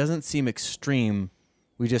really, it doesn't seem extreme.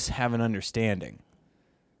 We just have an understanding.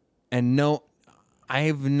 And I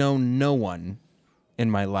have known no one in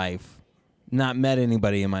my life, not met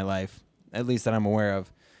anybody in my life, at least that I'm aware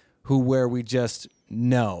of, where we just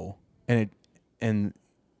know, and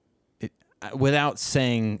it without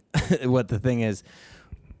saying what the thing is,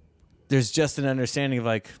 there's just an understanding of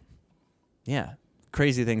like, yeah,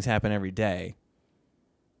 crazy things happen every day,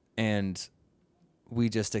 and we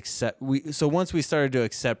just accept. So once we started to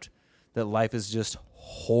accept that life is just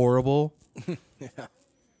horrible, Yeah.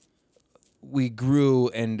 we grew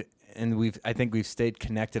and I think we've stayed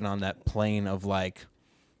connected on that plane of like,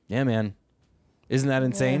 yeah, man, isn't that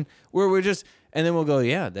insane? Where we're just, and then we'll go,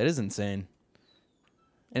 yeah, that is insane,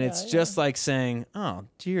 and it's just like saying, oh,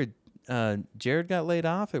 Jared got laid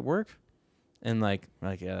off at work, and like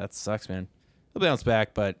yeah, that sucks, man. He'll bounce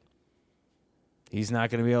back, but he's not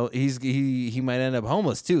going to be able. He might end up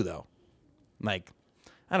homeless too, though. Like,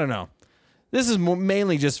 I don't know. This is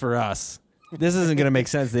mainly just for us. This isn't going to make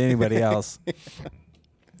sense to anybody else.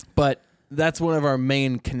 But that's one of our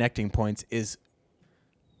main connecting points is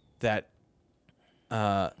that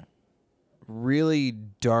really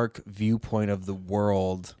dark viewpoint of the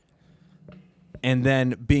world, and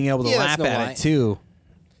then being able to laugh at it too.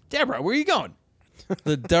 Deborah, where are you going?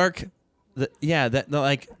 The dark.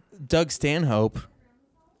 Like Doug Stanhope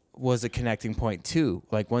was a connecting point too.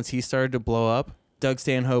 Like once he started to blow up, Doug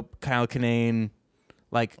Stanhope, Kyle Kinane,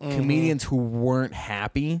 like comedians who weren't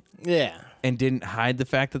happy, and didn't hide the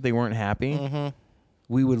fact that they weren't happy,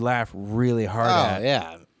 we would laugh really hard at.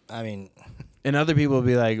 Yeah, I mean, and other people would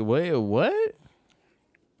be like, "Wait, what?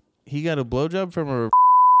 He got a blowjob from a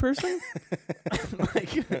person?"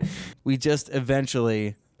 Like, we just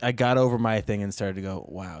eventually, I got over my thing and started to go,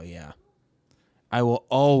 "Wow, yeah." I will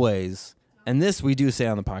always, and this we do say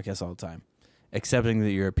on the podcast all the time, accepting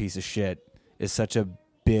that you're a piece of shit is such a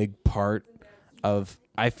big part of,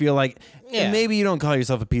 I feel like, and maybe you don't call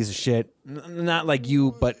yourself a piece of shit, not like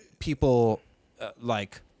you, but people,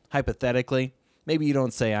 like, hypothetically, maybe you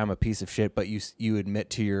don't say I'm a piece of shit, but you admit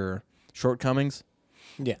to your shortcomings.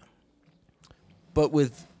 Yeah. But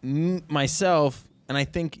with myself, and I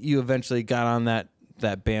think you eventually got on that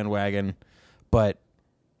bandwagon, but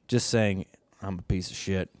just saying, I'm a piece of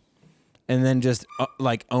shit, and then just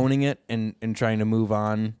like owning it and trying to move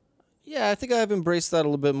on. Yeah, I think I've embraced that a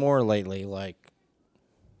little bit more lately, like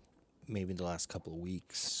maybe the last couple of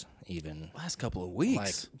weeks even. Last couple of weeks?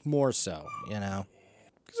 Like more so, you know.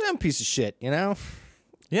 Because I'm a piece of shit, you know?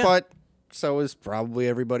 Yeah. But so is probably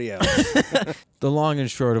everybody else. The long and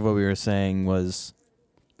short of what we were saying was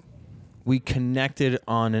we connected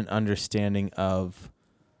on an understanding of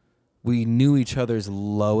we knew each other's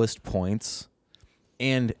lowest points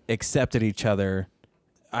and accepted each other.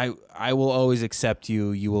 I will always accept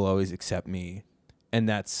you. You will always accept me. And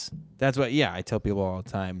that's what, I tell people all the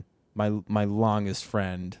time. My longest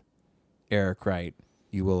friend, Eric Wright,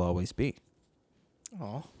 you will always be.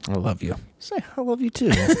 Oh, I love you. say I love you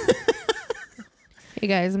too. Hey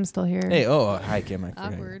guys, I'm still here. Hey, hi, Kim. I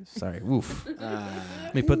forgot. Awkward. Sorry. Woof.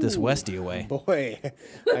 Let me put this Westie away. Boy,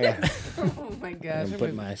 Oh my gosh. I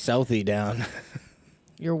put my Southie down.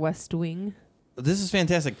 Your West Wing. This is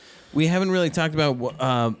fantastic. We haven't really talked about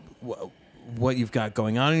what you've got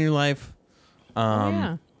going on in your life.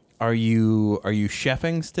 Yeah. Are you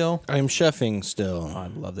chefing still? I'm chefing still. Oh, I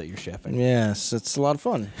love that you're chefing. Yes, it's a lot of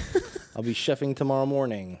fun. I'll be chefing tomorrow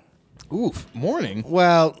morning. Oof, morning.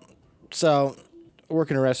 Well, so I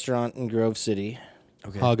work in a restaurant in Grove City,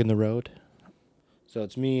 Okay. Hogging the Road. So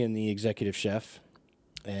it's me and the executive chef,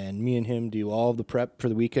 and me and him do all of the prep for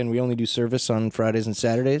the weekend. We only do service on Fridays and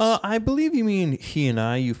Saturdays. I believe you mean he and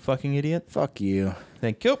I, you fucking idiot. Fuck you.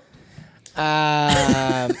 Thank you.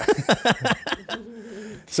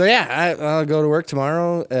 So yeah, I'll go to work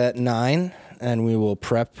tomorrow at 9, and we will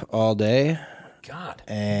prep all day. God.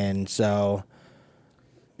 And so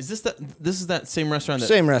Is this is that same restaurant that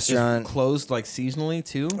Same is restaurant. closed like seasonally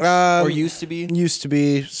too? Or used to be? Used to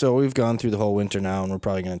be. So we've gone through the whole winter now, and we're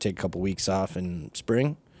probably going to take a couple weeks off in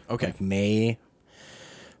spring. Okay. Like May.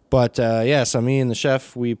 But so me and the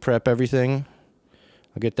chef, we prep everything.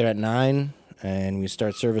 I'll get there at 9, and we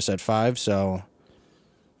start service at 5. So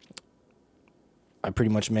I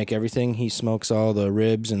pretty much make everything. He smokes all the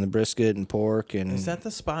ribs and the brisket and pork. And Is that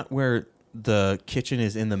the spot where the kitchen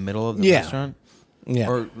is in the middle of the Yeah. restaurant? yeah,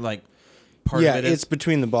 Or like part yeah, of it is? it's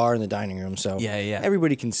between the bar and the dining room. So Yeah.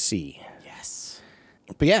 everybody can see. Yes.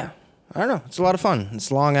 But yeah, I don't know. It's a lot of fun.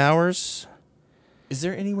 It's long hours. Is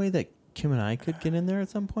there any way that Kim and I could get in there at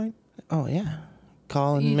some point? Oh yeah,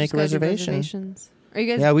 call and You make just a gotta do reservation. reservations. Are you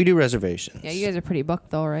guys? Yeah, we do reservations. Yeah, you guys are pretty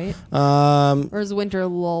booked though, right? Or is winter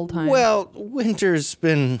lull time? Well, winter's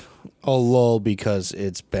been a lull because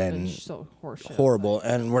it's been It's so horseshit. horrible,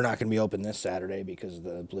 and we're not going to be open this Saturday because of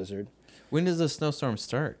the blizzard. When does the snowstorm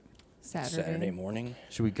start? Saturday morning.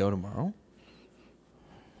 Should we go tomorrow?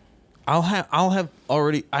 I have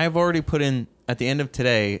already put in at the end of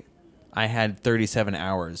today. I had 37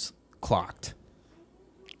 hours clocked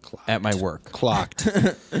at my work. Clocked.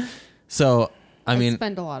 So I mean,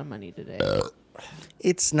 spend a lot of money today.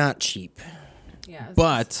 It's not cheap. Yeah,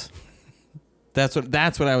 but that's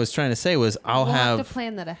what I was trying to say was we'll have to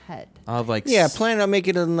plan that ahead. I'll have like Yeah, plan on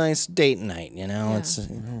making it a nice date night. You know, Yeah. it's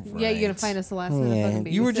Yeah, you're gonna find us the last minute fucking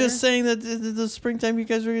babysitter. you were just saying that the springtime you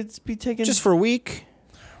guys were going to be taking just for a week.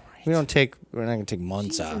 We're not going to take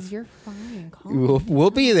months Jesus, off. you're fine. Calm.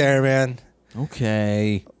 We'll be there, man.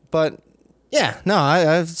 Okay. But yeah,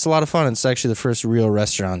 no, it's a lot of fun. It's actually the first real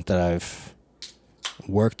restaurant that I've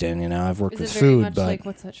worked in. You know, I've worked Is with it very food, much but like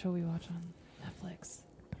what's that show we watch on Netflix?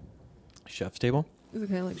 Chef's table? Is it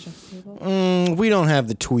kind of like Chef's Table? we don't have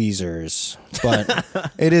the tweezers. But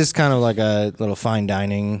it is kind of like a little fine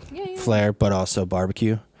dining Yeah. flair, but also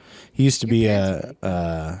barbecue. He used to Your be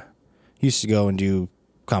parents he used to go and do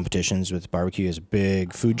competitions with barbecue as a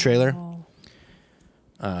big food trailer.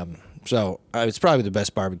 Oh. So it's probably the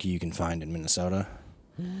best barbecue you can find in Minnesota.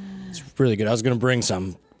 It's really good. I was going to bring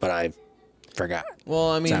some, but I forgot.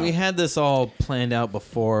 Well, I mean, So- we had this all planned out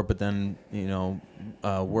before, but then,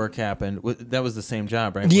 work happened. That was the same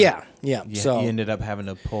job, right? Yeah. You So ended up having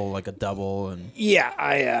to pull like a double and yeah,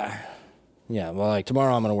 well, like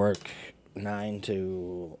tomorrow I'm going to work 9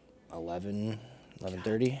 to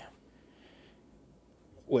 11:30,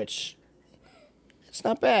 which it's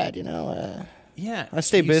not bad, you know. yeah. I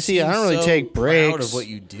stay you busy. seem I don't really so take proud breaks. of what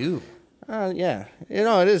you do. Yeah, you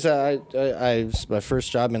know, it is. It's my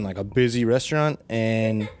first job in like a busy restaurant,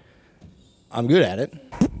 and I'm good at it.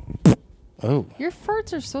 Oh, Your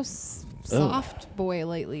farts are so soft, boy,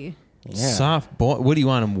 lately. yeah. Soft boy. What do you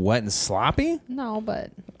want him wet and sloppy? No,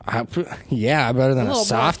 but Yeah, better than a little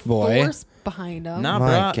soft more boy. force behind them. Nah,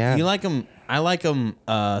 My bro. God. You like them? I like them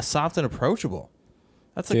soft and approachable.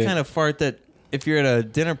 That's the Dude. kind of fart that if you're at a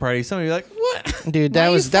dinner party, somebody be like, "What?" Dude, Why that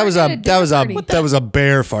you was farting at a dinner party? that was a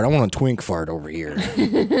bear fart. I want a twink fart over here.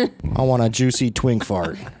 I want a juicy twink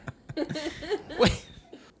fart. Wait.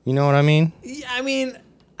 You know what I mean? Yeah, I mean,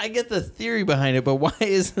 I get the theory behind it, but why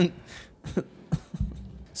isn't?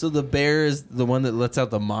 So the bear is the one that lets out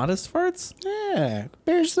the modest farts. Yeah,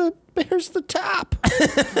 bear's the top.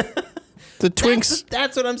 The twinks.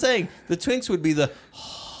 That's what I'm saying. The twinks would be the.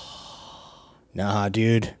 Nah,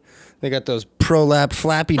 dude. They got those ProLap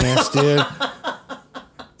flappiness, dude.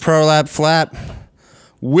 ProLap flap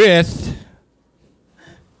with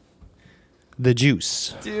the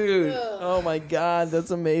juice. Dude, oh my God,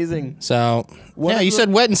 that's amazing. So, What yeah, is you the-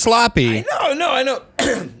 said wet and sloppy. I know.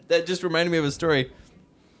 That just reminded me of a story.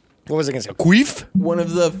 What was it going to say? Queef? One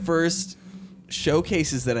of the first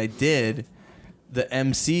showcases that I did, the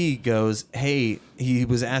MC goes, "Hey," he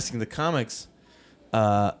was asking the comics,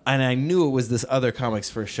 and I knew it was this other comics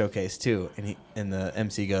first showcase too. And the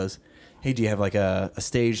MC goes, "Hey, do you have like a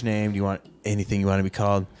stage name? Do you want anything you want to be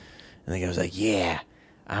called?" And the guy was like, "Yeah,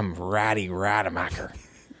 I'm Roddy Rademacher."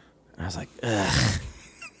 I was like, "Ugh,"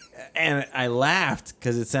 and I laughed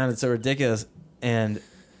because it sounded so ridiculous. And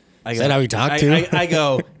I go, that how he talked to? I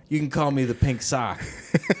go, "You can call me the Pink Sock."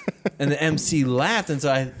 And the MC laughed, and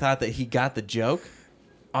so I thought that he got the joke.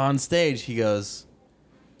 On stage, he goes,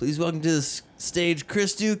 "Please welcome to the stage,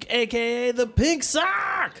 Chris Duke, a.k.a. the Pink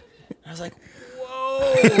Sock." I was like,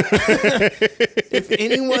 whoa. If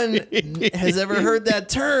anyone has ever heard that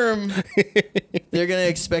term, they're going to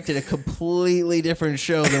expect it a completely different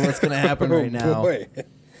show than what's going to happen right now. Boy.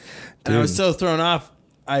 And I was so thrown off,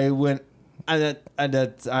 I went,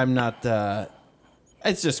 I'm not,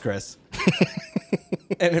 it's just Chris.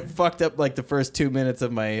 And it fucked up like the first 2 minutes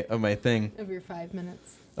of my thing, Of your 5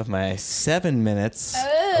 minutes. of my 7 minutes.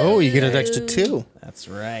 Oh, you get an extra 2. That's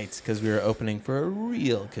right, because we were opening for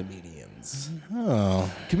real comedians.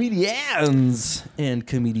 Oh. Comedians and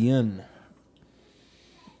comedian.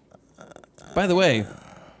 By the way,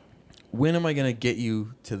 when am I going to get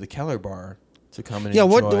you to the Keller Bar to come and Yeah,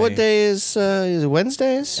 enjoy? what day is it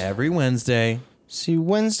Wednesdays? Every Wednesday. See,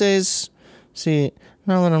 Wednesdays,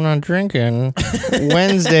 now that I'm not drinking,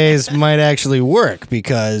 Wednesdays might actually work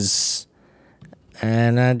because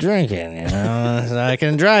I'm not drinking, you know, so I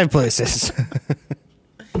can drive places.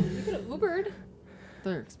 You could have Ubered.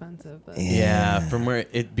 They're expensive, but Yeah, from where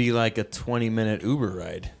it'd be like a 20-minute Uber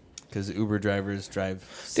ride, because Uber drivers drive.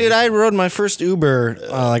 Dude, I rode my first Uber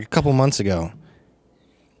like a couple months ago.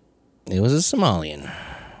 It was a Somalian.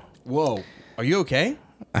 Whoa, are you okay?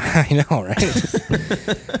 I know,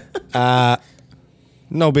 right?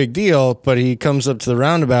 No big deal, but he comes up to the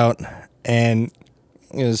roundabout, and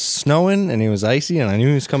it was snowing, and it was icy, and I knew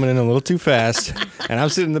he was coming in a little too fast, and I'm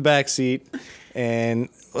sitting in the back seat, and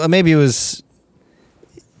maybe it was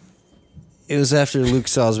after Luke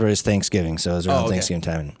Salisbury's Thanksgiving, so it was around okay. Thanksgiving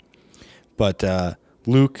time. But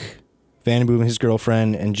Luke, Vandenboom, his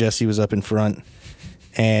girlfriend, and Jesse was up in front,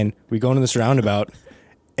 and we go into this roundabout,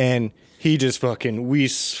 and he just we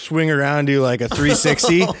swing around, do like a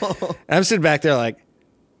 360, and I'm sitting back there like,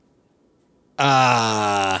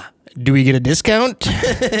 do we get a discount?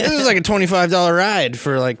 This is like a $25 ride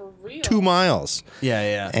for like 2 miles.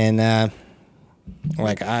 Yeah. And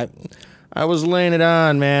like I was laying it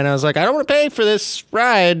on, man. I was like, I don't want to pay for this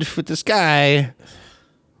ride with this guy.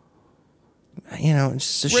 You know,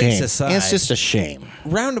 it's just a Race shame. aside. It's just a shame.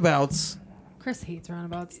 Roundabouts. Chris hates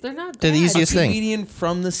roundabouts. They're not They're the bad. easiest A thing. comedian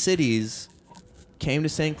from the cities came to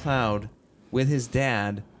St. Cloud with his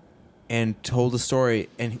dad and told a story.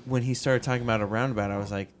 And when he started talking about a roundabout, I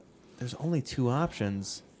was like, there's only 2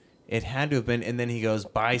 options. It had to have been. And then he goes,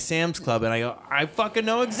 "Buy Sam's Club." And I go, I fucking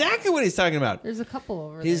know exactly what he's talking about. There's a couple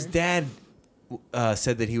over His there. dad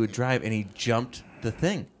said that he would drive, and he jumped the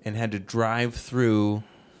thing and had to drive through.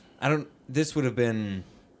 This would have been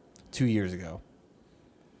 2 years ago.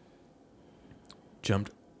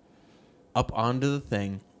 Jumped up onto the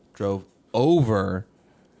thing, drove over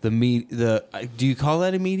do you call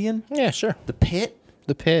that a median? Yeah, sure. The pit?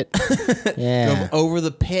 The pit. Yeah. Drove over the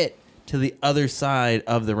pit to the other side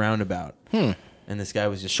of the roundabout. And this guy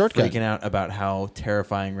was just Shortcut. freaking out about how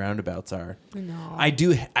terrifying roundabouts are. No. I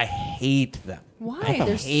hate them. Why? I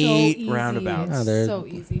They're so hate easy. roundabouts. Oh, they're- So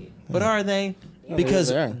easy. But are they? Because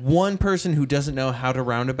they are. one person who doesn't know how to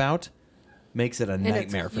roundabout makes it a And it's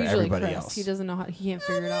nightmare for usually everybody Chris. else. He doesn't know how. He can't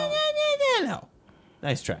figure it out. No.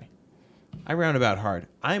 Nice try. I roundabout hard.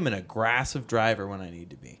 I'm an aggressive driver when I need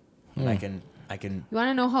to be. I can. You want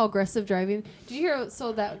to know how aggressive driving? Did you hear?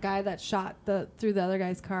 So that guy that shot through the other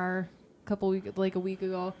guy's car a week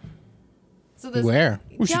ago. So this Where?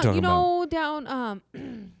 Who's she down, talking you know, down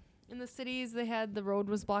in the cities, the road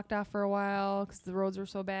was blocked off for a while because the roads were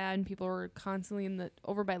so bad and people were constantly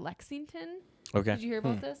over by Lexington. Okay. Did you hear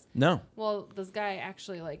about this? No. Well, this guy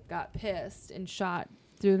actually got pissed and shot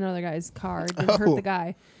through another guy's car. Didn't hurt the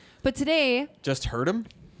guy. But today, Just hurt him?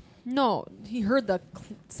 no, he heard the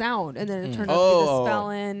sound and then it turned out to be Oh. this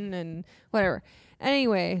felon and whatever.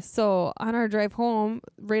 Anyway, so on our drive home,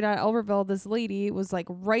 right out of Albertville, this lady was like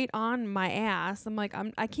right on my ass. I'm like,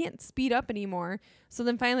 I can't speed up anymore. So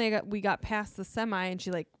then finally we got past the semi and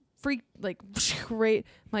she like freaked like right.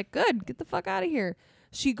 I'm like, good, get the fuck out of here.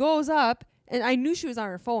 She goes up and I knew she was on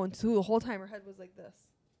her phone. So the whole time her head was like this.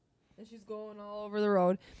 And she's going all over the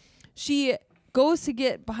road. She goes to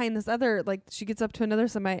get behind this other, like she gets up to another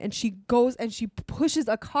semi and she goes and she pushes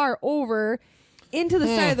a car over into the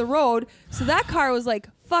side of the road. So that car was like,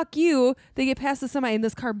 fuck you. They get past the semi and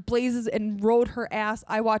this car blazes and rode her ass.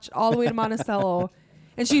 I watched all the way to Monticello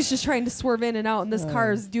and she's just trying to swerve in and out and this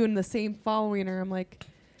car is doing the same following her. I'm like,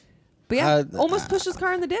 but yeah, almost pushed this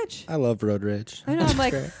car in the ditch. I love road rage. I know. I'm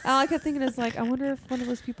like, all I kept thinking is like, I wonder if one of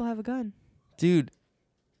those people have a gun. Dude,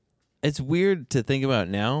 it's weird to think about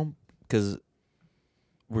now because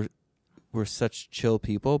we're such chill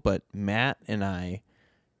people, but Matt and I,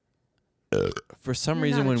 for some You're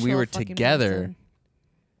reason, not a when we chill were fucking together, person.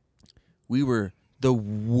 we were the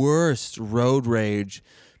worst road rage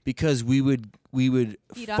because we would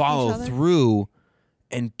Feed off follow each other? through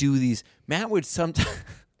and do these. Matt would sometimes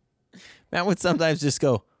just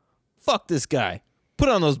go, "Fuck this guy, put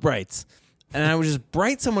on those brights," and I would just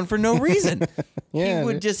bright someone for no reason. Yeah, he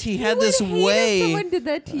would dude. just he You had would this hate if way. someone did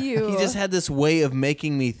that to you. He just had this way of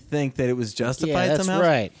making me think that it was justified Yeah, that's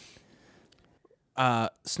somehow. right.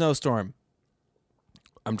 Snowstorm.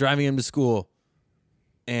 I'm driving him to school,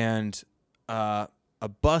 and a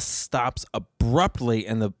bus stops abruptly,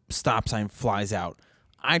 and the stop sign flies out.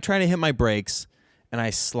 I try to hit my brakes, and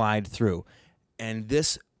I slide through. And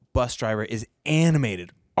this bus driver is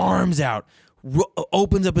animated, arms out,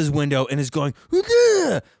 opens up his window, and is going,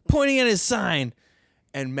 "Ugh," pointing at his sign.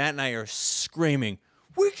 And Matt and I are screaming,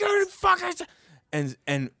 "We gotta fuck us!"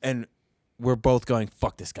 And we're both going,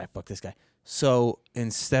 "Fuck this guy, fuck this guy." So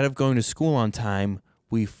instead of going to school on time,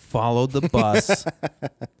 we followed the bus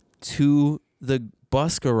to the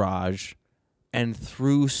bus garage and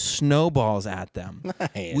threw snowballs at them.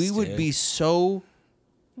 Nice, We would dude. be so...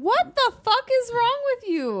 What the fuck is wrong with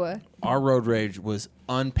you? Our road rage was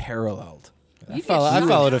unparalleled. You I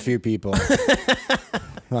followed a few people.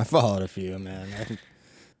 I followed a few, man.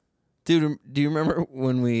 Dude, do you remember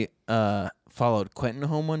when we followed Quentin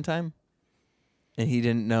home one time? And he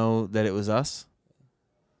didn't know that it was us?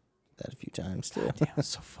 That a few times too. Damn, it was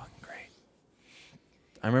so fucking great.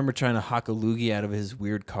 I remember trying to hock a loogie out of his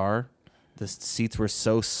weird car. The seats were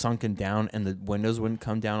so sunken down and the windows wouldn't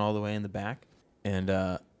come down all the way in the back. And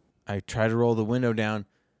I tried to roll the window down.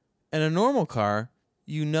 In a normal car,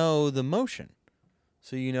 you know the motion.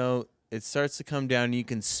 So you know it starts to come down and you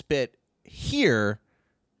can spit here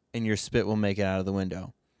and your spit will make it out of the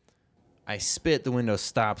window. I spit, the window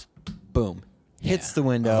stops, boom. Hits the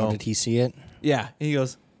window. Oh, did he see it? Yeah. And he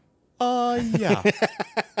goes, yeah.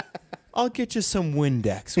 I'll get you some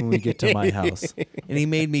Windex when we get to my house. And he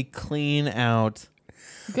made me clean out.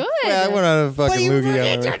 Good. Yeah, I went on a fucking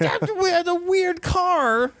loogie. We had a weird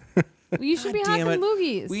car. You should be God damn hocking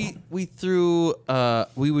it. loogies. We threw,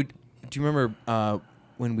 we would, do you remember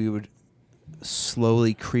when we would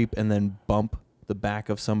slowly creep and then bump the back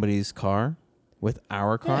of somebody's car with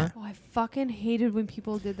our car? Oh, I fucking hated when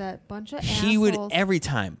people did that. Bunch of He would assholes. every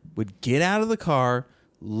time would get out of the car,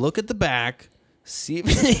 look at the back, see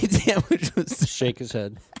if any damage was. Shake his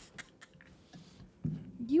head.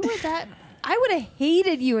 You were that. I would have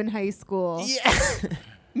hated you in high school. Yeah,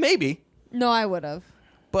 maybe, No, I would have.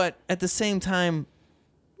 but at the same time,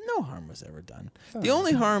 no harm was ever done. The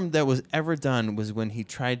only harm that was ever done was when he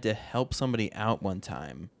tried to help somebody out one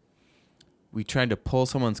time. We tried to pull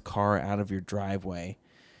someone's car out of your driveway,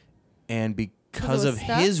 and because was of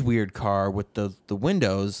stuck? his weird car with the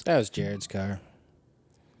windows, That was Jared's car.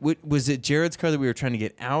 was it Jared's car that we were trying to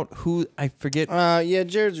get out? Who, I forget. Yeah,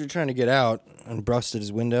 Jared's were trying to get out and busted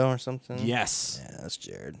his window or something. Yes. Yeah, that's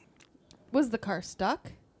Jared. Was the car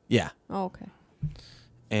stuck? Yeah. Oh, okay.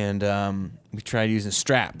 And we tried using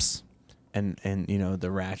straps and you know the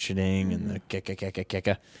ratcheting and the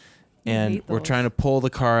kicka. And hate we're those. trying to pull the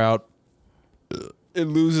car out. It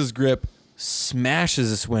loses grip, smashes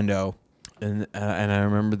this window, and I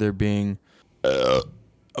remember there being a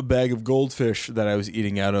bag of goldfish that I was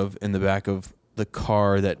eating out of in the back of the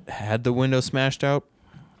car that had the window smashed out,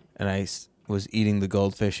 and I was eating the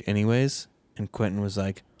goldfish anyways. And Quentin was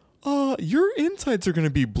like, your insides are going to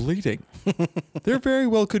be bleeding. There very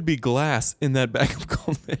well could be glass in that bag of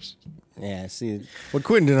goldfish. Yeah, see, what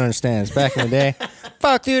Quentin didn't understand is back in the day,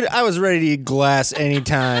 fuck, dude, I was ready to eat glass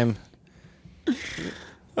anytime.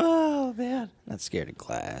 Oh, man. Not scared of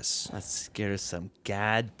glass. I'm scared of some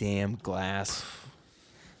goddamn glass.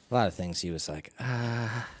 A lot of things he was like,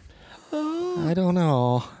 I don't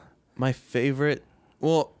know. My favorite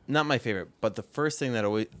well, not my favorite, but the first thing that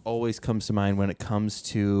always comes to mind when it comes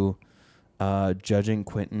to judging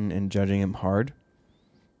Quentin and judging him hard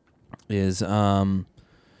is my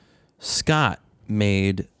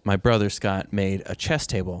brother Scott made a chess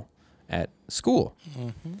table at school.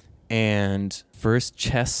 Mm-hmm. And first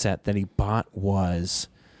chess set that he bought was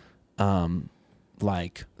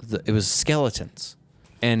it was skeletons.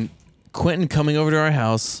 And Quentin coming over to our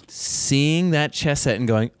house, seeing that chess set and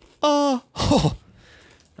going, oh.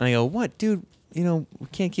 And I go, what, dude? You know, we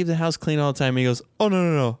can't keep the house clean all the time. And he goes, oh,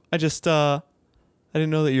 no. I just, I didn't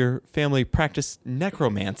know that your family practiced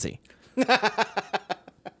necromancy.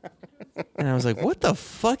 And I was like, what the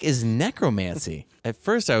fuck is necromancy? At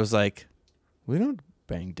first I was like, we don't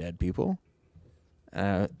bang dead people.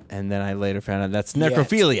 And then I later found out that's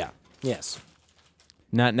necrophilia. Yes.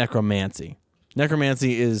 Not necromancy.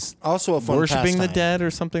 Necromancy is also a fun worshiping pastime. the dead or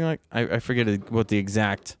something like. I forget what the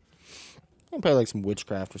exact. Probably like some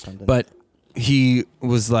witchcraft or something. But he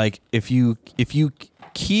was like, if you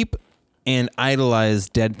keep and idolize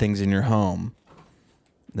dead things in your home,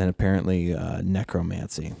 then apparently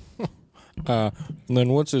necromancy. Then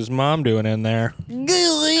what's his mom doing in there?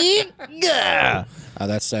 Yeah.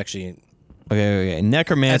 That's actually. Okay.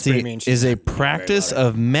 Necromancy mean. is a practice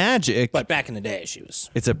of magic. But back in the day, she was.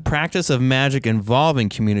 It's a practice of magic involving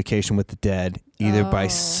communication with the dead, either by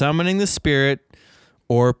summoning the spirit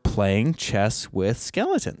or playing chess with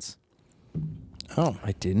skeletons. Oh.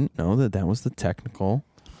 I didn't know that was the technical.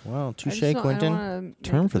 Well, touche, I Quentin.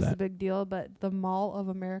 Term for this that. a big deal, but the Mall of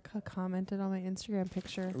America commented on my Instagram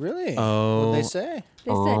picture. Really? Oh. What'd they say?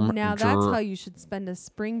 They said, now that's how you should spend a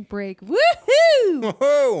spring break. Woohoo!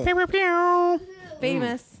 Whoa.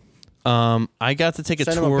 Famous. I got to take a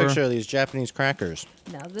Send tour. him a picture of these Japanese crackers.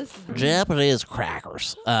 Now this is Japanese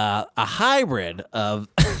crackers. A hybrid of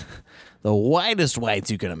the whitest whites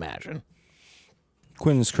you can imagine.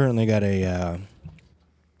 Quentin's currently got a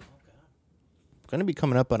going to be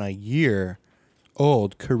coming up on a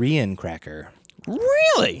year-old Korean cracker.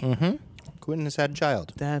 Really? Mm-hmm. Quentin has had a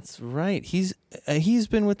child. That's right. He's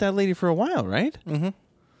been with that lady for a while, right? Mm-hmm.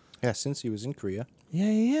 Yeah, since he was in Korea.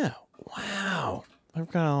 Yeah. Wow. I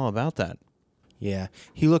forgot all about that. Yeah,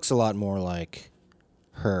 he looks a lot more like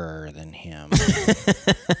her than him.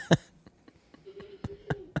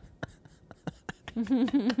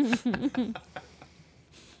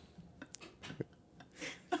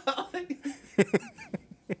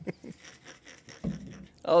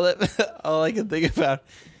 All I can think about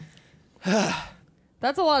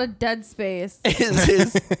that's a lot of dead space.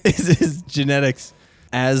 is his genetics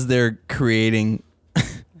as they're creating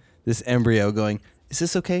this embryo going, is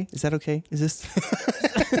this okay? Is that okay? Is this?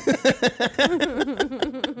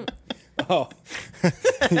 Oh.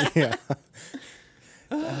 Yeah.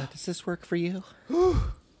 Does this work for you?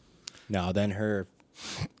 No, then her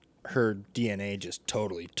DNA just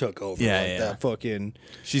totally took over. Yeah. That fucking.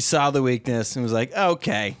 She saw the weakness and was like,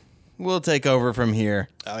 okay, we'll take over from here.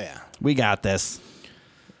 Oh, yeah. We got this.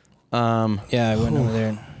 Yeah, I went over there.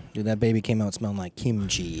 And, dude, that baby came out smelling like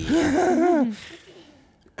kimchi.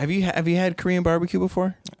 Have you had Korean barbecue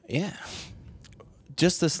before? Yeah.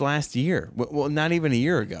 Just this last year. Well, not even a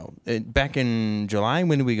year ago. Back in July,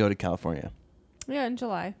 when did we go to California? Yeah, in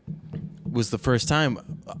July. Was the first time.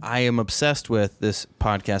 I am obsessed with this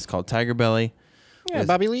podcast called Tiger Belly. Yeah, with-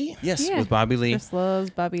 Bobby Lee? Yes, Yeah. with Bobby Lee. Chris loves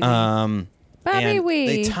Bobby Lee. Bobby and Lee.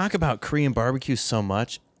 They talk about Korean barbecue so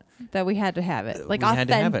much. That we had to have it. Like We had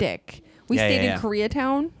to have it. authentic. We Yeah, stayed yeah. in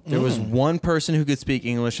Koreatown, There was one person who could speak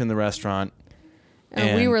English in the restaurant.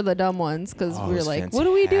 and we And- were the dumb ones because Oh, we it were was like, what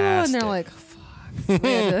do we do? And they're fantastic. like, fuck. So we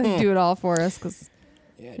had to do it all for us because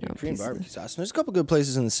Yeah, know, Korean pieces. barbecue sauce. There's a couple good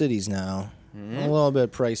places in the cities now. A little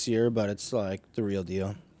bit pricier, but it's like the real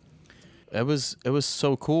deal. It was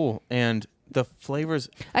so cool, and the flavors.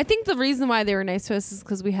 I think the reason why they were nice to us is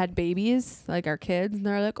because we had babies, like our kids, and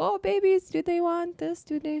they're like, oh, babies, do they want this?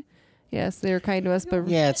 Do they? Yes, they were kind to us, but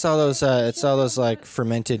Yeah, it's all those like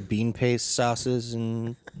fermented bean paste sauces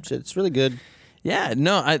and shit. It's really good. Yeah,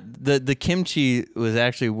 no, the kimchi was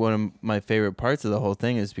actually one of my favorite parts of the whole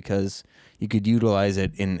thing, is because you could utilize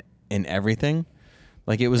it in everything.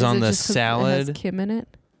 Like it was is on it the just 'cause It has salad. Kim in it.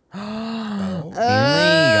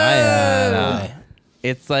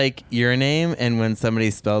 It's like your name, and when somebody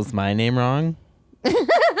spells my name wrong.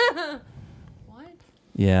 What?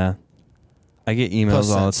 Yeah, I get emails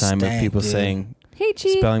Plus all the that time of stank, people dude. saying Hey, Chi.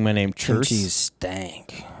 spelling my name church. Kimchi's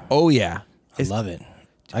stank. Oh yeah, I love it.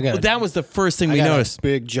 I got that was the first thing I we got noticed. a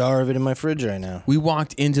big jar of it in my fridge right now. We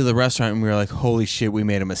walked into the restaurant and we were like, "Holy shit, we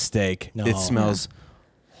made a mistake! No. It smells."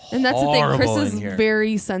 And that's the thing. Chris horrible is in here.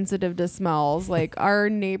 very sensitive to smells. Like our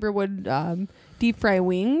neighbor would deep fry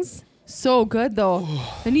wings, So good though,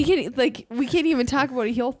 and he can we can't even talk about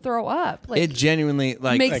it. He'll throw up. Like It genuinely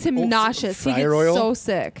makes him nauseous. He gets fryer oil? so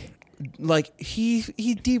sick. He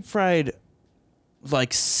deep fried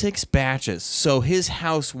like 6 batches. So his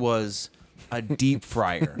house was a deep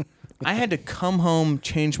fryer. I had to come home,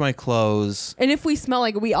 change my clothes. And if we smell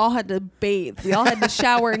like we all had to bathe, we all had to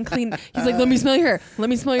shower and clean. He's like, "Let me smell your hair. Let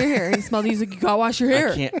me smell your hair." And he smelled. He's like, "You gotta wash your hair."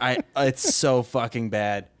 I can't. It's so fucking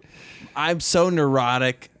bad. I'm so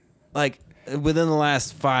neurotic. Like within the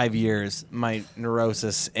last 5 years, my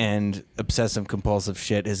neurosis and obsessive compulsive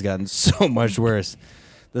shit has gotten so much worse.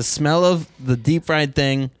 The smell of the deep fried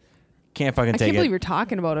thing, can't fucking I take can't believe it. you're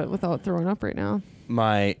talking about it without throwing up right now.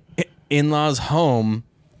 My in-laws' home,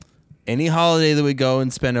 any holiday that we go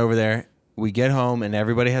and spend over there, we get home and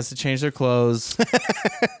everybody has to change their clothes.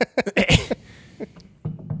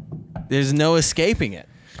 There's no escaping it.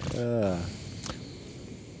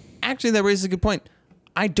 Actually, that raises a good point.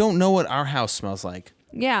 I don't know what our house smells like.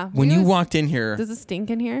 Yeah. When we you was- walked in here, does it stink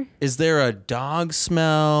in here? is there a dog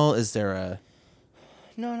smell? Is there a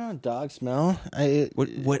No, dog smell.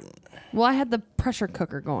 what? Well, I had the pressure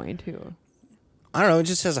cooker going too. I don't know. It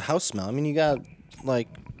just has a house smell. I mean, you got like,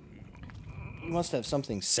 you must have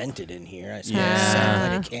something scented in here. I smell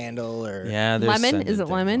scent, like a candle or Yeah, there's Lemon? scented Is it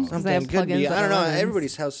things. lemon? Because I have something. Could be. plugins. that I don't are know. lemons.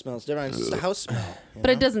 Everybody's house smells different. It's just a house smell. But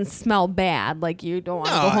it doesn't smell bad. Like you don't want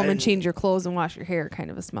to No, go home and I- change your clothes and wash your hair,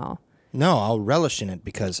 kind of a smell. No, I'll relish in it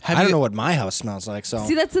because Have I don't you- know what my house smells like. So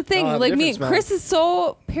See, that's the thing. I'll have a Like me, different smell. Chris is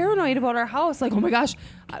so paranoid about our house. Like, oh my gosh,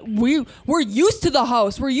 we're used to the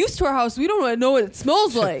house. We're used to our house. We don't know what it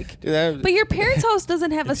smells like. Dude, that- But your parents' house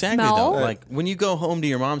doesn't have Exactly a smell. though. Like when you go home to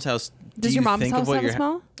your mom's house, Does do your you mom's think house of what have a your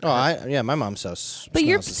smell? yeah, my mom's house. But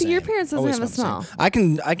your smells the your same. parents doesn't Always have a smells the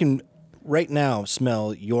smell. same. I can right now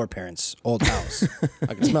smell your parents' old house.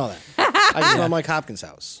 I can smell that. I can smell Mike Hopkins'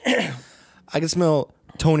 house. I can smell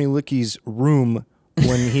Tony Licky's room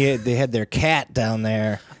when they had their cat down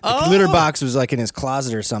there. The litter box was like in his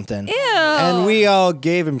closet or something. Ew. And we all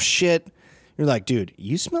gave him shit. You're like, dude,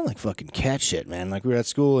 you smell like fucking cat shit, man. Like we were at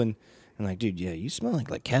school and like, dude, yeah, you smell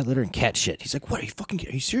like cat litter and cat shit. He's like, what? Are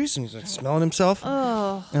you serious? And he's like smelling himself.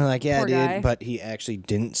 Oh, And I'm like, yeah, Poor dude. guy. But he actually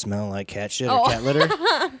didn't smell like cat shit Oh. or cat litter.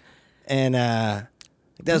 And that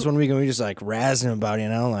was one week and we just like razzed him about it, you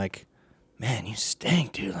know, like, man, you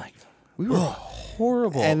stink, dude. Like, We were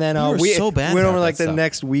horrible. and then we were so bad. went about over that like the stuff.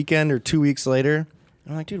 next weekend or 2 weeks later.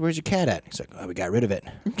 I'm like, dude, where's your cat at? He's like, oh, we got rid of it.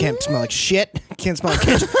 Can't smell like shit. Can't smell like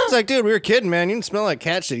cat shit. I was like, dude, we were kidding, man. You didn't smell like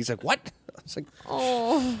cat shit. He's like, what? I was like,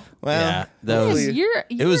 oh, well, Yeah, that was. you're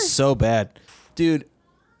It was so bad, dude.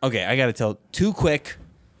 Okay, I got to tell 2 quick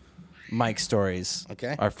Mike stories.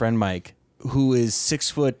 Okay. Our friend Mike, who is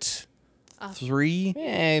 6'3",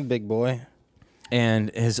 hey, big boy. and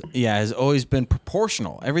has always been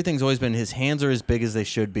proportional. Everything's always been. His hands are as big as they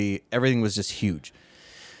should be. Everything was just huge.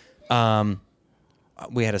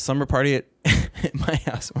 We had a slumber party at my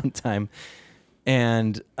house one time,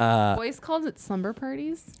 and boys called it slumber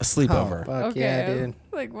parties. a sleepover. Fuck Okay, yeah, I was dude.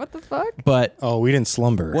 like what the fuck? But Oh, we didn't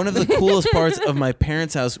slumber. one of the coolest parts of my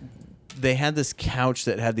parents' house, they had this couch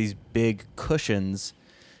that had these big cushions,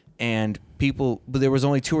 and but there was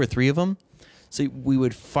only 2 or 3 of them, so we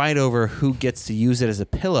would fight over who gets to use it as a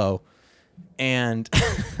pillow, and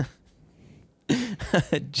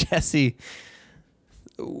Jesse.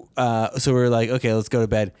 So we were like, okay, let's go to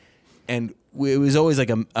bed, and it was always like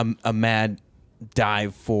a mad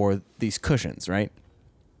dive for these cushions, right?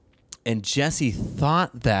 And Jesse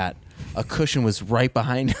thought that a cushion was right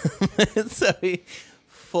behind him. So he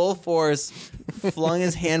full force flung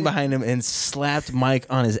his hand behind him and slapped Mike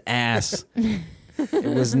on his ass. It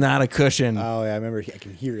was not a cushion. Oh, yeah, I remember. I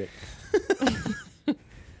can hear it.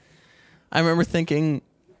 I remember thinking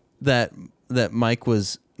that Mike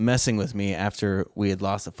was messing with me after we had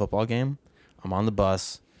lost a football game. I'm on the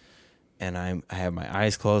bus, and I have my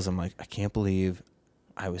eyes closed. I'm like, I can't believe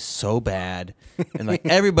I was so bad. And like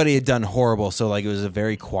everybody had done horrible, so like it was a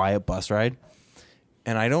very quiet bus ride.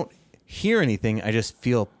 And I don't hear anything. I just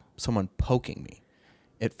feel someone poking me.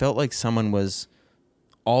 It felt like someone was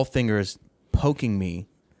all fingers poking me.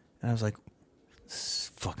 And I was like, this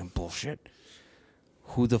is fucking bullshit.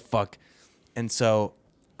 Who the fuck? And so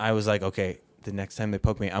I was like, okay, the next time they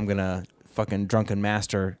poke me, I'm going to fucking drunken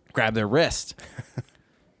master grab their wrist.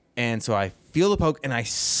 And so I feel the poke and I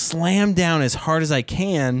slam down as hard as I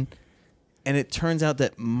can. And it turns out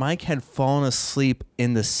that Mike had fallen asleep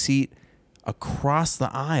in the seat across the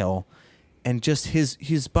aisle. And just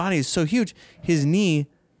his body is so huge, his knee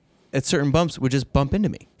at certain bumps would just bump into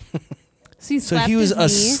me. So, So he was his knee.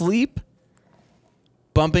 asleep,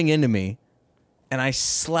 bumping into me, and I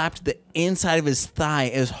slapped the inside of his thigh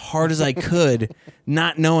as hard as I could,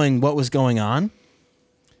 not knowing what was going on.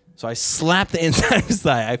 So I slapped the inside of his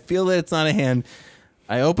thigh. I feel that it's not a hand.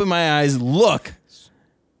 I open my eyes, look,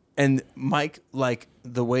 and Mike, like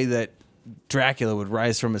the way that Dracula would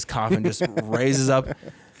rise from his coffin, just raises up,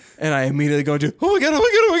 and I immediately go to, oh my god, I'm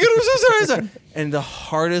so sorry, I'm sorry. And the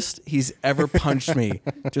hardest he's ever punched me,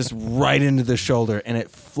 just right into the shoulder, and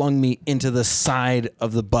it flung me into the side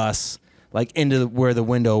of the bus, like into where the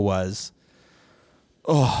window was.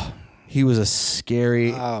 Oh, he was a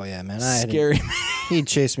scary, Oh yeah, man. scary. He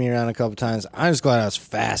chased me around a couple times. I'm just glad I was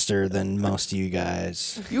faster than most of you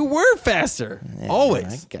guys. You were faster, Yeah, always.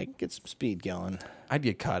 man, I could get some speed going. I'd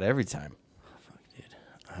get caught every time.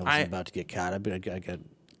 I wasn't about to get caught. I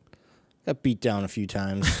got beat down a few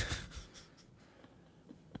times.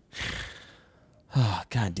 Oh,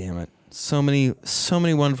 God damn it. So many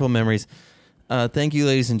wonderful memories. Thank you,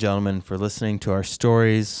 ladies and gentlemen, for listening to our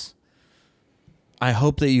stories. I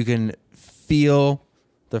hope that you can feel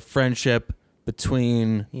the friendship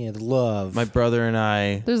between Yeah, the love. my brother and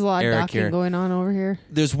I. There's a lot of Eric docking here. going on over here.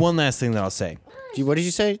 There's one last thing that I'll say. What did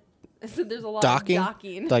you say? I said there's a lot Docking? of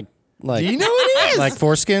docking. Like, Do you know what it is? like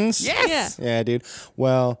foreskins? Yes. Yeah, dude.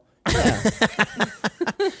 Well,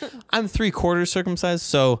 I'm 3/4 circumcised,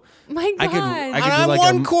 so My God. I could and do I'm like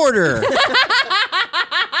 1/4.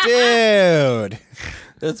 Dude.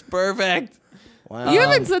 That's perfect. Wow. You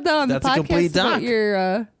haven't said that on the that's a complete podcast about doc.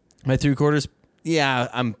 your. My 3/4. Yeah,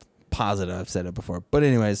 I'm positive I've said it before. But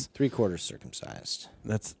anyways, 3/4 circumcised.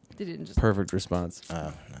 that's They didn't just. perfect response.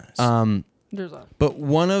 Oh, nice. There's a But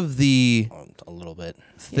one of the A little bit.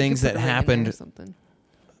 things that Or happened something.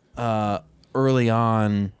 early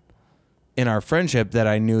on in our friendship that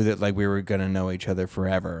I knew that like we were gonna know each other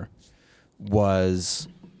forever was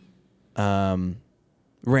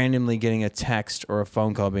randomly getting a text or a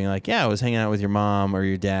phone call being like, yeah, I was hanging out with your mom or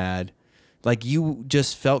your dad. Like you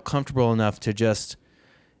just felt comfortable enough to just,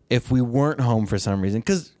 if we weren't home for some reason,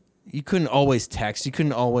 because you couldn't always text, you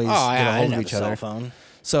couldn't always get a hold of each other. Cell phone.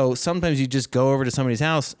 So sometimes you just go over to somebody's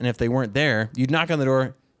house, and if they weren't there, you'd knock on the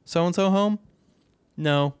door. So-and-so home?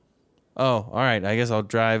 No. Oh, all right. I guess I'll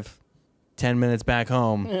drive 10 minutes back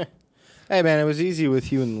home. Hey, man, it was easy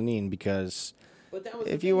with you and Lenine because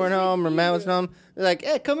if you weren't home or Matt was home, they're like,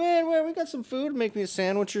 hey, come in. We got some food. Make me a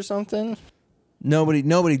sandwich or something.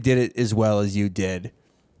 Nobody did it as well as you did.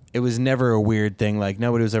 It was never a weird thing. Like,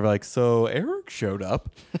 nobody was ever like, so Eric showed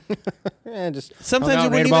up. Yeah, just Sometimes hung out it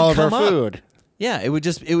and wouldn't ate all even of our come up. food. Yeah, it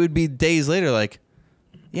would be days later like,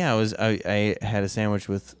 yeah, I had a sandwich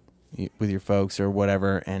with your folks or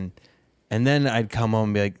whatever, and then I'd come home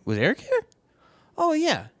and be like, was Eric here? Oh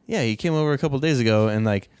yeah, he came over a couple days ago, and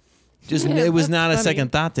like, just Yeah, it was that's not a funny.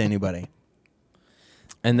 second thought to anybody,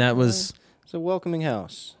 and that was It's a welcoming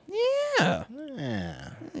house. yeah.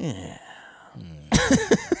 Yeah.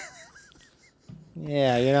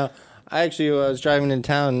 Yeah, you know, I actually was driving in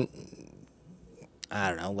town, I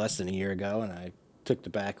don't know, less than a year ago, and I took the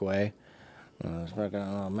back way. I was smoking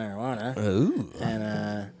a little marijuana. Ooh.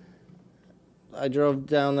 And I drove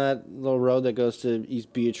down that little road that goes to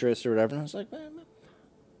East Beatrice or whatever, and I was like, man,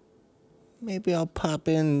 maybe I'll pop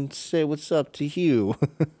in and say what's up to you.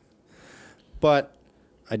 But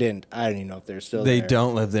I didn't. I don't even know if they're still They there.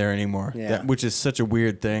 don't live there anymore. Yeah. Which is such a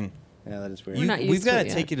weird thing. Yeah, that is weird. We're not used We've to got it to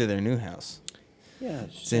yet. take you to their new house. Yeah,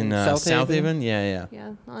 It's in South Haven. Yeah.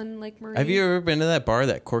 Yeah, on Lake Marie. Have you ever been to that bar,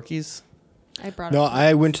 that Corky's? I brought No, it.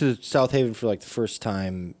 I went to South Haven for like the first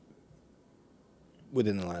time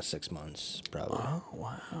within the last 6 months, probably. Oh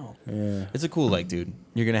wow. Yeah. It's a cool lake, dude.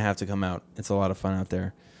 You're gonna have to come out. It's a lot of fun out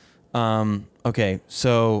there. Okay,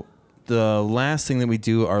 so the last thing that we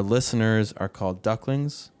do, our listeners are called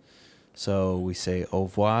ducklings. So we say au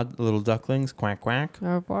revoir, little ducklings, quack quack. Au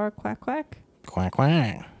revoir, quack quack. Quack,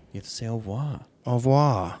 quack. You have to say au revoir. Au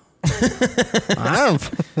revoir. I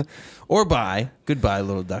don't. Or bye. Goodbye,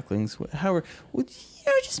 little ducklings. However, you're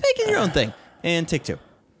just making your own thing. And take two.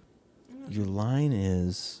 Your line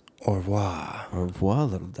is Au revoir. au revoir,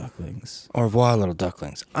 little ducklings. Au revoir, little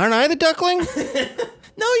ducklings. Aren't I the duckling?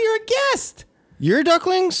 No, you're a guest. You're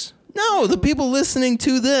ducklings? No, the people listening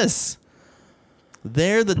to this.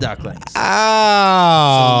 They're the ducklings.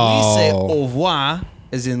 Oh. We say au revoir,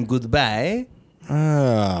 as in goodbye.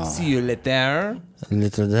 Oh. See you later.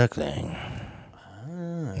 Little duckling.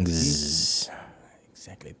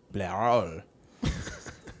 Exactly. Blarol.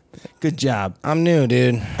 Good job. I'm new,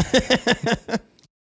 dude.